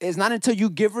kids, it's not until you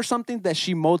give her something that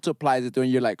she multiplies it,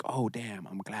 and you're like, oh damn,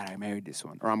 I'm glad I married this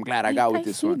one, or I'm glad I got with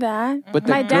this see one. that. But the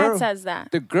My girl- dad says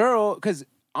that. The girl, because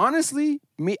honestly,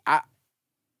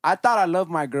 I thought I loved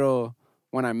my girl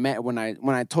when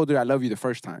I told her I love you the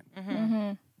first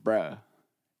time. Bruh.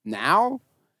 Now,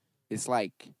 it's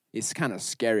like, it's kind of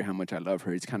scary how much I love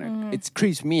her. It's kind of, it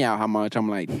creeps me out how much I'm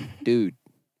like, dude,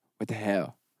 what the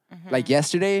hell? Like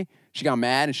yesterday, she got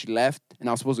mad and she left, and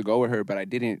I was supposed to go with her, but I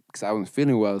didn't because I wasn't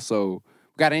feeling well. So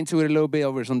got into it a little bit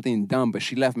over something dumb, but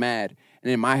she left mad. And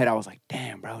in my head, I was like,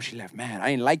 damn, bro, she left mad.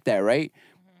 I didn't like that, right?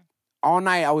 All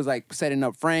night, I was like setting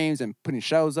up frames and putting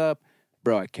shows up.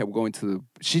 Bro, I kept going to the,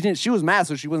 she was mad,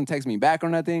 so she wasn't texting me back or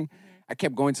nothing. I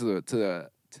kept going to the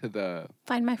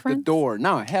Find my the friends. door.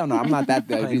 No, hell no, I'm not that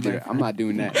bad either. I'm not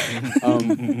doing that.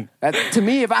 To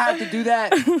me, if I have to do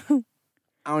that,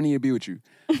 I don't need to be with you.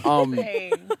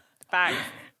 Same. Facts.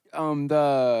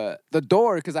 The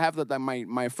door, because I have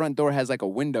my front door has like a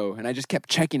window, and I just kept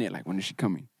checking it, like, when is she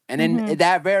coming? And then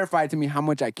that verified to me how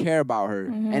much I care about her.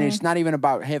 And it's not even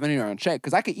about having her on check,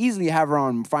 because I could easily have her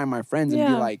on Find My Friends and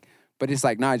be like, but it's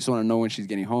like, nah, I just want to know when she's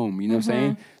getting home. You know what I'm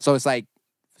saying? So it's like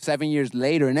 7 years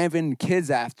later, and even kids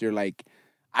after, like,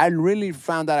 I really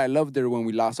found out I loved her when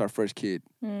we lost our first kid.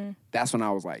 That's when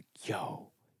I was like, yo,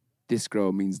 this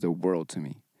girl means the world to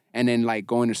me. And then, like,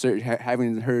 going to surgery,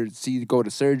 having her go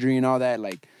to surgery and all that.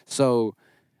 Like, so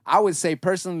I would say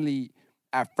personally,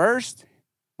 at first,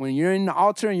 when you're in the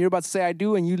altar and you're about to say I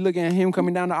do, and you looking at him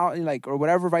coming down the altar, like, or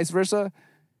whatever, vice versa,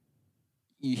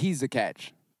 he's the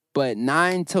catch. But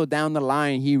 9 till down the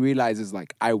line, he realizes,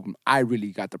 like, I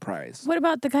really got the prize. What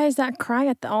about the guys that cry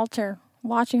at the altar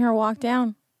watching her walk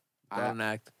down? Don't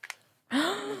act.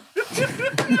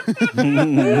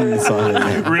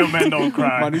 Real men don't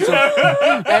cry.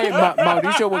 Mauricio, hey,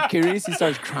 Mauricio with Kiris, he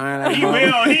starts crying. Like, He will,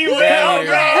 bro. He He gonna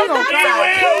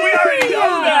cry. will. We already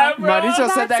know that, bro. Mauricio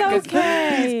said that That's because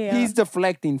okay. he's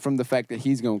deflecting from the fact that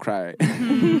he's gonna cry.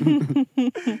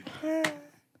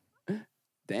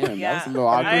 Damn, that was a little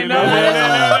awkward. I know.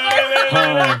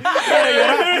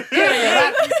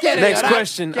 Next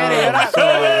question. Nah,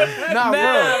 Nah,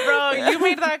 bro. bro, you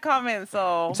made that comment,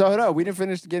 so. So hold up, we didn't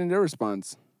finish getting their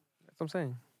response. That's what I'm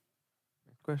saying.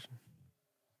 Next question.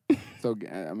 So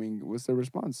I mean, what's their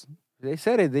response? They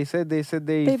said it. They said they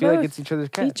They feel like both it's each other's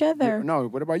cat. Each other. No,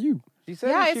 what about you? She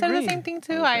said Yeah, it, I she said the agreed. same thing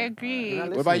too. I agree. Not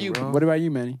What about listening, you? bro. What about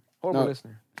you, Manny? Horrible No.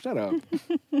 listener. Shut up.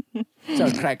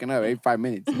 Start cracking up every 5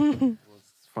 minutes.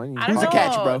 It's funny. I don't Who's the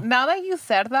catch, know. bro? Now that you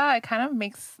said that, it kind of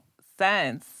makes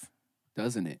sense.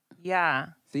 Doesn't it? Yeah.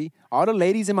 See, all the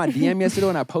ladies in my DM yesterday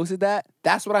when I posted that,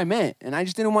 that's what I meant. And I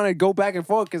just didn't want to go back and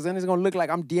forth because then it's going to look like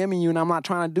I'm DMing you and I'm not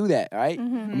trying to do that, all right?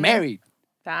 I'm married.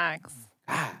 Facts.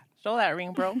 Ah, Show that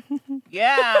ring, bro.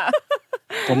 Yeah.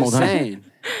 One more I'm time. saying.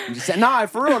 I'm just saying. Nah,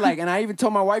 for real. Like, and I even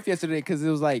told my wife yesterday because it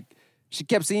was like, she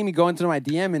kept seeing me go into my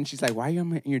DM and she's like, why are you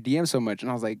in your DM so much? And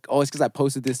I was like, oh, it's because I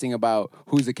posted this thing about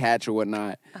who's the catch or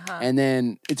whatnot. And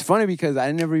then it's funny because I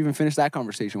never even finished that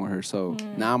conversation with her. So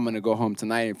now I'm going to go home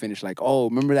tonight and finish like, oh,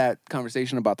 remember that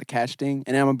conversation about the catch thing?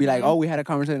 And then I'm going to be like, oh, we had a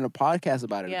conversation in a podcast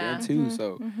about it Yeah. again too.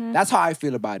 So that's how I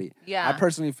feel about it. Yeah. I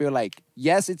personally feel like,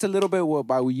 yes, it's a little bit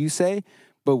about what you say,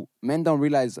 but men don't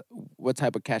realize what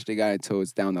type of catch they got until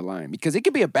it's down the line. Because it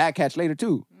could be a bad catch later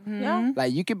too. Yeah.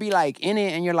 Like you could be like in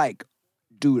it and you're like,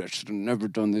 dude, I should have never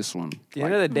done this one. At the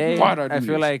end of the day, why'd I I do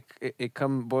feel this? like it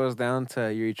boils down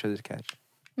to you're each other's catch.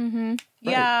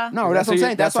 Yeah. No, that's what I'm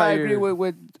saying. That's how why I agree you're-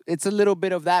 with it's a little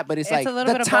bit of that, but it's It's like a little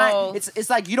the bit of time. both. It's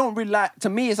like you don't realize. To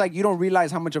me, it's like you don't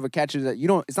realize how much of a catch is that you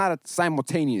don't. It's not a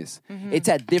simultaneous. It's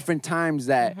at different times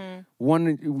that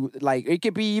one like it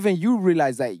could be even you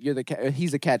realize that you're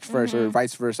he's the catch first or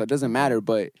vice versa. It doesn't matter,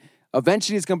 but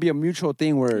eventually it's gonna be a mutual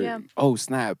thing where oh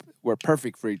snap, we're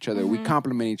perfect for each other. We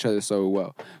complement each other so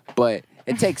well, but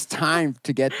it takes time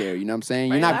to get there. You know what I'm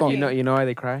saying? You're not going. You know why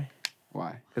they cry?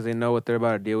 Why? Because they know what they're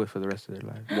about to deal with for the rest of their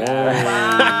lives.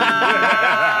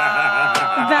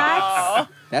 That's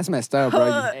That's messed up,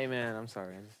 bro. Hey man, I'm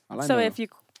sorry. All I so know. if you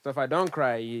So if I don't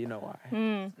cry, you know why.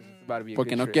 It's about to be a Porque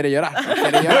good no trip. quiere llorar. No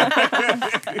quiere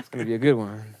llorar. It's gonna be a good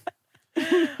one.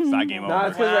 not game No, over.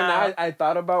 it's because right now I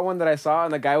thought about one that I saw,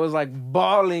 and the guy was like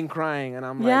bawling, crying, and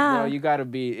I'm like, Yeah. bro, you gotta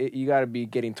be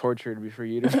getting tortured before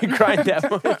you to be crying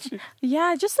that much.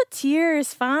 Yeah, just a tear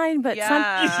is fine, but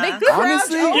Yeah.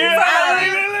 Honestly,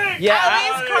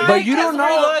 But you don't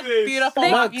know. Look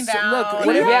beautiful walking down. Look,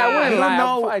 What if yeah, I wouldn't you don't lie,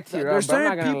 I'll know. probably tear There's up, but I'm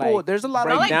certain not gonna, people. like, There's a lot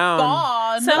break of like down.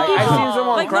 bond. Some No. people- I've seen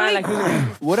someone Like, crying let like me- he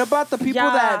was What about the people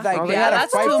Yeah. that like they Yeah, had to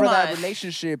that's fight too for that much.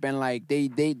 relationship and like they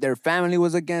their family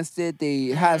was against it. They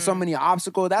had so many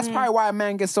obstacles. That's probably why a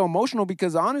man gets so emotional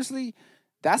because honestly,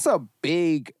 that's a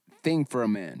big thing for a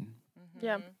man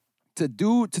Yeah. to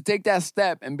take that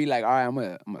step and be like, all right, I'm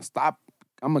gonna stop.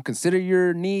 I'm gonna consider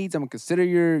your needs. I'm gonna consider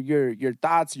your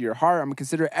thoughts, your heart. I'm gonna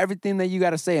consider everything that you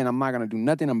gotta say, and I'm not gonna do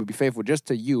nothing. I'm gonna be faithful just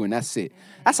to you, and that's it.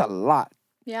 That's a lot.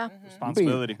 Yeah.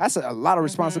 Responsibility. That's a lot of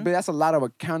responsibility. That's a lot of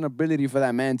accountability for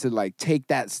that man to like take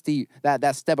that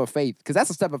step of faith. Because that's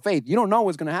a step of faith. You don't know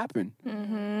what's gonna happen.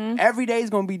 Every day is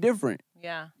gonna be different.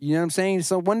 Yeah. You know what I'm saying?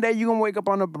 So one day you're gonna wake up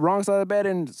on the wrong side of the bed,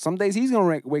 and some days he's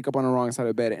gonna wake up on the wrong side of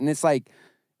the bed. And it's like,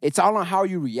 it's all on how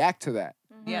you react to that.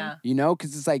 Yeah. You know,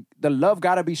 because it's like the love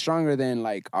gotta be stronger than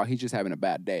like, oh, he's just having a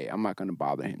bad day. I'm not gonna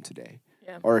bother him today.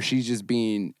 Yeah. Or she's just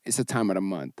being, it's a time of the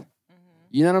month.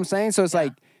 You know what I'm saying? So it's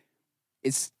like,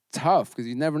 it's tough because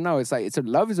you never know. It's like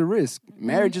love is a risk.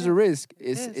 Marriage is a risk.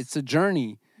 It's a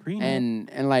journey. And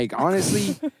like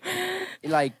honestly,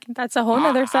 like That's a whole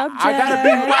nother subject. I gotta be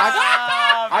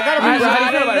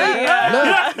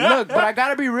How look, but I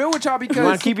gotta be real with y'all You want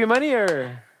because to keep your money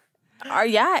or? Are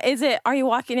you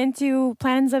walking into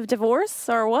plans of divorce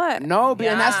or what? no, but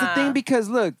and that's the Yeah. thing because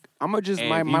look, I'm gonna just Hey,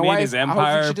 my if he my made wife. his I hope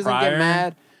empire she doesn't prior- get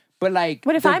mad. But like,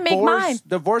 What if I make mine?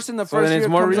 Divorce in the So first then year it's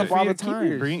more comes reason up for all you the to keep time.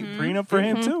 yours. Prenup for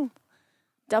him too.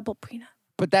 Double prenup.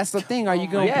 But that's the thing. Are you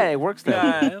gonna? Yeah, it works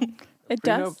that way. It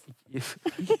does.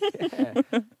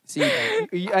 See,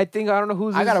 I don't know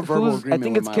who's. I got a verbal I agreement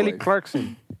think with it's my Kelly wife.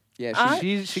 Clarkson. yeah,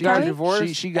 She got Kelly?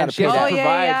 divorced. She gotta and she pay has that. to Oh, yeah,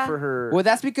 provide yeah. for her. well,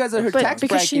 that's because of her But tax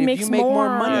because bracket. she If makes you make more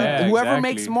more. money, Yeah, whoever exactly.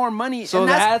 makes more money, So and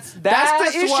that's the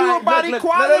issue why- about look,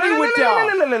 equality with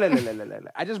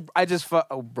y'all. I just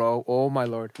oh, bro. Oh my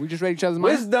lord. We just read each other's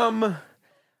money. Wisdom.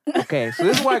 Okay, so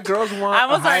this is why girls want I a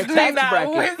was high like doing tax that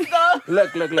bracket.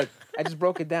 wisdom. Look. I just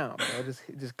broke it down, bro.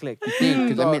 Just click. think?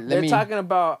 'Cause So let they're me- talking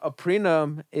about a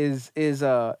prenup is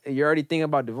you're already thinking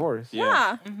about divorce.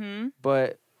 Yeah.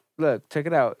 But look, check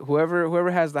it out.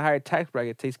 Whoever has the higher tax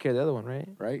bracket takes care of the other one, right?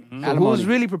 Right? So who's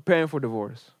really preparing for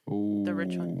divorce? The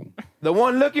rich one. The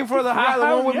one looking for the high, the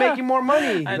one with making more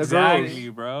money. The Exactly,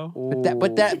 bro.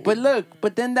 girls.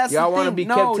 But then that's Y'all the want to thing. be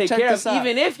No, kept take check care this of, out.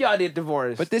 even if y'all did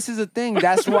divorce. But this is the thing.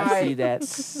 That's I why. see that. I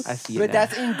see But that.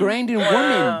 that's ingrained in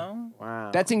women.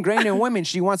 Wow. That's ingrained in women.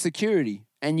 She wants security,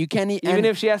 and you can't Even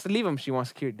if she has to leave him, she wants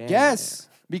security. Damn. yes,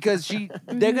 because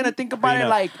they're gonna think about it Prenup.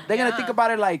 like they're gonna think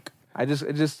about it like I'm just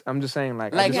saying,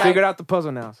 like I Like- just figured out the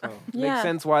puzzle now, so Yeah. makes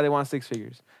sense why they want 6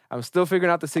 figures. I'm still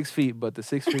figuring out the 6 feet, but the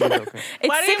 6 figures okay. It's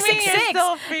Why do you mean you're 666.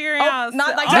 still figuring out?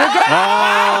 Not like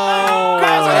Oh,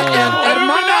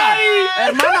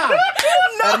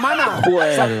 hermana.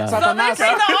 Juela. So Satanás. next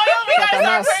thing the oil, we gotta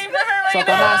Satanás. start praying for her right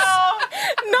Satanás. now.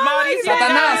 Mauricio,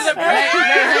 Satanás. you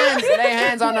guys are Lay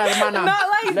hands on her hermana. Not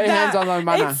like Lay that. hands on her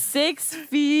hermana. It's 6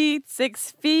 feet,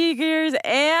 6 figures,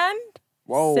 and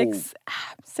Whoa.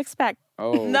 six pack.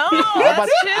 Oh. No, How about-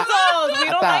 that's chisels. We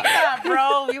don't thought- like that,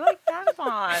 bro. We like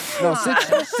tampons. No,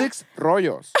 Come on. six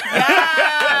rollos.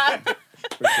 Yeah.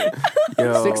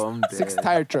 Yo, Six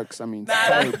tire trucks. I mean, Nah,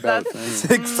 tire that's- belts. that's-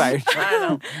 I mean. 6 tires. I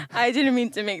know. I didn't mean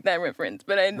to make that reference,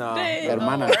 but I No. did.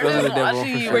 Hermana. The Lord Those are the is devil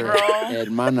watching for you, sure. bro.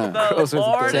 Hermana. The Those are the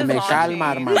Lord Se is me watching.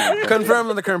 calma, hermana. Confirmed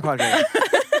on the current podcast.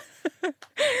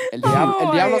 El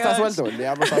diablo está gosh. suelto. El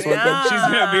diablo está suelto. Yeah. She's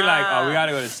gonna be like, oh, we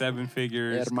gotta go to 7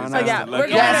 figures. 'cause Hermana. that's Yeah, the we're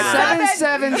lucky going number. to Yeah,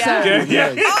 777.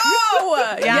 Yeah. Yes.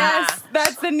 Oh, Yeah. yes.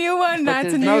 That's the new one. That's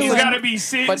a there's new no He's one. such- gotta be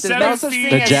But there's no 7 such feet.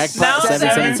 thing The as jackpot, No,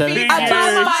 777. figures. Above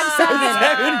 5'7".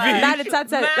 7 feet.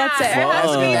 That's it. That's It it.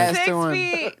 has to be That's the 6 one.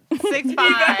 feet.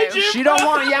 6'5". She don't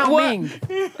want Yao Ming.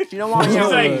 She don't want She's Yao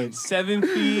like Ming. 7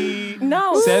 feet.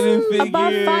 No. 7 figures.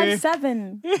 Above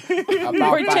 5'7".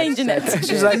 About We're changing it. 5'7".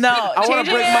 She's like, No, I want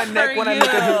to changing break it my for neck when I you.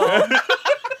 look at you.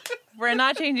 We're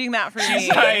not changing that for She's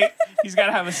me. like, he's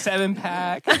gotta have a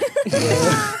 7-pack.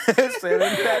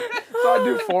 So I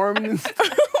do forms and stuff.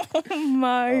 Oh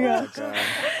my god.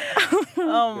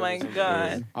 Oh my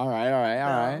god. All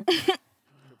right.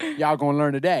 Y'all gonna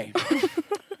learn today.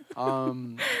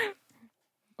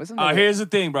 What's another? Here's the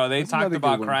thing, bro. They That's talked another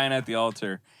about good one. crying at the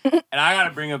altar. And I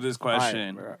gotta bring up this All right,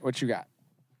 question. bro. What you got?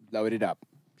 Load it up.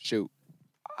 Shoot.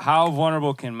 How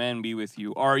vulnerable can men be with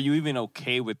you? Or are you even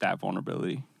okay with that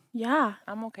vulnerability? Yeah.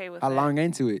 I'm okay with How it. long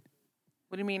into it?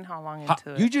 What do you mean? How long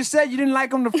into it? You just said you didn't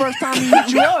like him the first time he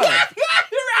hit you up.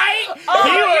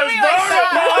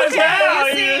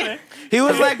 He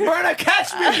was like, Berna,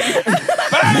 catch me.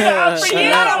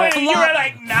 You were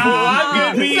like, no,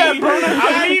 I'm good,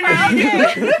 I'm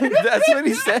leaving. That's what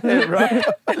he said, bro.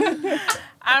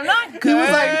 I'm not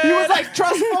good. He was like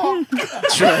trustful.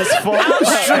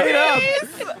 Straight up.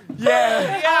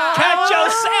 Yeah. Catch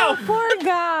yourself. Poor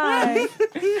guy.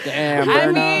 Damn, I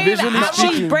Berna. mean, Visually I'm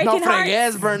speaking, breaking no hearts.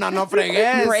 fregues, Berna, no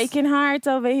fregues. Breaking hearts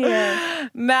over here.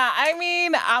 Nah, I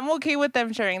mean, I'm okay with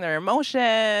them sharing their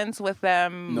emotions, with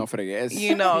them, No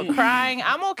fregues. crying.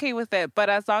 I'm okay with it, but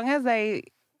as long as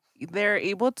they're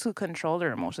able to control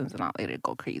their emotions and not let it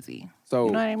go crazy. So,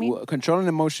 You know what I mean? Controlling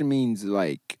emotion means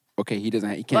like, okay, he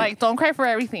can't. Like, don't cry for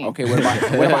everything. Okay, what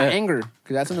about anger?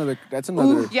 Because that's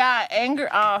another. Yeah, anger.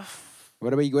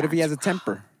 What if he has a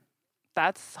temper?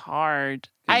 That's hard.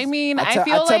 I mean, I I feel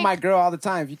tell like my girl all the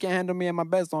time, if you can't handle me at my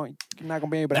best, you're not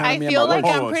gonna be able to handle I me at feel my like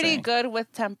worst. I'm Hold on a pretty second. good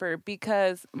with temper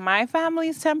because my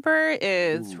family's temper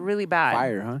is really bad.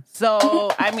 Fire, huh?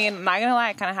 So, I mean, not gonna lie,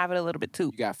 I kind of have it a little bit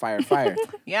too. You got fire.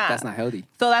 Yeah. That's not healthy.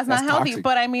 So that's not That's healthy. toxic.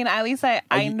 But I mean, at least I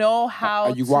you- know how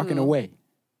Are you walking to- away?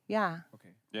 Yeah.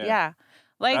 Yeah. Yeah.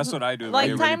 Like That's what I do. Like Like,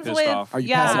 really times pissed with off. Are you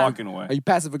yeah, I'm walking away. Are you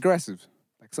passive aggressive?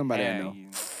 Like somebody I Yeah,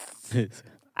 know.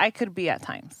 I could be at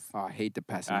times. Oh, I hate the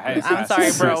passive I hate aggressive. I'm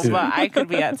sorry, bro, Passive. but I could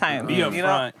be at times. Be up you know?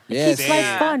 front. Yes. It's like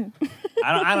Yeah. fun.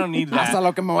 I don't need that. Hasta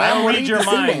lo que me voy I a don't morir read your de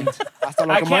hambre. mind. Hasta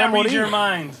lo I que me voy a can't read morir. your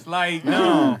mind. Like,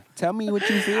 no. Tell me what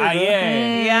you feel. Ah, bro.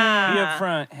 yeah. Yeah. Be up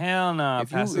front. Hell no. If,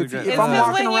 Passive if aggressive. I'm just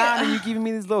walking when you- around and you giving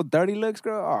me these little dirty looks,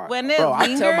 girl, oh, When it bro, I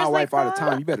tell my lingers wife like all the that.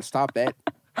 time, you better stop that.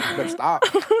 You better stop.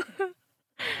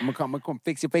 I'm gonna come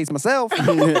fix your face myself.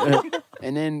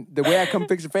 And then the way I come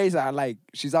fix your face,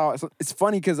 she's all. It's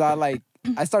funny because I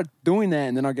start doing that,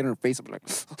 and then I'll get in her face. I'm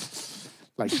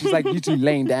like she's like usually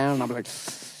laying down. And I'm like,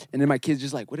 and then my kid's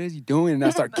just like, what is he doing? And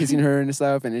I start kissing her and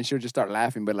stuff, and then she'll just start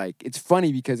laughing. But like, it's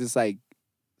funny because it's like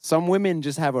some women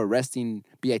just have a resting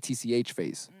bitch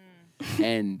face,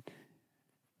 and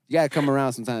you gotta come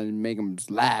around sometimes and make them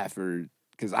laugh, or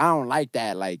because I don't like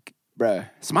that. Like, bruh,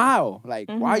 smile. Like,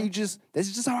 why you just?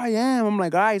 That's just how I am. I'm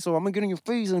like, all right, so I'm gonna get in your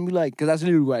face and be like, because that's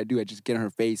literally what I do. I just get in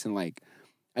her face and like,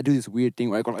 I do this weird thing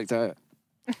where I go like that,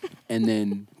 and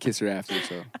then kiss her after.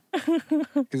 So,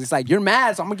 because it's like you're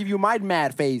mad, so I'm gonna give you my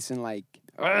mad face and like,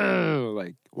 ugh,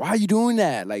 like, why are you doing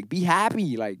that? Like, be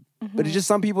happy. Like, but it's just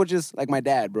some people just like my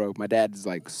dad, bro. My dad is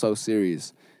like so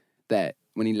serious that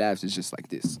when he laughs, it's just like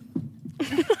this.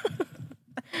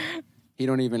 He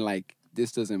don't even like.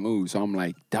 This doesn't move. So I'm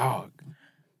like, dog,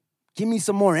 give me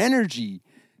some more energy.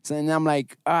 So then I'm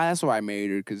like, that's why I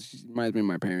married her, because she reminds me of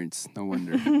my parents. No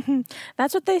wonder.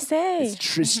 That's what they say. It's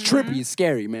trippy. It's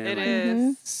scary, man. It like,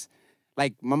 is. it's-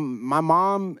 like my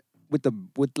mom with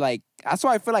like, that's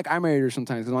why I feel like I married her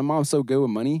sometimes, because my mom's so good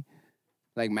with money,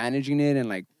 like managing it and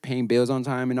like paying bills on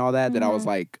time and all that, that I was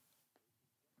like,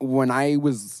 when I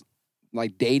was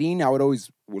like dating, I would always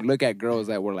look at girls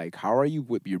that were like, how are you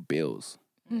with your bills?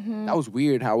 That was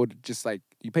weird. How would just like,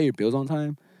 you pay your bills on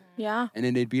time? Yeah. And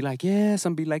then they'd be like, yes.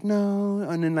 I'd be like, no.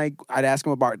 And then like, I'd ask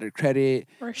them about their credit.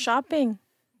 Or shopping.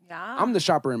 Yeah. I'm the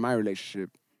shopper in my relationship.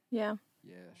 Yeah.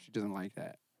 Yeah, she doesn't like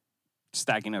that.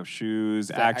 Stacking up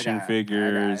shoes, I action got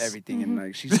figures. everything. And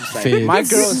like, she's just like, Fits. my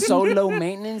girl is so low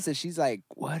maintenance that she's like,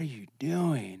 what are you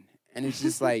doing? And it's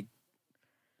just like,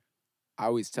 I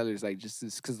always tell her, it's like, just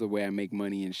because of the way I make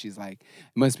money. And she's like, it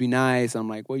must be nice. I'm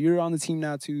like, well, you're on the team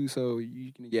now too, so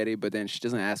you can get it. But then she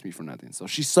doesn't ask me for nothing. So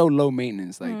she's so low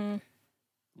maintenance. Like,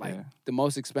 Yeah. the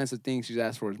most expensive thing she's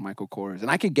asked for is Michael Kors.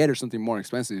 And I could get her something more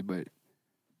expensive, but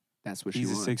that's what He's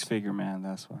she a wants. 6-figure man,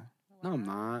 that's why. No, I'm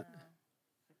not.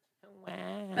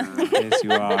 Yes,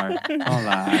 you are. Don't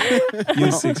lie. You're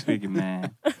a 6-figure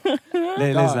man.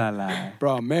 Let's not lie.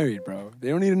 Bro, I'm married, bro. They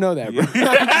don't need to know that, bro.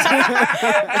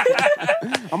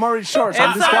 I'm already short, so I'm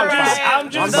It's disqualified. alright. I'm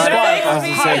just disqualified. saying. I was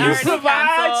just saying, You already provide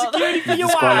canceled. security for your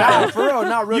Disqualified. wife. For real,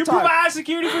 not real You talk. provide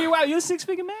security for your wife. You're a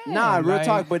 6-figure man. Nah, real Like,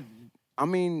 talk. But I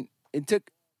mean, it took.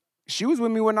 She was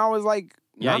with me when I was like.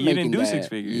 Yeah, not you didn't making do that. 6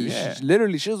 figures. Yeah.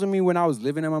 Literally, she was with me when I was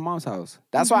living at my mom's house.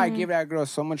 That's why I give that girl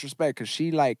so much respect, because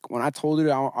she like, when I told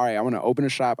her, all right, I want to open a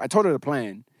shop. I told her the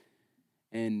plan,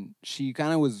 and she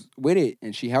kind of was with it,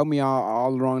 and she helped me all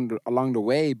along the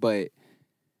way. But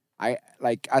I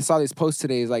saw this post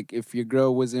today. Is like, if your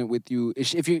girl wasn't with you,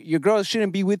 if your girl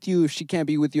shouldn't be with you if she can't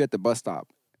be with you at the bus stop.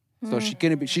 So she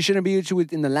shouldn't be with you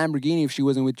in the Lamborghini if she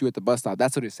wasn't with you at the bus stop.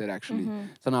 That's what it said actually.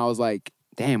 So now I was like,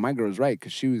 damn, my girl's right,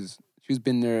 because she's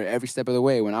been there every step of the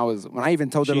way. When I even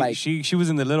told her like she was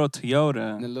in the little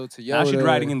Toyota. in the little Toyota. Now she's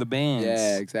riding in the Benz.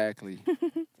 Yeah, exactly.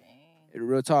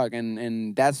 Real talk,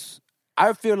 and that's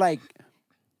I feel like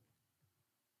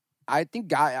I think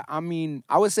God, I mean,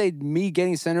 I would say me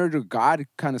getting centered to God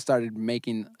kind of started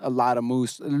making a lot of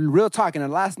moves. Real talk in the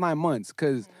last 9 months,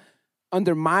 because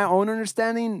under my own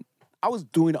understanding, I was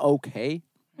doing okay,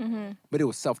 but it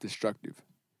was self-destructive.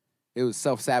 It was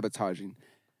self-sabotaging.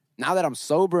 Now that I'm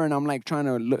sober and I'm like trying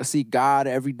to see God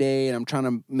every day and I'm trying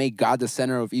to make God the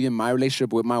center of even my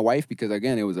relationship with my wife, because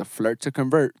again, it was a flirt to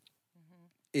convert.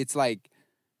 It's like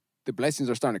the blessings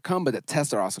are starting to come, but the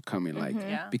tests are also coming.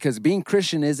 Like, because being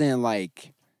Christian isn't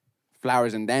like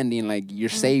flowers and dandy and like you're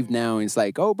saved now. And it's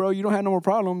like, oh, bro, you don't have no more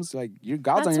problems. Like, your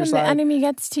God's on your side. That's when the enemy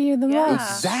gets to you the most.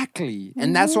 Exactly.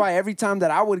 And that's why every time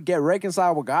that I would get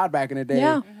reconciled with God back in the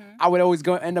day, I would always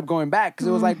end up going back, because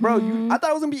it was like, bro, I thought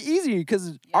it was going to be easy,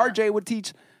 because RJ would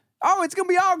teach, oh, it's going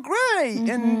to be all great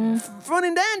and fun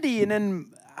and dandy. And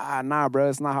then, nah, bro,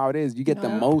 it's not how it is. You get the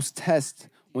most tests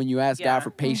when you ask God for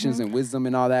patience and wisdom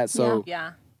and all that. So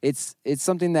it's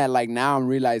something that like now I'm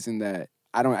realizing that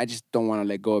I just don't want to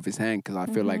let go of his hand, because I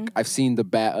feel like I've seen the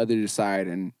bad other side,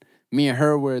 and me and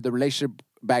her, where the relationship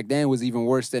back then was even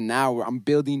worse than now, where I'm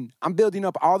building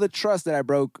up all the trust that I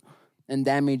broke and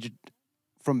damaged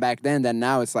from back then, that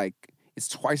now it's like it's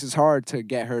twice as hard to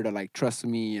get her to like trust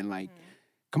me. And like,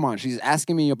 come on, she's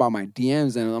asking me about my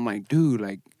DMs, and I'm like, dude,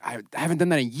 like I haven't done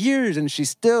that in years, and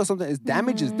she's still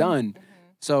damage is done.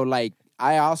 So like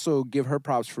I also give her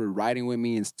props for riding with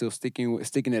me and still sticking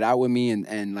it out with me,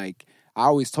 and like I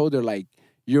always told her, like,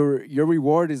 your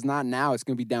reward is not now, it's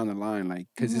gonna be down the line, like,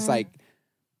 because it's like,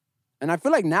 and I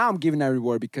feel like now I'm giving that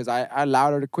reward, because I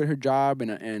allowed her to quit her job,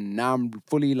 and now I'm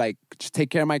fully like just take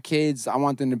care of my kids. I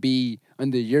want them to be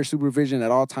under your supervision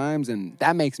at all times, and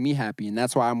that makes me happy, and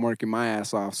that's why I'm working my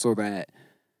ass off, so that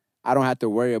I don't have to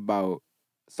worry about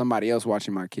somebody else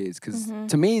watching my kids. Because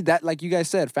to me, that, like you guys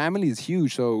said, family is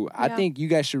huge. So I think you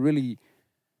guys should really,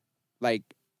 like,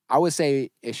 I would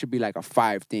say it should be like a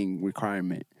 5-thing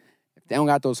requirement. If they don't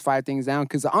got those 5 things down,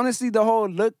 because honestly, the whole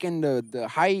look and the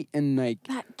height and like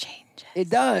that changes. It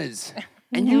does.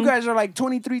 And you guys are like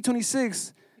 23,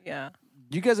 26. Yeah.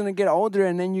 You guys are gonna get older,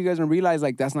 and then you guys gonna realize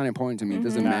like that's not important to me. It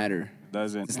doesn't matter.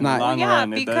 Doesn't. It's in not. the long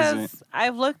run, it because doesn't.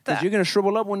 I've looked at. You're gonna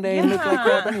shrivel up one day and look like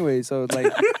crap anyway. So it's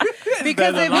like.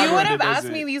 Because if you would have it asked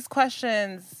doesn't. me these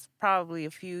questions probably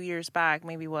a few years back,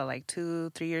 maybe like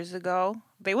 2-3 years ago,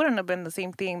 they wouldn't have been the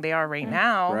same thing they are right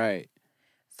now. Right.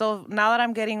 So now that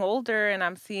I'm getting older and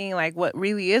I'm seeing like what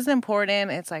really is important,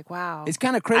 it's like, wow. It's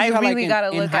kind of crazy I how really like gotta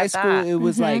in look high at school that. it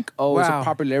was like, oh, it's a Wow.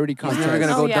 popularity He's contest. never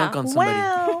gonna go Oh, yeah. dunk on somebody.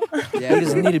 Well, Yeah, He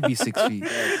doesn't need to be 6 feet. no,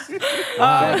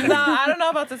 I don't know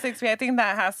about the 6 feet. I think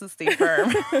that has to stay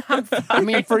firm. I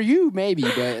mean, for you maybe,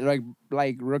 but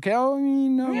like Raquel, I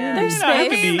mean, no. Yeah, There's you know, I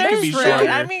space. mean, He could there's be room. shorter.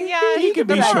 I mean, yeah, he could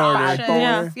be be shorter. options. Thor,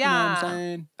 Yeah. You know what I'm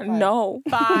saying? No.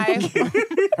 5.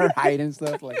 Her height and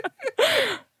stuff. Like,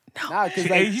 no, because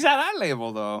like, He's at that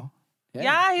level though.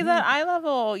 Yeah, he's at eye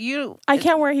level. You I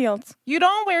can't wear heels.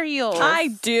 don't wear heels. I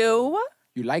do.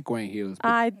 you like wearing heels, but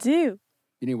I do.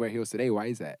 you didn't wear heels today. Why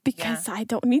is that? Because I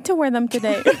don't need to wear them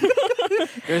today.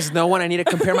 There's no one I need to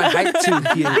compare my height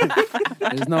to here.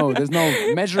 There's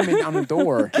no measurement on the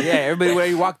door. Yeah, everybody where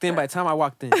you walked in by the time I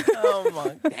walked in.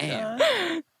 Oh my Damn.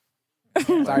 God.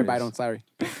 Sorry, Byron. Sorry.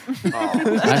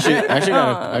 Actually, I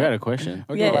got a question.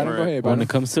 Okay, Yeah. Byron, go ahead. When Byron. it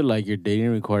comes to like your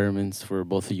dating requirements for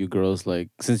both of you girls, like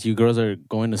since you girls are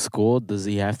going to school, does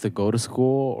he have to go to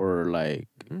school or like?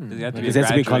 Does he have to Like, be does a he have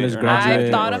to be graduate college or not? graduate?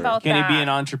 I've thought or- about Can that. he be an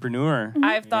entrepreneur?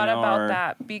 I've thought You know, about or-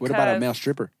 that because What about a male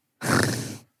stripper?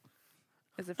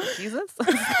 is it for Jesus?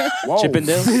 Whoa.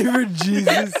 Chippendale? For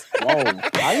Jesus. Whoa.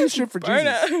 How you strip for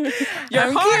Jesus? You're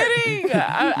kidding. I didn't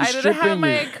have stripping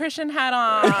my you. Christian hat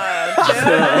on.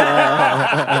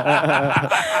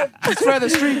 It's for the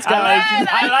streets, guys.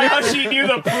 I like how she knew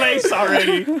the place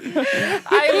already.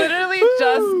 I literally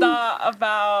just thought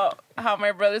about how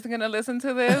my brother's gonna listen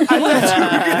to this. And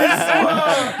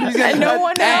no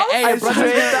one else. Hey, your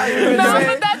brother's No,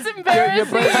 but that's embarrassing. your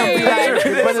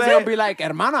brother's gonna be like,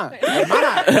 hermana. Because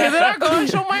then I'm going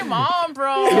to show my mom,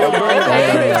 bro. Hey,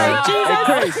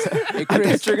 Chris. Hey, I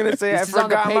Chris. thought you were gonna say I This is on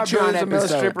the forgot my Patreon brother's a male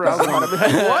episode. stripper. I was about to be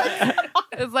like, what?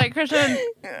 It's like, Christian,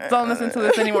 don't listen to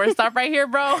this anymore. Stop right here,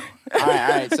 bro. All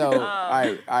right. So,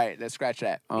 all right. Let's scratch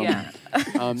that. Yeah.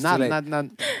 Not.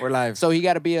 We're live. So he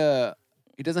got to be a.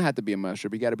 He doesn't have to be a male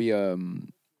stripper. He got to be a.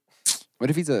 What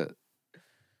if he's a?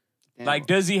 Like,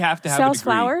 does he have to have Sells a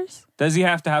degree? flowers? Does he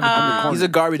have to have a degree? He's a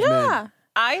garbage man. Yeah.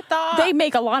 I thought. They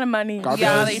make a lot of money. Garbage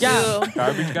yeah, man? they Yeah. do.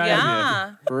 Garbage guy?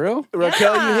 Yeah. For real?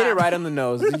 Raquel, you Yeah. hit it right on the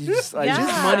nose. You just, like, Yeah.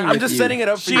 just money I'm with just you. setting it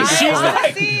up for you. She's like,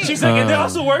 honestly- and they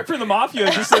also work for the mafia,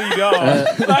 just so you know.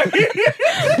 Like,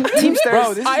 Teamsters. Bro,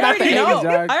 this is I not the already 80s, know.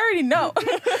 dog. I already know.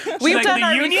 We've Like done the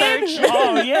our union? research.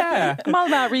 Oh yeah. I'm all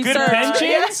about Good research.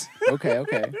 pensions. Okay.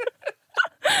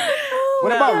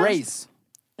 What about race?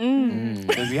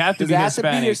 Does he have to Does be it have to be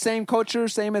your Hispanic? same culture,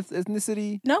 same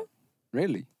ethnicity? No,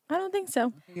 Really? I don't think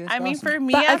so. Okay, that's I mean, awesome. for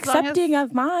me, But as long as accepting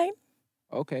of mine.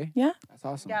 Okay. Yeah. That's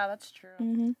awesome. yeah, that's true.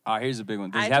 Mm-hmm. Oh, here's a big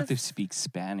one. Does I he have to just- speak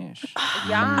Spanish?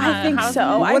 Yeah, I think how's so. he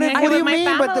What What, connected what do with you my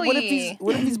mean? But what if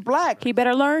family? he's black? He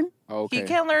better learn. Okay. He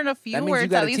can learn a few That means you words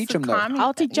gotta at least teach to him, though. calm.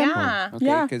 I'll teach him. Yeah. Okay,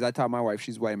 Yeah. because I taught my wife.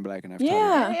 She's white and black, and I've taught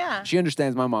Yeah. her. Yeah. She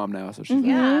understands my mom now, so she's like,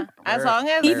 Yeah. As long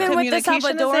as Even with the communication is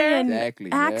there, Salvadorian exactly.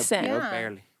 Yep, accent. yep. Yeah.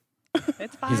 Barely.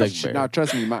 it's fine. He's like, Now,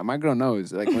 trust me, my girl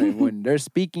knows. Like when they're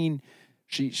speaking,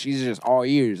 she's just all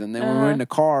ears. And then when we're in the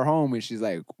car home, and she's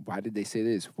like, "Why did they say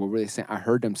this? What were they saying?" I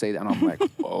heard them say that, and I'm like,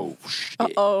 "Oh shit,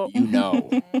 Uh-oh. you know."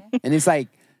 And it's like,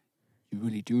 you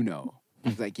really do know.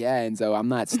 It's like, yeah. And so I'm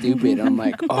not stupid. And I'm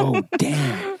like, oh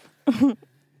damn.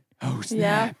 Oh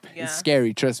snap! Yeah. It's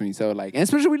scary. Trust me. So like, and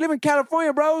especially we live in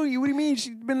California, bro. What do you mean?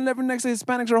 She's been living next to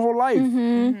Hispanics her whole life.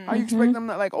 Mm-hmm. How you expect them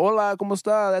to like, hola, cómo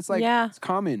está? That's like, Yeah. it's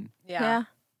common. Yeah.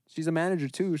 She's a manager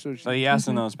too, so So he has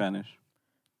to know Spanish.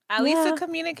 At least Yeah. to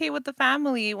communicate with the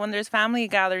family when there's family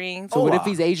gatherings. So what if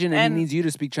he's Asian and And- he needs you to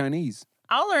speak Chinese?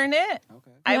 I'll learn it.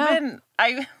 Okay.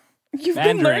 I You've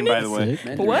Mandarin, been by learning. the way.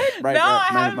 Sick. What? Right, no, I right.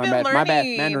 haven't My been bad. learning. My bad.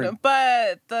 Mandarin.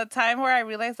 But the time where I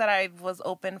realized that I was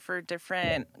open for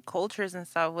different cultures and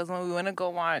stuff was when we went to go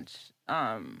watch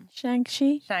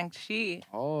Shang-Chi. Shang-Chi.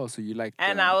 Oh, so you like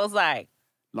And I was like,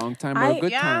 long time or a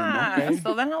good yeah. time? Okay.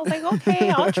 So then I was like, okay,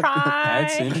 I'll try.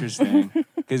 That's interesting.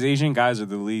 Because Asian guys are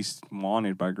the least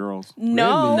wanted by girls.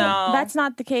 No, Really? No. that's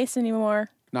not the case anymore.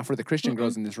 Not for the Christian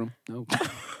girls in this room. No.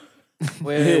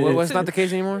 Wait, what's not the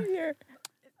case anymore?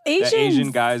 Asians. The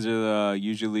Asian guys are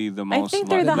usually the I most think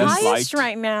they're the best highest liked.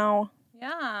 right now.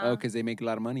 Yeah. Oh, because they make a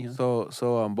lot of money, huh?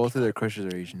 So both of their crushes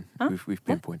are Asian. Huh? We've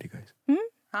pinpointed, guys.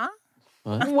 Huh?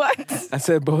 What? I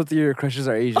said both of your crushes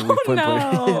are Asian. We've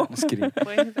pinpointed. no. Just kidding.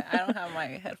 Wait, I don't have my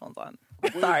headphones on.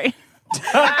 Sorry.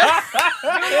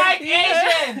 You like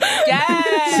Asian?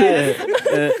 Yes.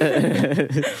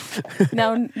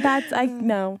 No, that's I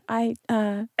I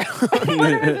I plead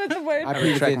the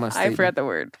retract fifth. my I statement. forgot the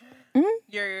word.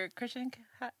 You're Christian?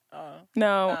 Oh.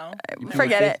 No, No. You plead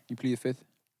forget the it. fifth? You plead the fifth?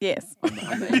 Yes, On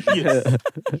the Asians.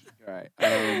 All right.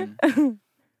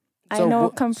 I So know.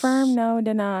 what- Confirm, no,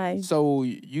 deny. So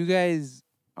you guys,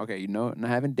 okay, you know, I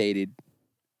haven't dated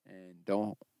and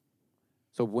don't.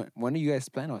 So when do you guys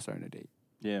plan on starting a date?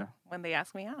 Yeah. When they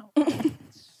ask me out.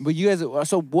 But you guys,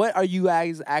 so what are you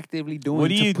guys actively doing?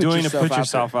 What are you doing to put out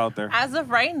yourself out there? As of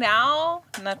right now,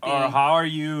 nothing. Or how are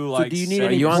you like? do you need setting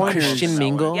any You on pointers? Christian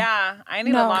Mingle? Yeah, I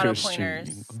need No. a lot of Christian pointers.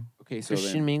 Mingle. there? Okay, so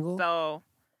Christian then, Mingle. So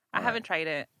I haven't tried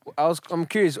it. I'm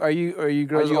curious. Are you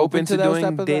girls you open open to to those doing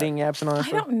type of- dating apps and all that I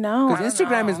stuff? don't know. because I don't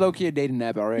Instagram know. is low key a dating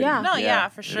app already. Yeah. No, Yeah, yeah,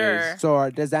 for it sure. is. So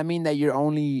does that mean that you're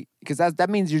only because that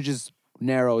means you're just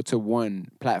narrow to one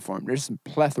platform? There's some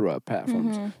plethora of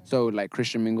platforms. Mm-hmm. So like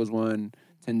Christian Mingle's one,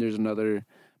 Tinder's another,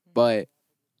 but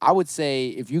I would say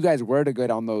if you guys were to go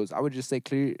on those, I would just say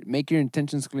make your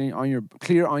intentions clear on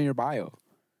your bio.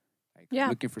 Like Yeah.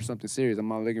 looking for something serious. I'm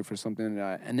not looking for something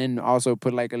and then also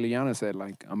put like Eliana said,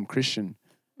 like I'm Christian,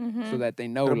 Mm-hmm. so that they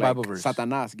know Put a like Bible verse.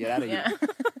 Satanas, get out of here. Yeah.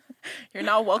 You're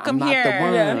not welcome I'm not here. the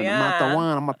one. Yeah. I'm not the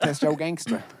one. I'm gonna test your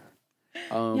gangster.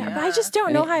 Yeah, but I just don't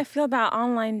and know it- how I feel about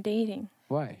online dating.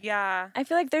 Why? Yeah. I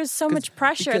feel like there's so 'Cause- much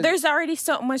pressure. because- There's already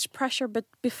so much pressure, but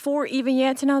before even you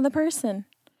get to know the person,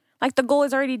 like the goal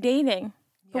is already dating.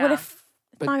 But what Yeah. if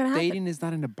it's But not gonna happen? dating is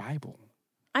not in the Bible.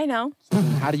 I know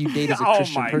How do you date as a Oh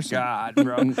Christian my person? god,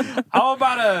 bro! How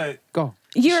about a? Go.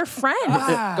 you're a friend.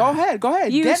 Go ahead. Go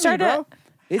ahead. You Get started- me, bro.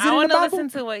 Is it I in the want to Bible?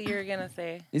 listen to what you're gonna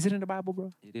say. Is it in the Bible,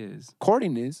 bro? It is.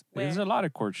 Courting is. There's a lot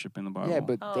of courtship in the Bible. Yeah,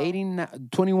 but Oh. dating,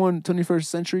 21st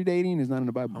century dating is not in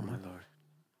the Bible. Oh bro. my lord.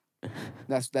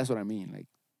 That's what I mean. Like,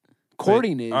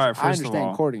 courting is. all right, I first of understand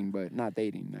all- courting, but not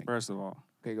dating. Like, First of all,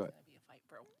 okay, go ahead.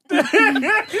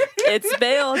 It's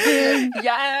building.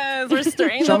 Yes, we're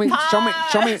stirring Show the me, pot.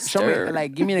 show me. Stir.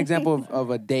 Like, give me an example of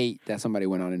a date that somebody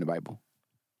went on in the Bible.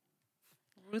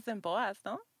 Ruth and Boaz,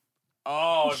 no?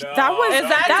 oh no, That was Is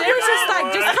that that was just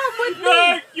like, just come with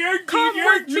me.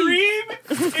 your dream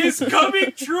is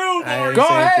coming true. I Go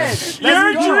say ahead. anything.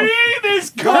 Your Let's go. dream is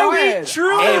Go coming ahead.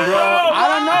 true. Hey, bro, I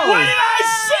don't know. What did I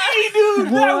say, dude?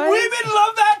 That What? women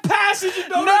love that passage and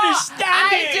don't No, understand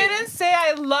I it. didn't say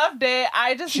I loved it.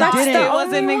 I just She thought didn't. it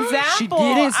was an example. She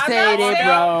didn't I'm say not it, saying-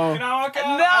 bro. Can I walk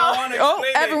out? No. I want to Oh,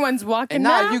 explain it. everyone's walking And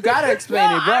now. now you gotta explain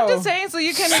No, it, bro. I'm just saying so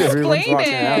you can Everyone's explain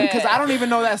walking out. it. Because I don't even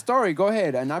know that story. Go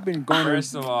ahead. And I've been going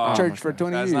First to of all, church for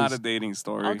 20 that's years. not a dating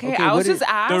story. Okay, Okay, I what was is-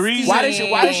 just asking. The reason-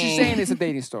 Why is she saying it's a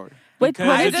dating story? Wait, Because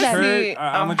what I is the just that? church, see,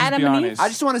 I'm gonna just Adam be and Eve? honest. I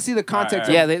just want to see the context.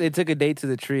 Alright. Yeah, they took a date to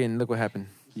the tree and look what happened.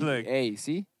 Look, Hey,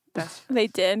 see? They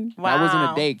did. Wow. That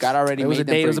wasn't a date. God already It was made a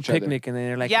them date. for It was a each other. picnic, and then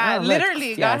they're like, Yeah, oh,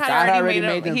 literally, Yeah, God had already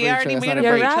made them He for each already other. made That's it not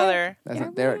for a each date. other. That's You're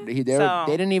not, they're, right. he, they're, So-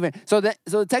 they didn't even.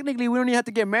 So technically, we don't even have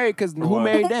to get married because who What?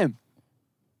 married them?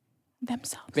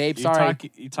 Themselves. Babe, you sorry. talking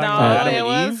No, about Adam it and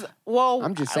was Eve? well.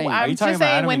 I'm just saying. Are I'm you just talking about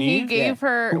saying Adam when and he Eve? gave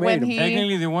her Who made when him? he.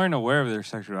 Technically, they weren't aware of their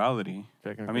sexuality.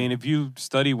 I mean, if you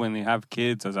study when they have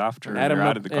kids as after And they're Adam,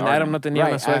 out of the and garden. Adam no tenía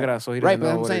una Right, suegra, so he Right, doesn't but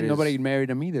know I'm what saying it nobody is. married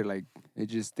them either. Like, it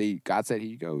just, God said, here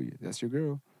you go. That's your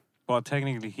girl. Well,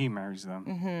 technically, he marries them.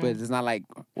 Mhm. But it's not like,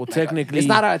 Well, technically, it's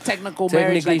not a technical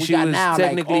marriage like we she got was now. Like,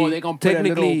 technically- oh, they're going to put a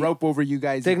little technically- rope over you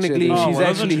guys. and shit. technically, Oh, she's well,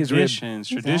 those actually are his rib. traditions.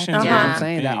 Traditions. That's are what a I'm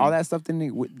saying. That thing. all that stuff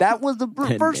that was the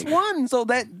first one. So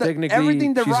Technically,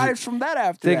 everything she's- derives from that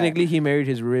after that. Technically, he married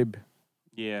his rib.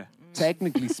 Yeah.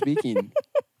 Technically speaking.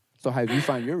 So have you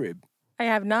found your rib? I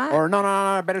have not. Or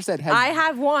no, better said, I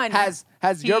have one. has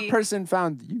your He- person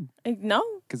found you? No.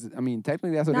 Because I mean,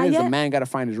 technically that's what Not it is. A yet. man got to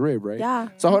find his rib, right? Yeah.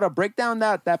 So hold up, break down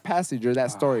that passage or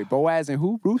that story. Boaz and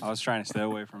who? Ruth. I was trying to stay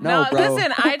away from No, it. No, bro.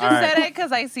 listen, I just All right. said it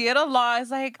because I see it a lot. It's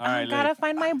like, All I right, gotta look.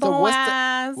 find my So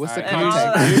Boaz. what's the All and all right,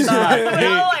 that context? stuff. Here- And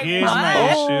I'm like, here's what?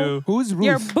 my issue. Who's Ruth?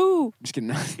 Your boo. Just kidding.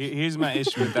 Here's my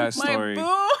issue with that My story. boo.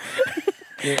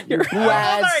 Your Oh,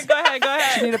 Boaz. sorry, go ahead, go You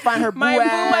ahead. need to find her My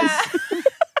Boaz. Boaz.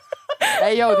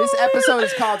 Hey, yo, this episode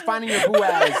is called Finding Your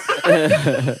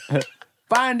Boaz.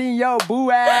 Finding Your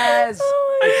Boaz.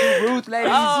 It's you, Ruth,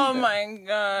 ladies. Oh my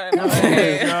god.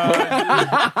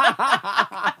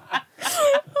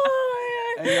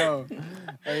 Hey, yo.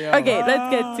 Hey, yo. Okay,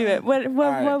 let's get to it. What? All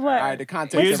right, What? All right, the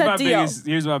context. What's Here's the my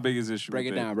deal? biggest issue. Break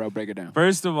with it down, bro. Break it down.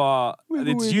 First of all,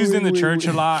 it's used in the wait, church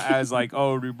wait. a lot as like,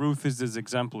 oh, Ruth is this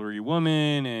exemplary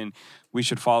woman, and we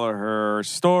should follow her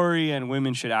story, and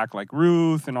women should act like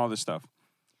Ruth, and all this stuff.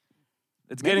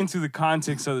 Let's get into the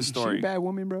context of the She a story. bad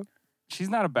woman, bro. She's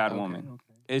not a bad woman.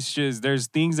 It's just there's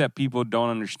things that people don't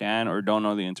understand or don't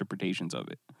know the interpretations of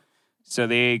it. So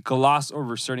they gloss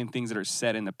over certain things that are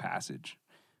said in the passage.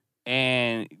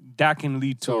 And that can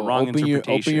lead to a wrong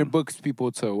interpretation. Open your books,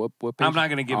 people. To what page? I'm not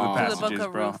going to give the Oh. To the book passages,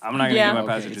 of bro. Ruth. I'm not going to Yeah. give my Okay.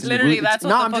 passages. It's Literally, Ruth. that's No,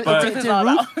 what I'm the book just- of it's Ruth is in all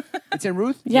Ruth? about. It's in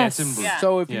Ruth? Yes. Yeah, it's in Ruth. Yeah.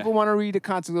 So if Yeah. people want to read the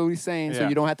context of what he's saying, so Yeah.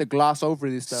 you don't have to gloss over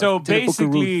this stuff. So to the book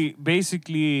of Ruth.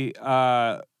 basically,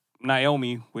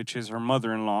 Naomi, which is her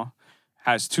mother-in-law,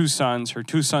 has two sons. Her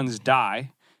two sons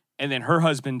die, and then her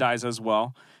husband dies as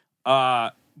well.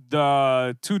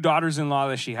 The two daughters-in-law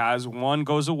that she has, one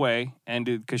goes away, and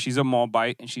because she's a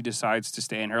Moabite, and she decides to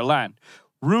stay in her land.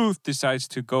 Ruth decides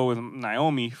to go with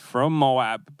Naomi from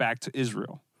Moab back to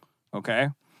Israel. Okay.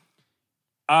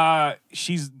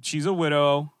 She's a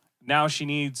widow. Now she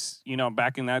needs,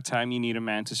 back in that time, you need a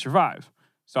man to survive.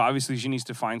 So obviously she needs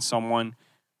to find someone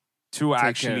to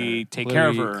actually take care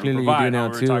of her and Clearly you provide. do now,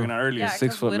 What we too. were talking about earlier. Yeah, 6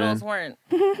 because foot widows man.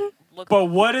 weren't. But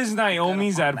what is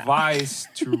Naomi's advice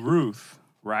to Ruth,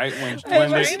 right?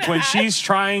 When she's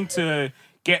trying to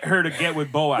get her to get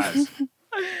with Boaz,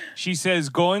 she says,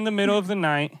 "Go in the middle of the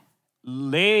night,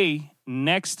 lay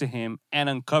next to him, and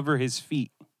uncover his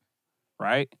feet."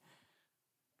 Right?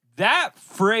 That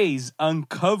phrase,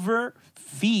 "uncover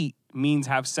feet," means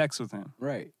have sex with him.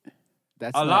 Right.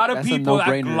 That's A lot of that's people that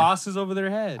no-brainer. glosses over their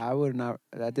head. I would not.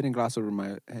 That didn't gloss over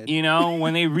my head.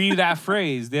 When they read that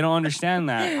phrase, they don't understand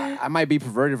that. I might be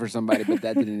perverted for somebody, but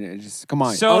that didn't. It just come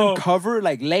on. So- Uncover,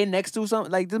 like lay next to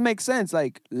something. Like this makes sense.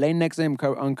 Like lay next to him,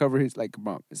 uncover his. Like come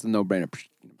on, it's a no-brainer.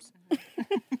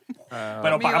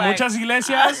 Pero Be para like- muchas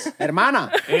iglesias, Hermana,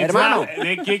 it's hermano.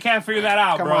 not- they can't figure that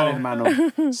out, Come bro. on,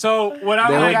 hermano. So what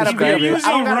I'm They like, gotta if you're be- I using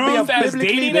don't gotta be Ruth a as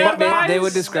biblically- dating they- advice, They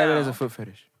would describe it as a foot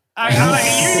fetish. I'm like,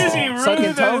 if you're using Sucking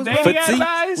Ruth as toes, dating footsie?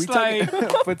 advice, We like, talking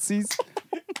footsies.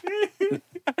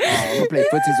 I'm gonna play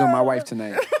footsies with my wife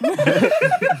tonight.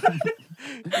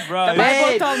 bro, The Bible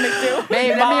Babe. told me to.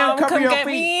 Babe, let me Mom, uncover come your get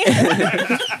feet.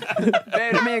 me.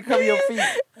 Babe, let me uncover your feet.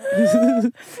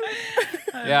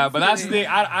 yeah, but that's the thing.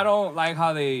 I don't like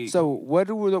how they. So, what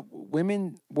do the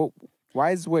women?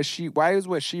 Why is what she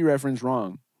referenced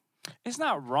wrong? It's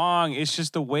not wrong. It's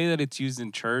just the way that it's used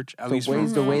in church. At So, least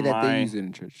where's from the way that my- they use it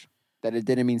in church? That it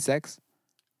didn't mean sex.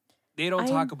 They don't I-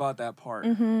 talk about that part.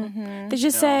 They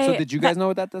just No. say. So did you guys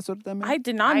know that's what that meant? I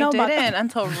did not I know about didn't that.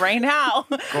 until right now.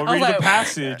 Go I was read like, the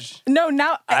passage. No,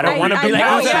 now I don't wanna be like,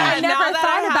 know, listen. yeah, I Yeah, never now that thought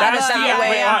I about have it That's the that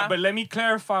way. yeah. But let me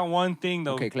clarify one thing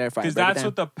though. Okay, clarify. Because Break it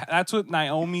that's down. that's what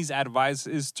Naomi's advice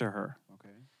is to her. Okay.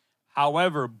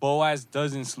 However, Boaz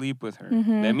doesn't sleep with her.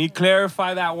 Mm-hmm. Let me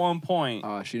clarify that one point.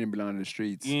 She didn't belong in the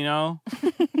streets. You know,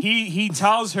 he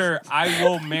tells her, "I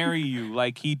will marry you."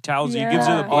 Like he tells you, he gives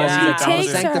her the Yeah. blessing. Yeah. He tells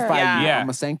Takes her, her. sanctify you. Yeah. I'm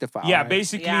a sanctify. yeah, Alright.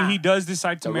 basically, Yeah. he does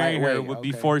decide to The marry right her way, okay.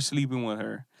 before sleeping with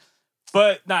her.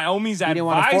 But Naomi's didn't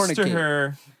wanna advice to fornicate.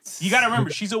 her, you got to remember,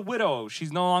 she's a widow.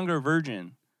 She's no longer a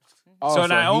virgin. Oh, so he's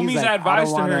Naomi's like, I advice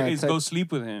don't to her wanna is touch- go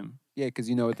sleep with him. Yeah, because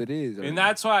you know what it is. And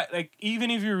that's why, like,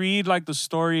 even if you read, like, the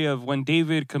story of when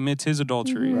David commits his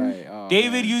adultery, right. Oh,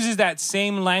 David man. uses that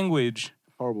same language.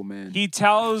 Horrible man. He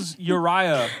tells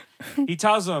Uriah, he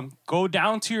tells him, go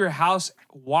down to your house,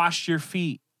 wash your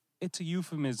feet. It's a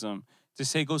euphemism to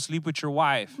say go sleep with your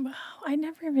wife. I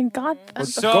never even got that.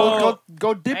 So,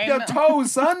 go dip I your know.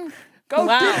 toes, son. Go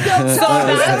Wow. dip your toes. So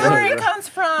that's where it comes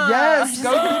from. Yes,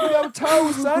 go dip your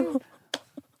toes, son.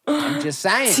 I'm just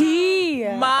saying. Tea.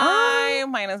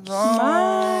 Mine is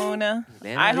blown.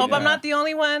 I hope I'm not the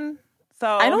only one. So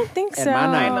I don't think so.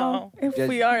 Hermana. I know. If Just-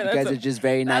 we are, you that's guys are just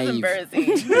very That's naive.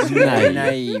 embarrassing. Very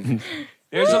naive.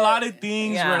 there's a lot of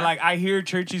things Yeah. where, like, I hear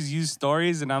churches use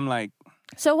stories, and I'm like,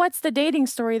 So what's the dating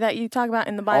story that you talk about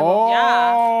in the Bible?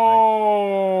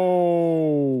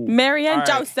 Oh. Mary and All right.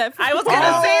 Joseph. I was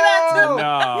gonna say that too.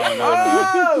 no.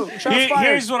 Oh. Shots fired.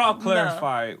 Here's what I'll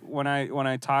clarify. When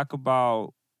I talk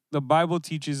about the Bible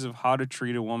teaches of how to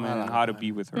treat a woman and how to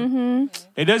be with her. Mm-hmm.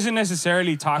 It doesn't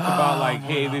necessarily talk about like,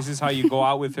 hey, this is how you go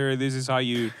out with her. This is how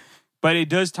you. But it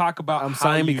does talk about I'm how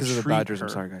sighing you because of the treat Dodgers. her.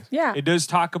 I'm sorry, guys. Yeah. It does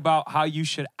talk about how you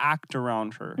should act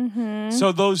around her. Mm-hmm.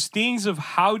 So those things of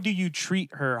how do you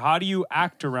treat her, how do you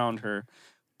act around her,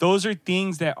 those are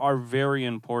things that are very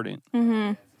important.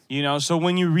 Mm-hmm. You know, so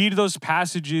when you read those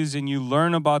passages and you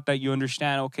learn about that, you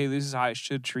understand, okay, this is how I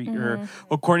should treat her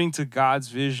according to God's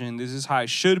vision. This is how I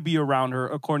should be around her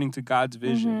according to God's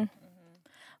vision.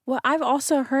 Well, I've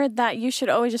also heard that you should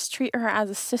always just treat her as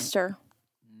a sister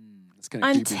It's kind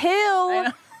of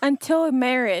creepy. until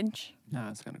marriage. Nah,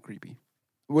 it's kind of creepy.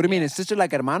 What do you mean? Is sister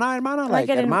like hermana? Like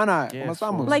an- hermana. Yeah, ¿Cómo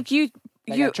estamos? Like you,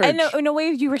 Like you at church. in a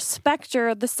way you respect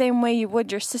her the same way you would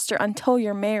your sister until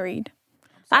you're married.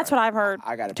 That's what I've heard.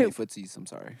 I gotta too. play footsies. I'm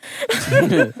sorry.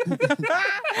 I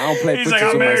don't play He's footsies like, I'm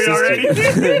with my married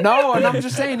sister. already. No, and I'm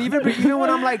just saying, even when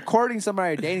I'm like courting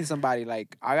somebody or dating somebody,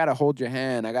 like I gotta hold your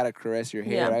hand, I gotta caress your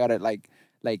hair, Yeah. I gotta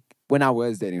like when I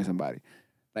was dating somebody,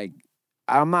 like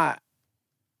I'm not.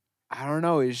 I don't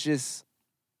know. It's just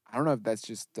I don't know if that's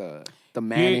just the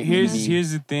man. in me.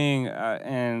 Here's the thing,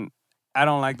 and I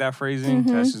don't like that phrasing.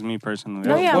 That's just me personally.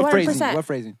 No, yeah, What phrasing? 100%. What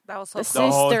phrasing? That was so The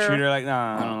The whole sister. treat her like,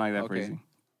 nah, I don't like that Okay. phrasing.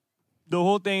 The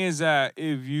whole thing is that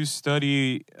if you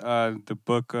study the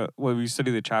book, you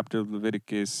study the chapter of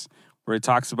Leviticus where it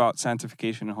talks about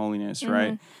sanctification and holiness,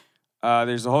 right?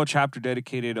 There's a whole chapter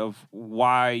dedicated of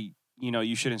why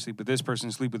you shouldn't sleep with this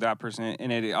person, sleep with that person,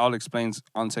 and it all explains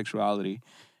on sexuality.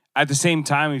 At the same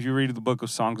time, if you read the book of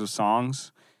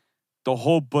Songs, the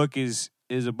whole book is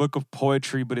a book of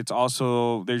poetry, but it's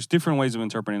also, there's different ways of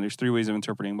interpreting. There's 3 ways of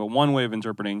interpreting, but one way of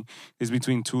interpreting is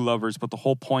between 2 lovers. But the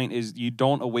whole point is you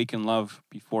don't awaken love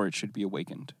before it should be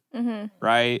awakened,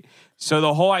 right? So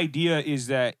the whole idea is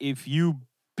that if you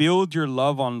build your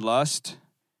love on lust,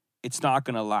 it's not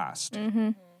going to last,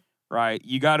 right?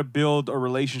 You got to build a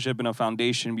relationship and a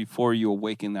foundation before you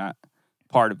awaken that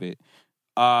part of it.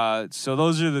 So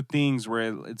those are the things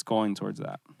where it's going towards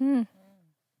that.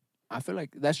 I feel like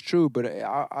that's true, but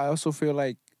I also feel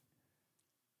like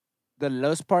the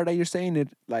lust part that you're saying,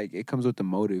 it comes with the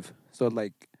motive. So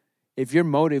like, if your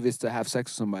motive is to have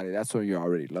sex with somebody, that's when you're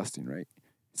already lusting, right?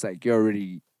 It's like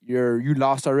you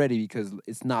lost already because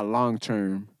it's not long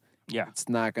term. Yeah. It's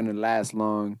not gonna last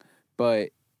long. But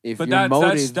if But your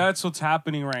motive, that's what's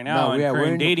happening right now in we're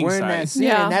current dating we're in that sites. scene,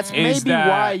 Yeah. and that's Is maybe that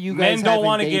why you guys men don't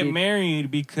want to get married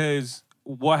because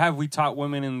what have we taught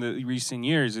women in the recent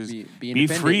years is Be be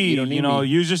independent. free, You don't need me.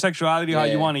 use your sexuality how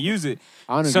you Yeah. want to use it.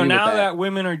 I don't So agree with now that. that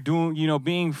women are doing,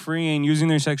 being free and using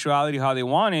their sexuality how they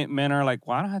want it, men are like,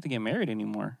 well, I don't have to get married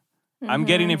anymore. I'm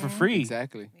getting it for free.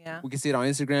 Exactly. Yeah. We can see it on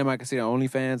Instagram. I can see it on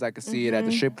OnlyFans. I can see it at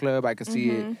the strip club. I can see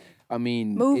it. I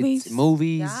mean, Movies. It's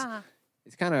movies. Yeah.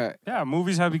 It's kind of Yeah,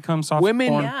 movies have become soft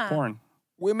Women- porn.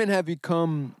 women have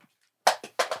become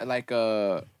like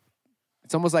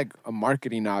it's almost like a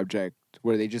marketing object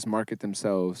where they just market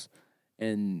themselves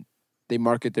and they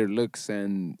market their looks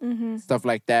and stuff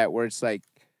like that. Where it's like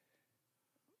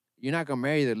you're not gonna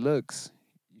marry the looks.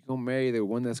 You're gonna marry the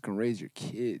one that's gonna raise your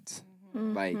kids.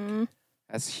 Like Mhm.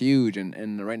 that's huge.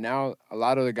 And right now, a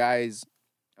lot of the guys.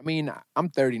 I mean, I'm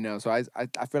 30 now, so I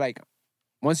feel like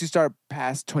once you start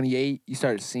past 28, you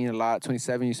start seeing a lot.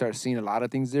 27, you start seeing a lot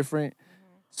of things different.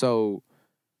 So,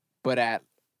 but at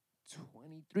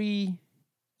 23,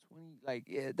 20,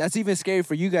 like that's even scary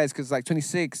for you guys because like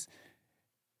 26,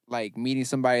 like meeting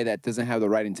somebody that doesn't have the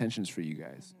right intentions for you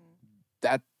guys.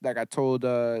 That, like I told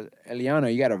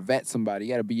Eliana, you gotta vet somebody.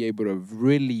 You gotta be able to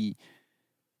really,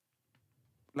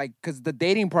 like, because the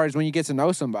dating part is when you get to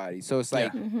know somebody. So it's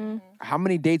like, how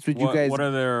many dates would you guys? What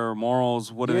are their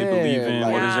morals? What do they believe in?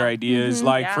 like- What is their ideas? Mhm.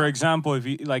 Like, Yeah. for example, if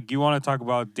you you want to talk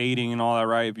about dating and all that,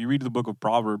 right? If you read the book of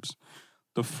Proverbs,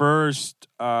 the first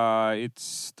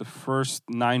it's the first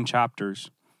 9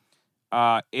 chapters.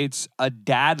 It's a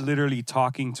dad literally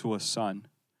talking to a son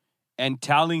and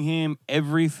telling him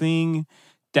everything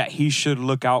that he should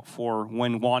look out for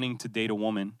when wanting to date a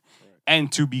woman, and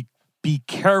to be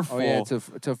careful. Oh yeah,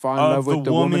 to fall in of love with the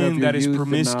the woman of woman your that is youth and all that.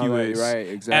 promiscuous. Right,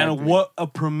 exactly. And what a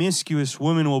promiscuous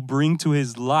woman will bring to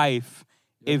his life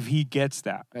if he gets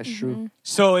that. That's true.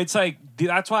 So it's like,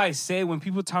 that's why I say when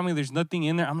people tell me there's nothing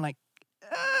in there, I'm like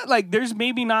there's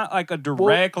maybe not like a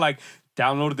direct like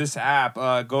download this app,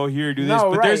 go here, do this,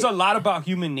 No, but there's a right. lot about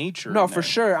human nature. No, in for there.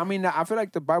 sure. I mean, I feel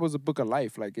like the Bible's a book of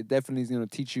life. Like it definitely is going to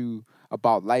teach you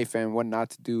about life and what not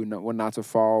to do, what not to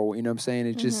fall. You know what I'm saying?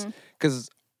 It's just because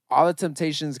all the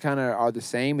temptations kind of are the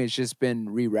same. It's just been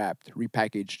rewrapped,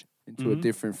 repackaged into a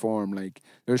different form. Like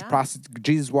there's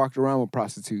Jesus walked around with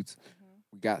prostitutes.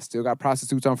 We still got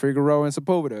prostitutes on Figueroa and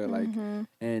Sepulveda. Like,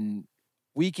 and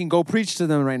we can go preach to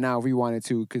them right now if we wanted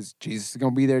to, because Jesus is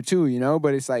gonna be there too, you know.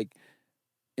 But it's like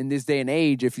in this day and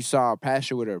age, if you saw a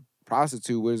pastor with a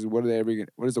prostitute, what is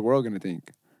the world gonna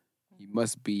think? He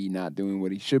must be not doing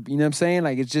what he should be. You know what I'm saying?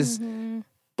 Like it's just.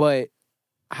 But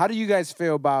how do you guys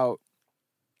feel about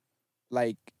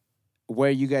like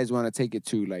where you guys want to take it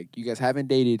to? Like you guys haven't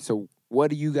dated, so what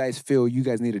do you guys feel you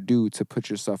guys need to do to put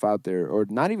yourself out there, or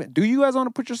not even? Do you guys want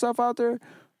to put yourself out there?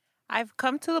 I've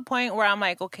come to the point where I'm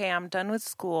like, okay, I'm done with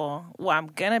school. Well, I'm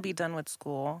going to be done with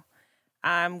school.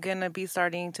 I'm going to be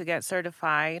starting to get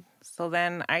certified. So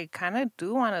then I kind of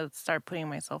do want to start putting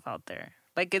myself out there.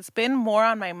 Like, it's been more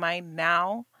on my mind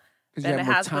now 'Cause you than have it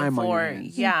more has time on your before.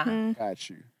 hands. Yeah. Got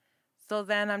you. So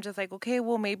then I'm just like, okay,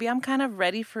 well, maybe I'm kind of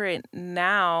ready for it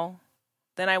now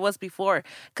than I was before.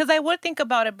 Because I would think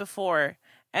about it before.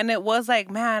 And it was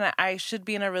like, man, I should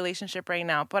be in a relationship right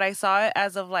now. But I saw it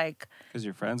as of like, Because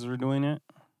your friends were doing it.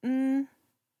 well,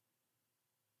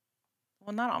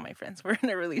 not all my friends were in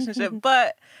a relationship,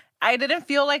 but I didn't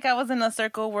feel like I was in a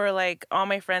circle where like all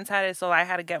my friends had it, so I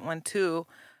had to get one too.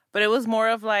 But it was more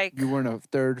of like You weren't a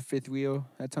third, fifth wheel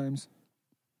at times.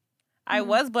 I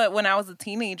was, but when I was a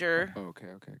teenager. Oh, okay.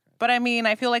 But I mean,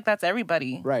 I feel like that's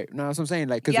everybody. Right. No, that's what I'm saying.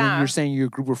 Like, because when Yeah. you're saying your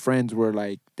group of friends were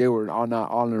like they were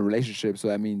not all in a relationship, so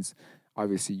that means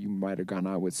obviously you might have gone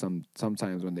out with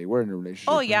sometimes when they were in a relationship.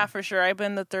 Oh yeah, for sure. I've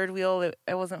been the third wheel.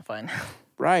 It wasn't fun.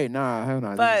 Right. Nah, hell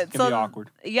no. But It can be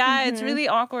awkward. Yeah, it's really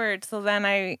awkward. So then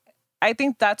I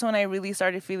think that's when I really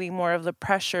started feeling more of the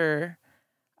pressure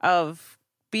of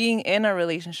being in a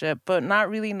relationship, but not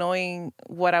really knowing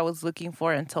what I was looking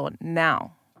for until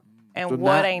now and So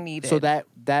what now- I needed. So that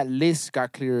list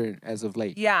got clearer as of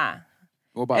late. yeah,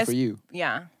 What about As- for you?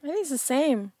 yeah. I think it's the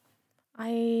same.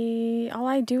 All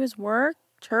I do is work,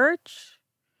 church.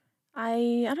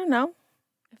 I don't know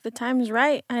if the time is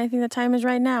right, and I think the time is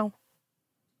right now.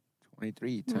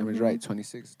 23, time is right.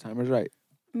 26, time is right.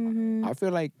 I feel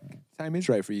like time is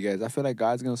right for you guys. I feel like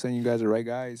God's gonna send you guys the right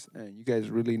guys, and you guys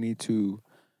really need to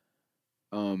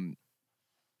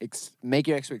make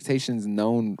your expectations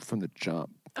known from the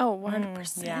jump. Oh,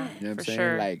 100%. Yeah. You know what I'm For saying?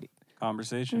 sure. Like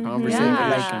Conversation. conversation.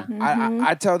 Yeah.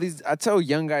 Like I tell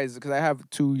young guys, because I have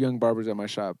 2 young barbers at my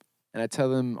shop, and I tell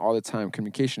them all the time,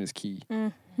 communication is key.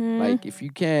 Like if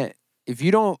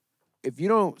you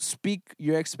don't speak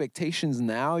your expectations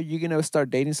now, you're gonna start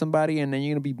dating somebody, and then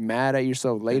you're gonna be mad at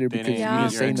yourself later They because didn't you meet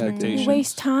didn't your say nothing. expectations. You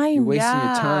waste time. You're wasting your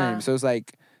Yeah. time. So it's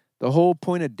like the whole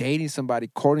point of dating somebody,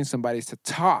 courting somebody, is to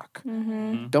talk.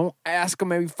 Don't ask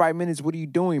them every 5 minutes, "What are you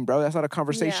doing, bro?" That's not a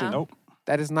conversation. Yeah. Nope.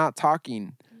 That is not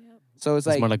talking. So it's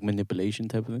It's like more like manipulation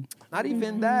type of thing. not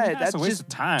even that. That's That's a waste just of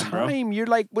time, bro. You're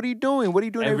like, "What are you doing? What are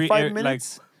you doing every 5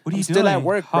 minutes?" What are you I'm doing? still at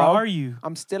work, bro. How are you?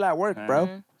 I'm still at work,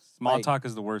 bro. Small Like- talk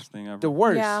is the worst thing ever. The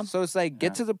worst. Yeah. So it's like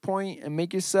get to the point and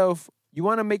make yourself. You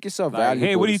want to make yourself Like, valuable.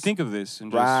 hey, what do you think of this?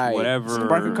 And just Right. whatever.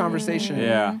 Spark a conversation.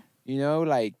 Yeah. You know,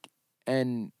 like,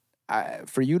 and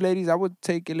for you ladies, I would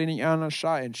take Liliana's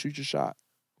shot and shoot your shot,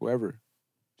 whoever.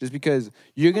 Just because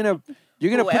you're gonna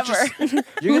you're gonna put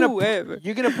Whoever.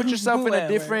 you're gonna put yourself in a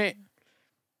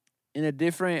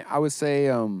different. I would say,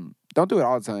 don't do it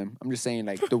all the time. I'm just saying,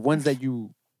 like the ones that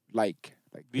you like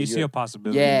You see a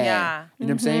possibility. yeah, Yeah. you know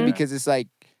what I'm saying? Because it's like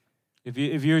If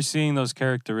you're seeing those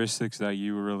characteristics that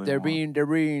you really they're want.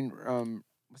 being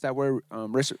what's that word?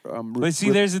 But see,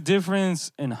 there's a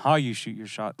difference in how you shoot your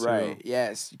shot too. right.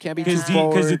 Yes, you can't be too Because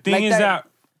forward. the thing Like is that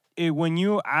when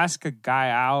you ask a guy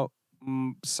out,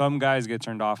 some guys get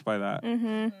turned off by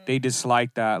that. They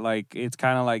dislike that. Like it's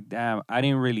kind of like, damn, I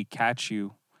didn't really catch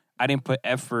you. I didn't put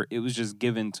effort. It was just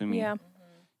given to me. Yeah.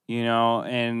 You know,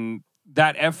 and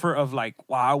that effort of like,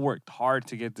 wow, I worked hard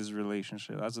to get this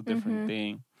relationship. That's a different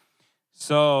thing.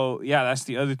 So yeah, that's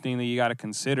the other thing that you got to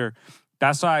consider.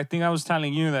 That's why I think I was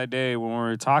telling you that day when we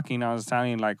were talking, I was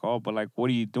telling you like, oh, but like, what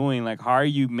are you doing? Like, how are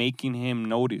you making him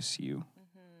notice you?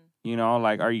 You know,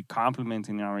 like, are you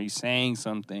complimenting him? Are you saying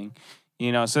something?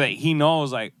 You know, so that he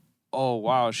knows like, oh,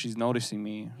 wow, she's noticing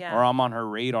me. Yeah. Or I'm on her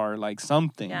radar, like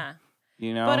something. Yeah.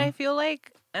 You know? But I feel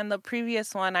like in the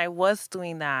previous one, I was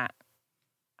doing that.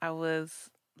 I was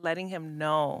letting him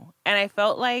know. And I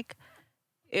felt like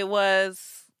it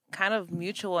was kind of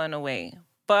mutual in a way.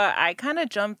 But I kind of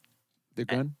jumped. the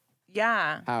gun.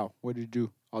 Yeah. How? What did you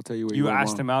do? I'll tell you what You went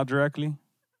asked wrong. him out directly?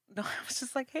 No, I was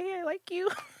just like, hey, I like you.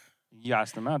 You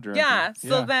asked him out directly. Yeah.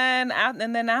 So then,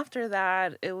 and then after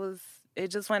that, it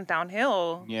just went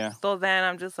downhill. Yeah. So then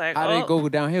I'm just like, How did it go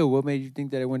downhill? What made you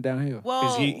think that it went downhill? Well,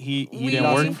 Because he we-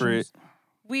 didn't work for it.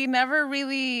 We never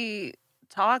really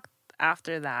talked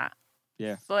after that.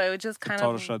 Yeah. So it was just kind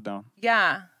Total of shutdown.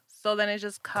 Yeah. So then it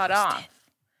just cut off.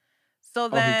 So Oh,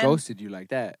 then he ghosted you like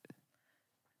that.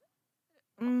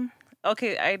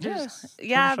 Okay, I just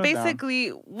yeah, Total shutdown.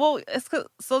 basically. Well,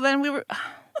 so then we were.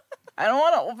 I don't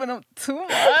want to open up too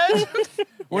much.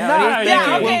 Well,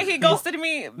 Yeah, okay, he ghosted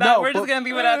me. We're just gonna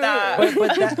leave it at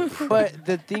that. But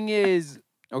the thing is,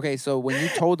 okay, so when you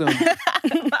told him,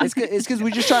 it's because we're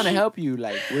just trying to help you.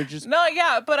 Like we're just No,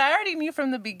 yeah, but I already knew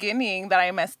from the beginning that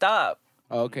I messed up.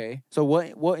 okay. So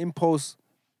what impulse?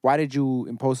 Why did you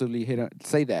impulsively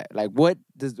say that? Like what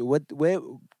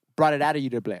brought it out of you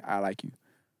to be like, I like you?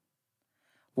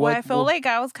 Well, I felt like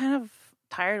I was kind of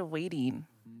tired of waiting,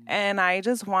 and I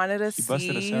just wanted to He see.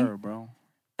 busted a Sarah, bro.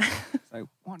 It's like,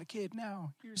 want a kid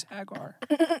now? Here's Hagar.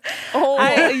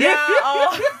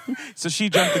 So she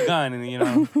jumped the gun, and you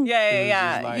know.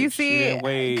 Yeah. like, You she see, didn't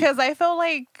wait. because I felt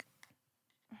like,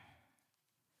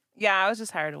 I was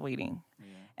just tired of waiting,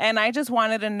 and I just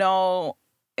wanted to know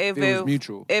if it was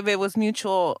mutual. If it was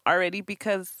mutual already,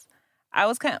 because I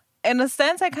was kind of, in a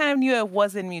sense, I kind of knew it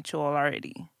wasn't mutual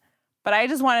already, but I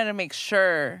just wanted to make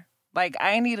sure. Like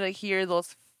I needed to hear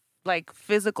those, like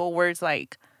physical words,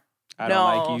 like. I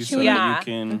don't like you, so Yeah. that you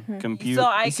can compute. So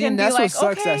I You see, can and be that's like, what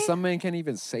sucks okay. that some men can't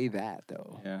even say that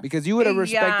though. Yeah. Because you would have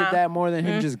respected Yeah. that more than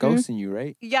him just ghosting you,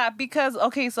 right? Yeah, because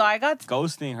so I got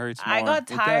Ghosting hurts more. I got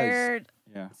does. tired.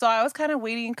 Yeah. So I was kind of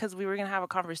waiting because we were gonna have a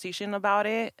conversation about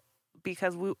it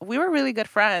because we were really good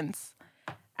friends,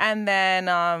 and then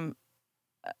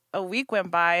a week went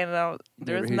by and there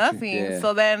Never was hit you. nothing. Yeah.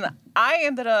 So then I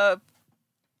ended up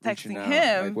Reaching texting out,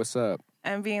 him like, what's up?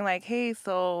 and being like, "Hey,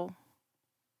 so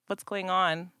what's going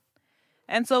on?"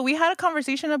 And so we had a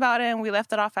conversation about it and we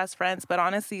left it off as friends. But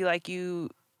honestly, like you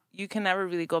can never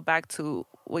really go back to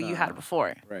what you had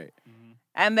before. Right.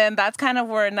 And then that's kind of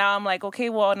where now I'm like, okay,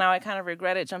 well, now I kind of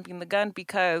regret it jumping the gun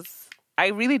because I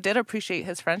really did appreciate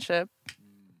his friendship.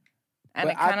 And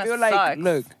But it kind I of feel sucks. like,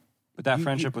 look, But that You-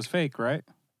 friendship was fake, right?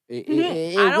 it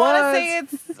I don't want to was- say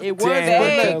it's it was,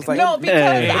 fake. but like, No,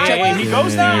 because I was he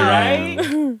ghosted you,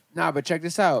 right? Nah, but check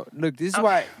this out. Look, this is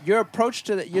why your approach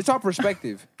to it's all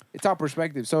perspective. It's all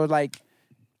perspective. So like,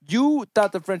 you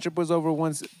thought the friendship was over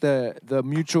once the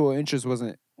mutual interest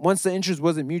wasn't. Once the interest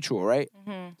wasn't mutual, right?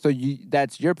 So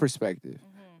that's your perspective.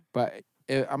 But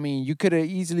I mean, you could have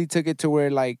easily took it to where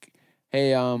like,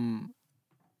 hey, all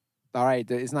right,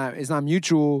 it's not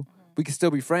mutual. We can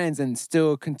still be friends and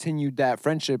still continue that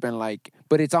friendship and like,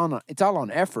 but it's all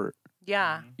on effort.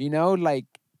 Yeah. You know, like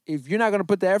if you're not gonna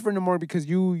put the effort anymore because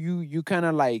you kind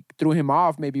of like threw him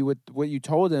off maybe with what you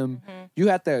told him, you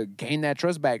have to gain that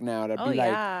trust back now to Oh, be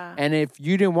like. yeah. And if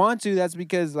you didn't want to, that's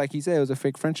because like he said, it was a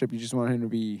fake friendship. You just wanted him to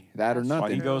be that or That's Why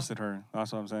nothing. he ghosted her?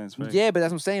 That's what I'm saying. It's fake. Yeah, but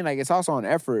that's what I'm saying. Like it's also on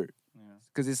effort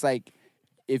because it's like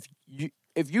if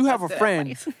you have a That's good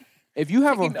friend, advice. if you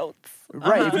have Taking a notes.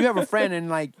 right, if you have a friend and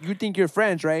like you think you're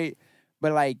friends, right,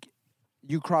 but like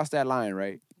you cross that line,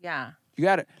 right. Yeah. You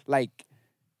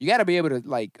gotta be able to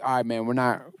like, all right, man, we're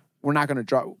not we're not gonna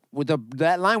draw.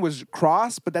 That line was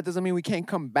crossed, but that doesn't mean we can't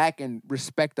come back and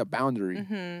respect the boundary.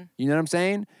 Mm-hmm. You know what I'm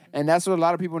saying? And that's what a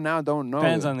lot of people now don't know.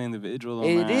 Depends on the individual. Though,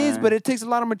 It man. is, but it takes a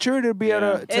lot of maturity to be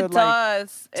able to It like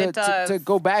does. It does. to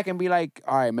go back and be like,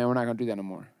 all right, man, we're not gonna do that no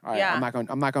more. All right, Yeah.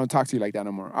 I'm not gonna talk to you like that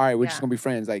no more. All right, we're just Yeah. gonna be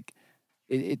friends. Like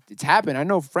it's happened. I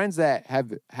know friends that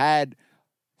have had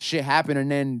shit happen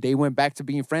and then they went back to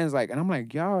being friends. Like, and I'm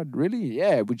like, y'all really?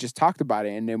 Yeah, we just talked about it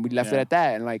and then we left it Yeah. at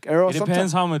that. And like, Earl, It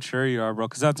depends how mature you are, bro.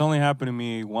 Because that's only happened to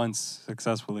me once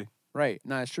successfully. Right?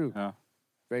 No, it's true. Yeah.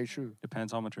 Very true.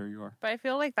 Depends how mature you are. But I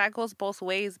feel like that goes both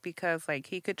ways because like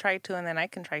he could try to and then I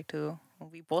can try to.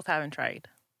 We both haven't tried.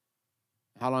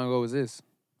 How long ago was this?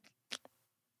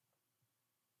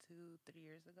 2-3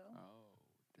 years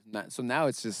ago. So now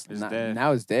it's just It's dead.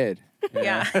 now it's dead.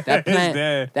 Yeah. That It's plant,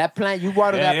 dead. that plant, you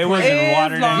water Yeah, that it plant. wasn't It's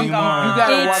watered long anymore. gone. You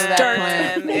gotta It's water that dirt.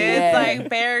 plant. It's Yeah. like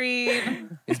buried.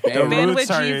 It's The buried. Been roots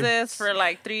with are- Jesus for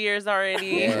like 3 years already.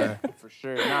 Yeah, for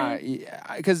sure. Nah,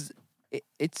 because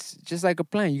it's just like a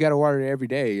plant. You got to water it every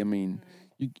day. I mean,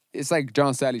 it's like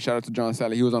John Sally. Shout out to John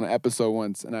Sally. He was on an episode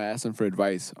once, and I asked him for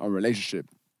advice on relationship.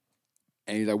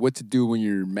 And he's like, "What to do when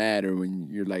you're mad or when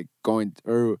you're like going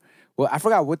or." Well, I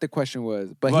forgot what the question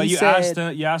was, but Well, he you said,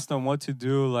 asked them what to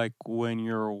do, like when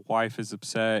your wife is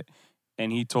upset,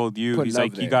 and he told you, Put he's love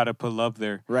like, you there. got to put love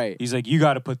there. right, He's like, you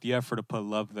got to put the effort to put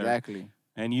love there, exactly.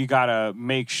 and you got to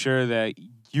make sure that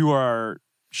you are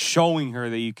showing her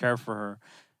that you care for her.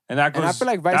 And that goes. And I feel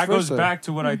like vice that goes versa. back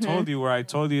to what I told you, where I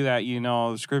told you that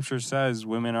the scripture says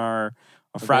women are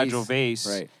a fragile vase,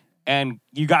 Right. and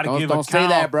you got to give Don't account. say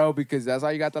that, bro, because that's how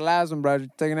you got the last one, bro. You're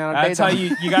taking out a That's date. how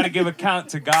you got to give account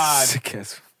to God. Sick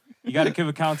ass. You got to give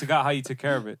account to God how you took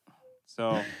care of it.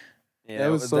 So Yeah, That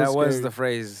was so that was scary. the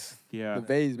phrase. yeah, the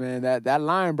vase, man. That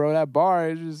line, bro. That bar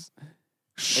is just.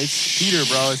 it's Peter,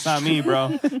 bro. It's not me,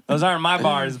 bro. Those aren't my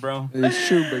bars, bro. It's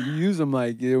true, but you use them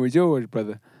like it was yours,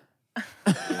 brother.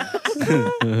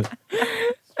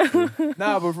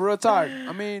 Nah, but for real talk,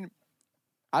 I mean,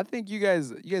 I think you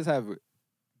guys have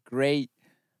great,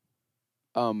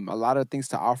 a lot of things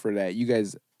to offer that you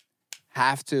guys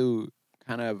have to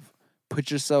kind of put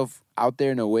yourself out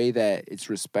there in a way that it's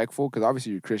respectful. Because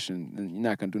obviously you're Christian, and you're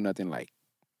not gonna do nothing like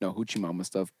no hoochie mama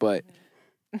stuff. But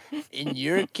in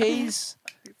your case,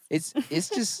 it's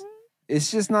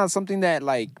just not something that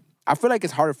like. I feel like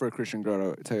it's harder for a Christian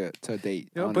girl to date.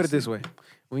 You know, put it this way: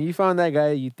 when you found that guy,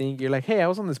 you think you're like, "Hey, I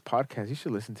was on this podcast. You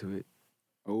should listen to it."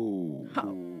 Oh.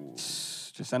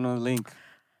 Just send them the link.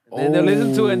 Then they'll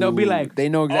listen to it and they'll be like, they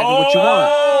know exactly what you want.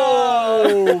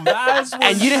 Oh, that's what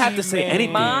And you didn't have she to say meant.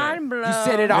 anything. Mind blown. You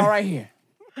said it all right here.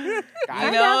 You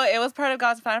know, it was part of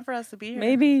God's plan for us to be here.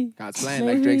 Maybe God's plan,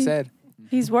 like Drake said.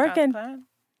 he's God's working. plan.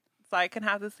 So I can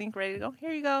have this link ready to go.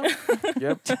 Here you go.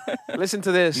 "Yep, listen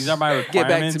to this. These are my Get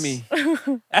back requirements. to me."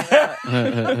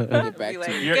 Get back Be like,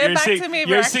 to me. Get back to me if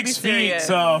You're you're actually 6 feet, serious.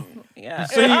 so Yeah.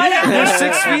 You're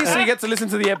 6 feet, so you get to listen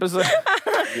to the episode.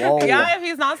 Whoa. Yeah, if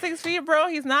he's not 6 feet, bro,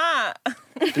 he's not.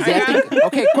 Does he have to,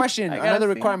 okay, question. I gotta Another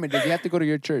see. requirement. Does he have to go to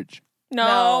your church?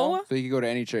 No. So he can go to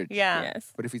any church? Yeah.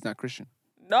 Yes. But if he's not Christian?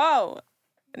 No.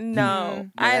 No.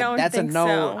 I don't That's think a no.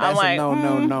 so. That's I'm a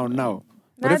like, no.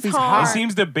 What if That's he's it hard. hot?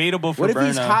 seems debatable for What if Berna.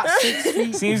 he's hot 6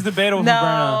 feet? Seems debatable No. for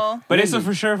Berna, but it's Really?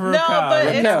 for sure for No, Raquel. but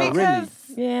Raquel, it's really?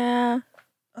 because Yeah.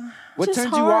 What just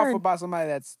turns you off hard. about somebody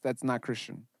that's not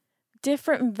Christian?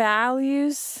 Different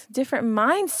values, different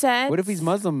mindset. What if he's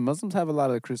Muslim? Muslims have a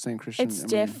lot of same Christian. It's I mean,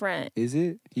 different. Is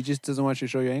it? He just doesn't want you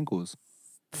to show your ankles.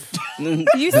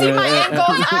 You see my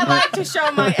ankles? I like to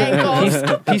show my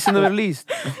ankles. Peace in the Middle East.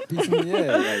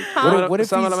 Yeah. Like, Huh? what if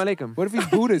he's, Assalamu alaikum. what if he's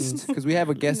Buddhist? Because we have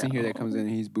a guest in here that comes in and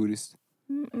he's Buddhist.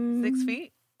 6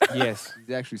 feet. Yes.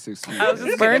 He's actually 6 feet. I was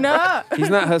just Burn up. He's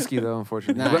not husky though,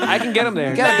 unfortunately. Nah. But I can get him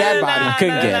there. He got a dad body. I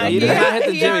couldn't get him. He does not hit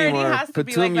the He gym already anymore. has to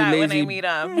be Patum, like you that when I lazy. meet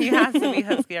him. He has to be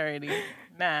husky already.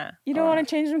 Nah. You don't want to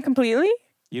change them completely?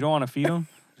 You don't want to feed him?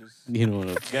 You know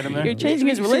what? Get him You're there. changing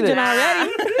his See religion that?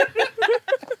 already.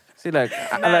 See, like,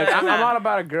 I'm all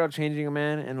about a girl changing a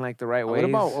man in like the right ways. What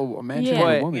about a man Yeah. changing a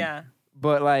But- woman? Yeah.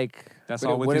 But like, That's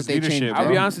What all with if his they change- leadership. I'll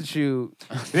bro. be honest with you.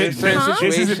 This, certain this is the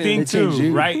situations thing they change too,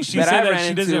 you. right? She that said I that ran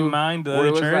she doesn't into mind the where other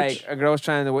it was church. like a girl was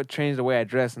trying to change the way I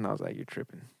dress, and I was like, "You're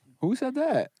tripping." Who said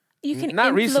that? You can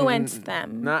Not influence recent,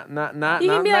 them. Not you not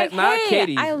can be like, not hey,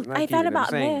 Katie. I Not thought Katie, I'm about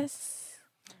saying. this.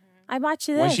 I bought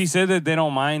you this. When she said that they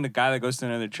don't mind the guy that goes to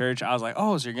another church, I was like,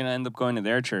 oh, so you're gonna end up going to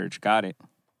their church? Got it.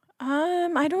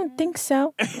 I don't think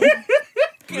so.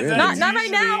 Really? Not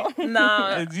right now.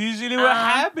 No. It's usually what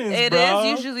happens, It bro.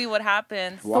 is usually what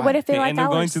happens. Why? But what if They they like end up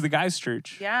going ours? to the guy's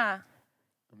church. Yeah.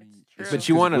 true. But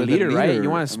you want a With a leader, right? leader, You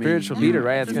want a spiritual leader,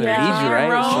 right? That's gonna Yeah. lead you, Bro,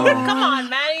 right? So, come on,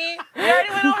 Manny. We already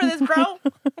went over this, bro.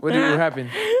 what happened?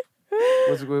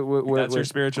 That's her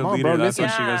spiritual Come on, leader. bro, That's why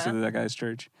listen. she goes Yeah. to that guy's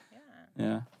church.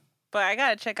 Yeah. But I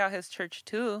gotta check out his church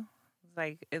too.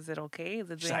 Like, is it okay? Is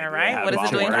it She's doing like, all right? yeah, what is well,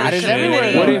 it doing for that the is community?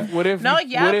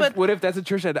 everywhere, What if that's a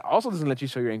church that also doesn't let you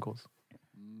show your ankles?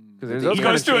 Because there's those He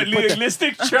kind goes of to a churches.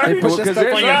 legalistic They church. put that Because stuff on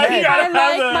your Yeah, you head. gotta I have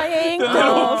like the- my ankles.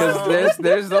 Because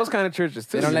there's those kind of churches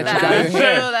too. They don't let you you know? dye your That's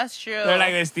hair. true. That's true. They're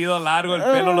like vestido largo,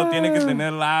 el pelo lo tiene que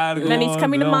tener largo. Then he's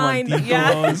coming to los mind. mantitos.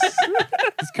 Yeah.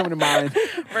 It's coming to mind.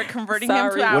 We're converting him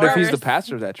Sorry. to ours. What if he's the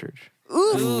pastor of that church?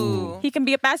 Ooh. He can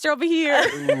be a pastor over here.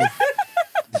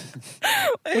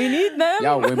 We need them.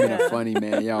 Y'all women are funny,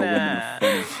 man. Y'all women are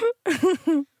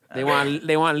funny.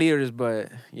 They want leaders, but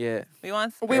yeah. We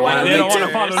want. We want They to don't lead want to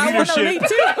too. follow I want to leadership. lead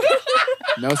too.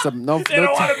 They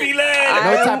don't want to be led.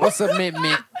 No type of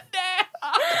submitment.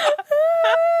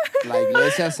 La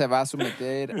iglesia se va a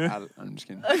someter al... I'm just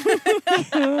kidding.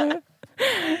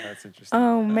 That's interesting.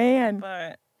 Oh man.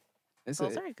 But It's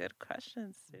those are good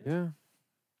questions, dude. Yeah.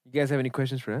 You guys have any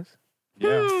questions for us? Yeah.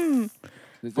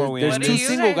 There's, Before we there's end two this.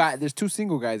 single guys. There's two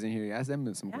single guys in here. Ask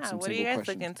them some Yeah. some What are single you guys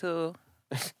questions. looking to?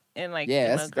 In like,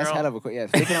 Yeah, in that's a girl? hell of a question. Yeah,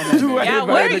 take it on that. man. Yeah.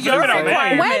 What are Look your at him, man.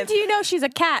 When requirements? do you know she's a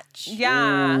catch?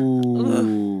 Yeah.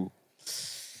 Ooh.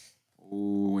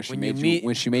 Ooh, when she When made you you, meet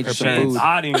when she made her you some parents. food.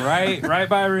 Nodding, right? Right,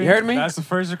 Byron? You heard me? That's the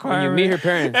first When requirement. you meet her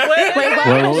parents. Wait, Wait, what?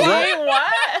 What was that? Wait,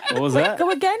 what? What was that? Go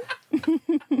again?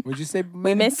 Would you say?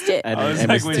 We missed it. I was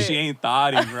like, when she ain't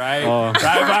thotting, right? Oh.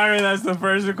 Right, Byron? That's the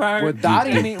first requirement. With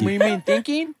Dottie, we mean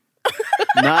thinking?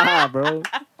 Nah, bro.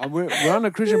 We're on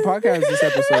a Christian podcast this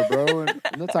episode, bro. And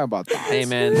I'm not talking about thoughts. Hey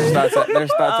man, there's thoughts at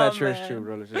Oh, church man. too,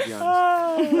 bro. Let's just be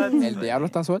honest. El diablo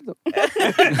está suelto.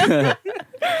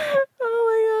 Oh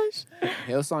my gosh.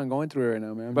 Hillsong going through it right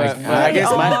now, man. But I guess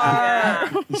Oh, my yeah.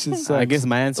 This shit I sucks. guess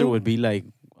my answer would be like,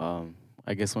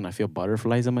 I guess when I feel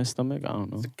butterflies in my stomach, I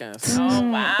don't know.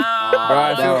 Oh, wow. Bro,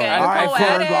 I feel- Okay, I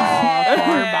poetic.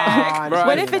 cornball. Bro,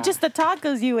 What if it's just the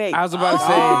tacos you ate? I was about to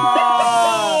say.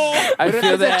 Oh. I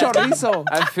feel that. chorizo.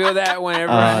 I feel that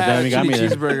whenever I damn, have a you got chili me there.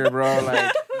 cheeseburger, bro.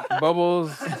 Like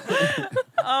bubbles.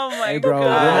 Oh my Hey, bro.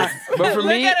 god. But for Look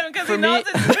me, at him because for he knows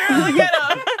me, it's true. Look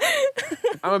at him.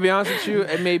 I'm gonna be honest with you.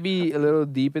 It may be a little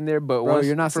deep in there, but Bro, once,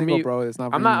 you're not for single, me, bro. It's not.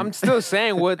 I'm for not. you. I'm still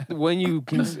saying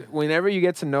whenever you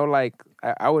get to know, like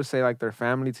I would say, like their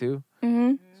family too.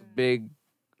 Mm-hmm.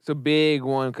 It's a big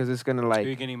one because it's gonna Who you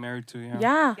like. getting married to? Yeah.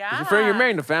 Yeah. Yeah. You're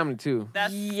marrying the family too,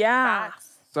 That's Yeah. facts.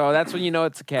 so that's when you know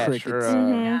it's a catch Crickets.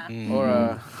 Mm-hmm.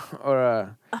 or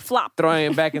a A flop.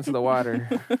 throwing it back into the water.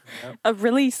 A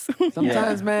release.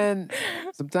 Sometimes, man.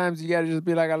 Sometimes you gotta just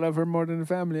be like, I love her more than the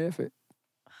family. If it.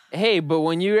 Hey, but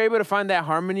when you're able to find that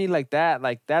harmony like that's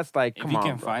like, If come you on,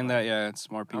 can bro. find that, yeah, it's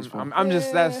more peaceful. I'm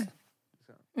just that's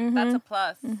That's a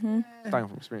plus. talking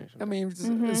from experience. I mean,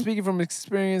 just speaking from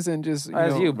experience and just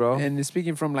As you, bro. and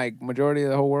speaking from like majority of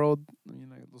the whole world, you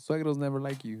know, los suegros never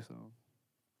like you, so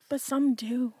But some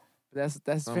do. that's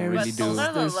Some very. But really those do. are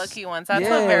the there's- lucky ones. That's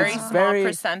Yeah, a very it's small very-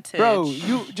 percentage. Bro,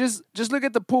 you just look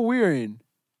at the pool we're in.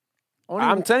 Only,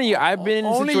 I'm telling you, I've been in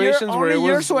only situations your, where it only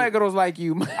your was. suegros like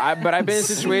you. But I've been in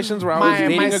situations where I was my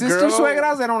dating a sister girl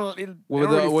suegras, they don't. They with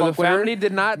don't really the fuck with her. family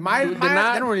did not My- did my-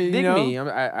 not they don't really, dig you know. me.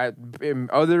 I in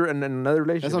other in another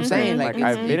relationship. That's what I'm saying, like,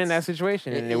 I've it's- been in that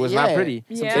situation and it was not yeah. pretty.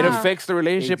 Yeah. It affects the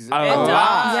relationship Ex- a It lot.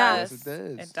 does. Yes. it does.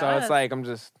 It So it's does. like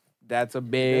that's a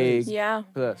big Yeah.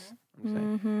 plus.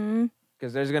 Mm-hmm.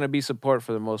 Because there's gonna be support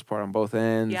for the most part on both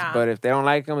ends. Yeah. But if they don't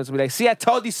like them, it's gonna be like, see, I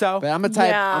told you so. But I'm a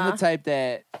type. Yeah. I'm the type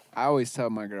that I always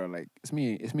tell my girl, like, it's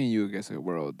me and you against the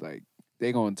world. Like,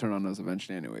 they gonna turn on us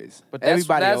eventually, anyways. But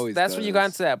everybody that's, always. that's when you got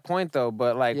does. into that point though.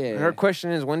 But like Yeah. her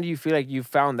question is, when do you feel like you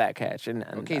found that catch? And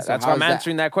Okay, so that's why how's I'm that?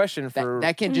 answering that question for.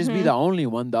 That can't just be the only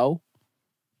one, though.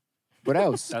 What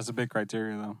else? That's a big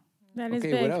criteria, though. That is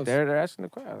Okay, big. what else? they're asking the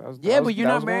question. Yeah, but you're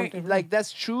not married. Like,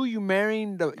 that's true. You marry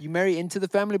into the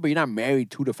family, but you're not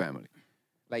married to the family.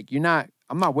 Like, you're not.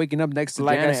 I'm not waking up next to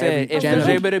like Jana I said, every if Jana. there's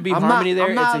able to be I'm harmony not- there,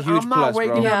 I'm not- it's a huge I'm plus, not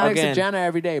waking bro. up next Again, to Jana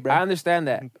every day, bro. I understand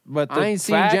that, but the I ain't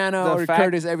seen fact- Jana the or fact-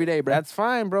 Curtis every day, bro. That's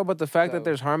fine, bro. But the fact So, that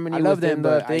there's harmony I love within them, the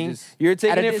but I thing, just- you're at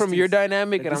taking a it from your distance.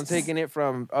 dynamic, At a and I'm distance. taking it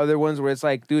from other ones where it's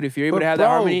like, dude, if you're able But to have that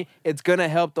bro, harmony, it's gonna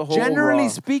help the whole. Generally overall.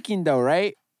 speaking, though,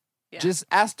 right? Yeah. Just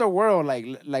ask the world. Like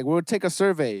we'll take a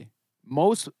survey.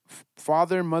 Most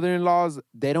father and mother-in-laws,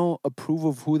 they don't approve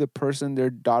of who the person their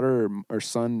daughter or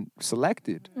son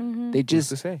selected. Mm-hmm. They just.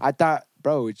 to say? I thought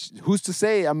bro, who's to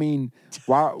say? I mean,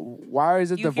 why is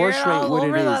the You divorce hear rate all what it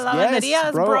over is? the Yes,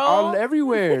 lavanderias, bro, bro. all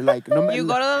everywhere. Like no You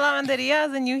go to the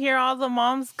lavanderias and you hear all the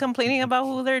moms complaining about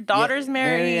who their daughter's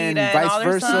married and vice all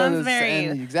their versa, sons married.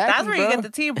 and exactly, That's where you bro. get the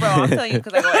tea, bro. I'm telling you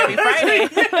because I go every Friday.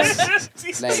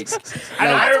 like, I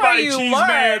know That's everybody why you cheese learn.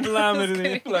 man at the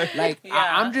lavender. like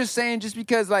Yeah. I'm just saying, just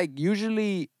because like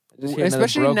usually. Just hear another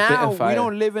Especially broke bit now, of fire. we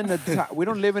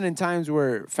don't live in times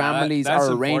where families that's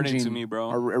are important arranging to me, bro.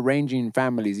 are arranging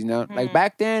families. You know, like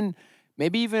back then,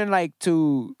 maybe even like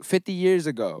to 50 years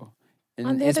ago, and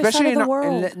On the other side of the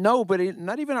world.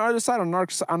 not even on the other side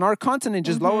on our continent,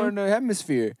 just lower in the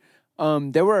hemisphere.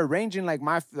 They were arranging like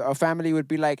a family would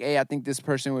be like, hey, I think this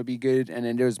person would be good, and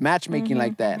then there was matchmaking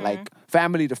like that, like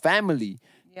family to family.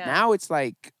 Yeah. Now it's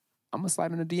like I'm gonna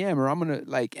slide in a DM or I'm gonna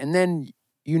like, and then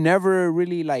you never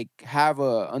really like have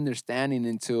a understanding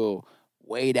until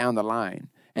way down the line.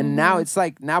 And now it's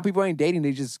like now people ain't dating;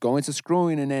 they just go into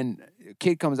screwing, and then a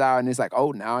kid comes out and it's like,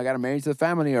 oh, now I got to marry to the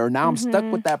family, or now I'm stuck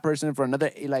with that person for another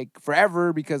like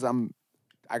forever because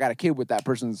I got a kid with that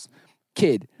person's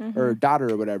kid or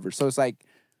daughter or whatever. So it's like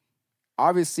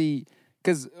obviously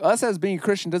because us as being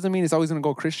Christian doesn't mean it's always gonna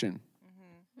go Christian.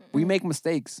 We make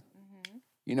mistakes.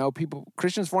 You know,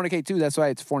 Christians fornicate too. That's why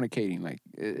it's fornicating. Like,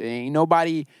 ain't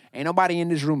nobody in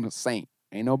this room a saint.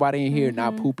 Ain't nobody in here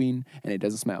not pooping and it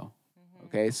doesn't smell.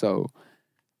 Okay, so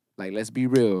like, let's be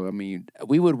real. I mean,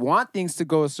 we would want things to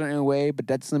go a certain way, but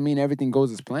that doesn't mean everything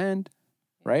goes as planned,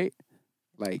 right?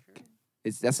 Like,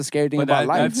 that's a scary thing But about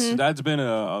life. that's been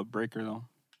a breaker though,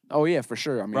 Oh yeah, for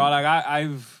sure. I mean, bro. Like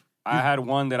I had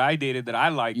one that I dated that I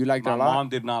liked. You liked her my a lot? mom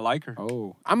did not like her.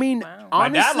 oh, I mean, Wow. My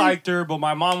honestly, dad liked her, but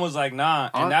my mom was like, nah,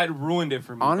 and that ruined it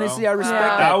for me. honestly, bro. I respect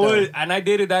Yeah. that. though. And I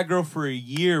dated that girl for a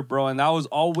year, bro, and that was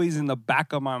always in the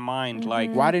back of my mind.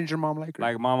 Like, Why didn't your mom like her?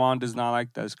 like my mom does not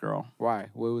like this girl. Why?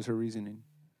 What was her reasoning?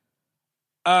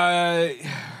 And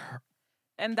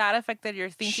that affected your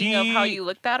thinking of how She- you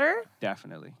looked at her?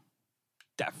 Definitely.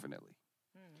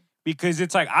 Because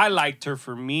it's like I liked her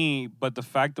for me, but the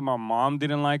fact that my mom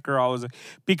didn't like her, I was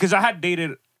because I had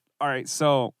dated. All right,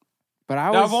 so But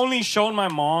I've only shown my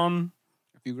mom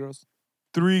a few girls.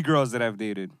 3 girls that I've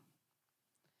dated,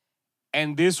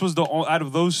 and this was the out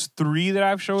of those 3 that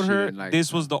I've showed She her. didn't like This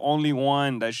them. was the only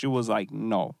one that she was like,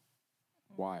 no,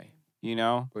 Why? you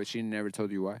know. But she never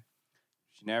told you why.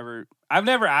 I've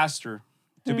never asked her.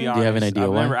 To be Do honest, you have an idea I've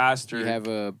why? never asked her. Do you have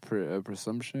a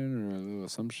presumption or a little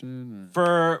assumption? Or?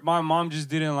 For my mom just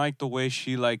didn't like the way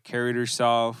she like carried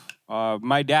herself.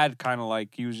 My dad kind of like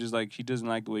he was just like she doesn't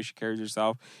like the way she carries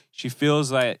herself. She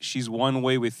feels like she's one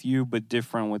way with you but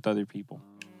different with other people.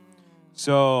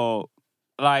 So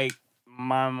like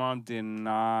my mom did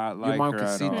not like Your mom her could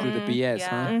at see all. through the BS,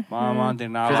 Yeah. huh? My mom did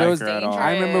not 'Cause like it was her at all. dangerous.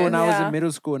 I remember when I was Yeah. in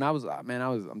middle school and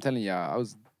I'm telling y'all, I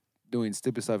was doing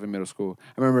stupid stuff in middle school.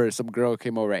 I remember some girl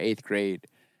came over at 8th grade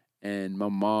and my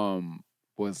mom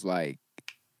was like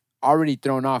already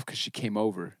thrown off because she came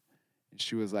over. And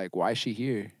she was like, why is she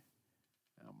here?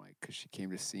 And I'm like, because she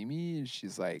came to see me. And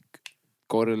she's like,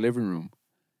 go to the living room.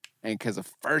 And because the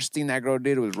first thing that girl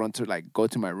did was go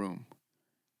to my room.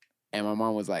 And my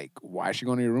mom was like, why is she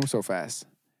going to your room so fast?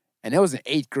 And it was in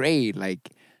 8th grade.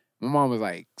 Like, my mom was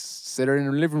like, sit her in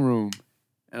the living room.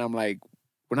 And I'm like,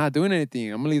 we're not doing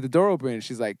anything. I'm going to leave the door open.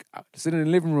 She's like, sit in the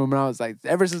living room. And I was like,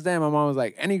 ever since then, my mom was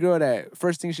like, any girl that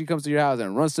first thing she comes to your house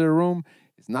and runs to the room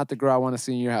is not the girl I want to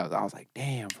see in your house. I was like,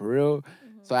 damn, for real?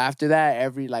 So after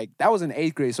that, that was in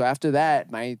 8th grade. So after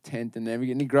that, 9th, 10th, and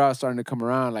any girl starting to come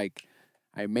around, like,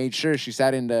 I made sure she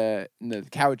sat in the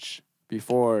couch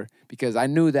before, because I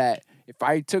knew that if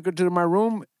I took her to my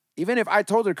room, even if I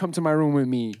told her come to my room with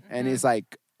me, and it's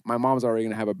like my mom's already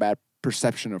gonna have a bad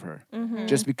perception of her,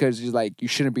 just because she's like, you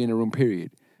shouldn't be in the room,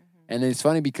 period. And it's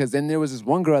funny because then there was this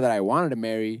one girl that I wanted to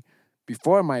marry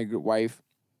before my wife.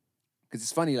 Because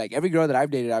it's funny, like every girl that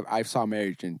I've dated, I saw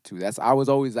marriage into. I was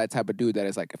always that type of dude that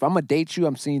is like, if I'm gonna date you,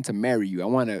 I'm seeing to marry you.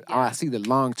 I see the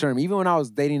long term. Even when I was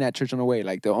dating at Church on the Way,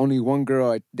 like the only one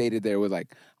girl I dated there was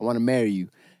like, I want to marry you.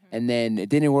 And then it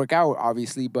didn't work out,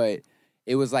 obviously, but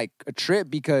it was like a trip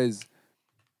because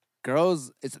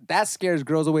that scares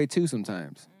girls away too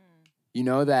sometimes. You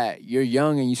know, that you're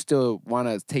young and you still want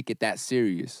to take it that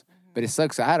serious. But it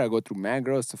sucks. I had to go through mad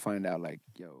girls to find out, like,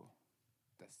 yo,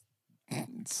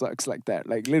 it sucks like that.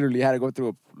 Like, literally, I had to go through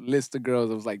a list of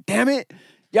girls. I was like, damn it,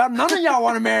 none of y'all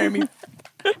want to marry me.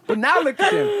 But now look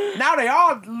at them. Now they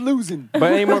all losing.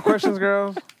 But any more questions,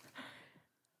 girls?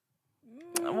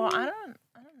 Well, I don't know.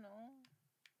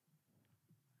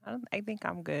 I think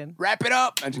I'm good. Wrap it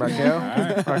up. Raquel?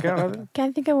 Raquel, nothing?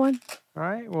 Can't think of one. All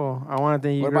right. Well, I want to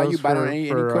thank you. What about girls you, Byron? for- Any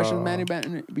for, questions,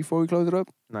 Manny, before we close it up?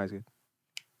 Nice, good.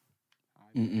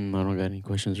 I don't got any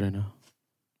questions right now.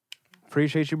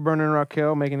 Appreciate you, Berna and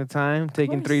Raquel, making the time,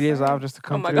 taking 3 days off just to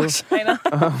come through. gosh. I know.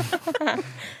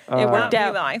 It worked Me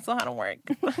out. though. I still had to work.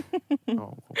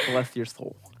 Oh, bless your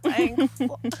soul. Thanks.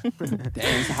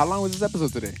 Damn, so how long was this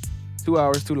episode today? 2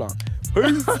 hours too long.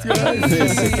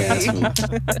 Sick ass fool.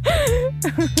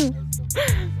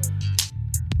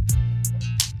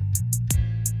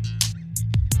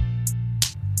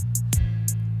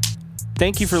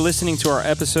 Thank you for listening to our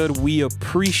episode. We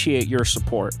appreciate your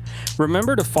support.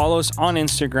 Remember to follow us on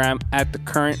Instagram at The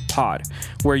Current Pod,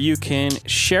 where you can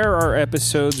share our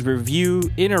episodes, review,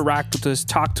 interact with us,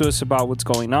 talk to us about what's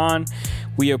going on.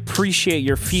 We appreciate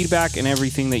your feedback and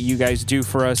everything that you guys do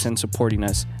for us and supporting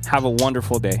us. Have a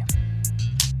wonderful day.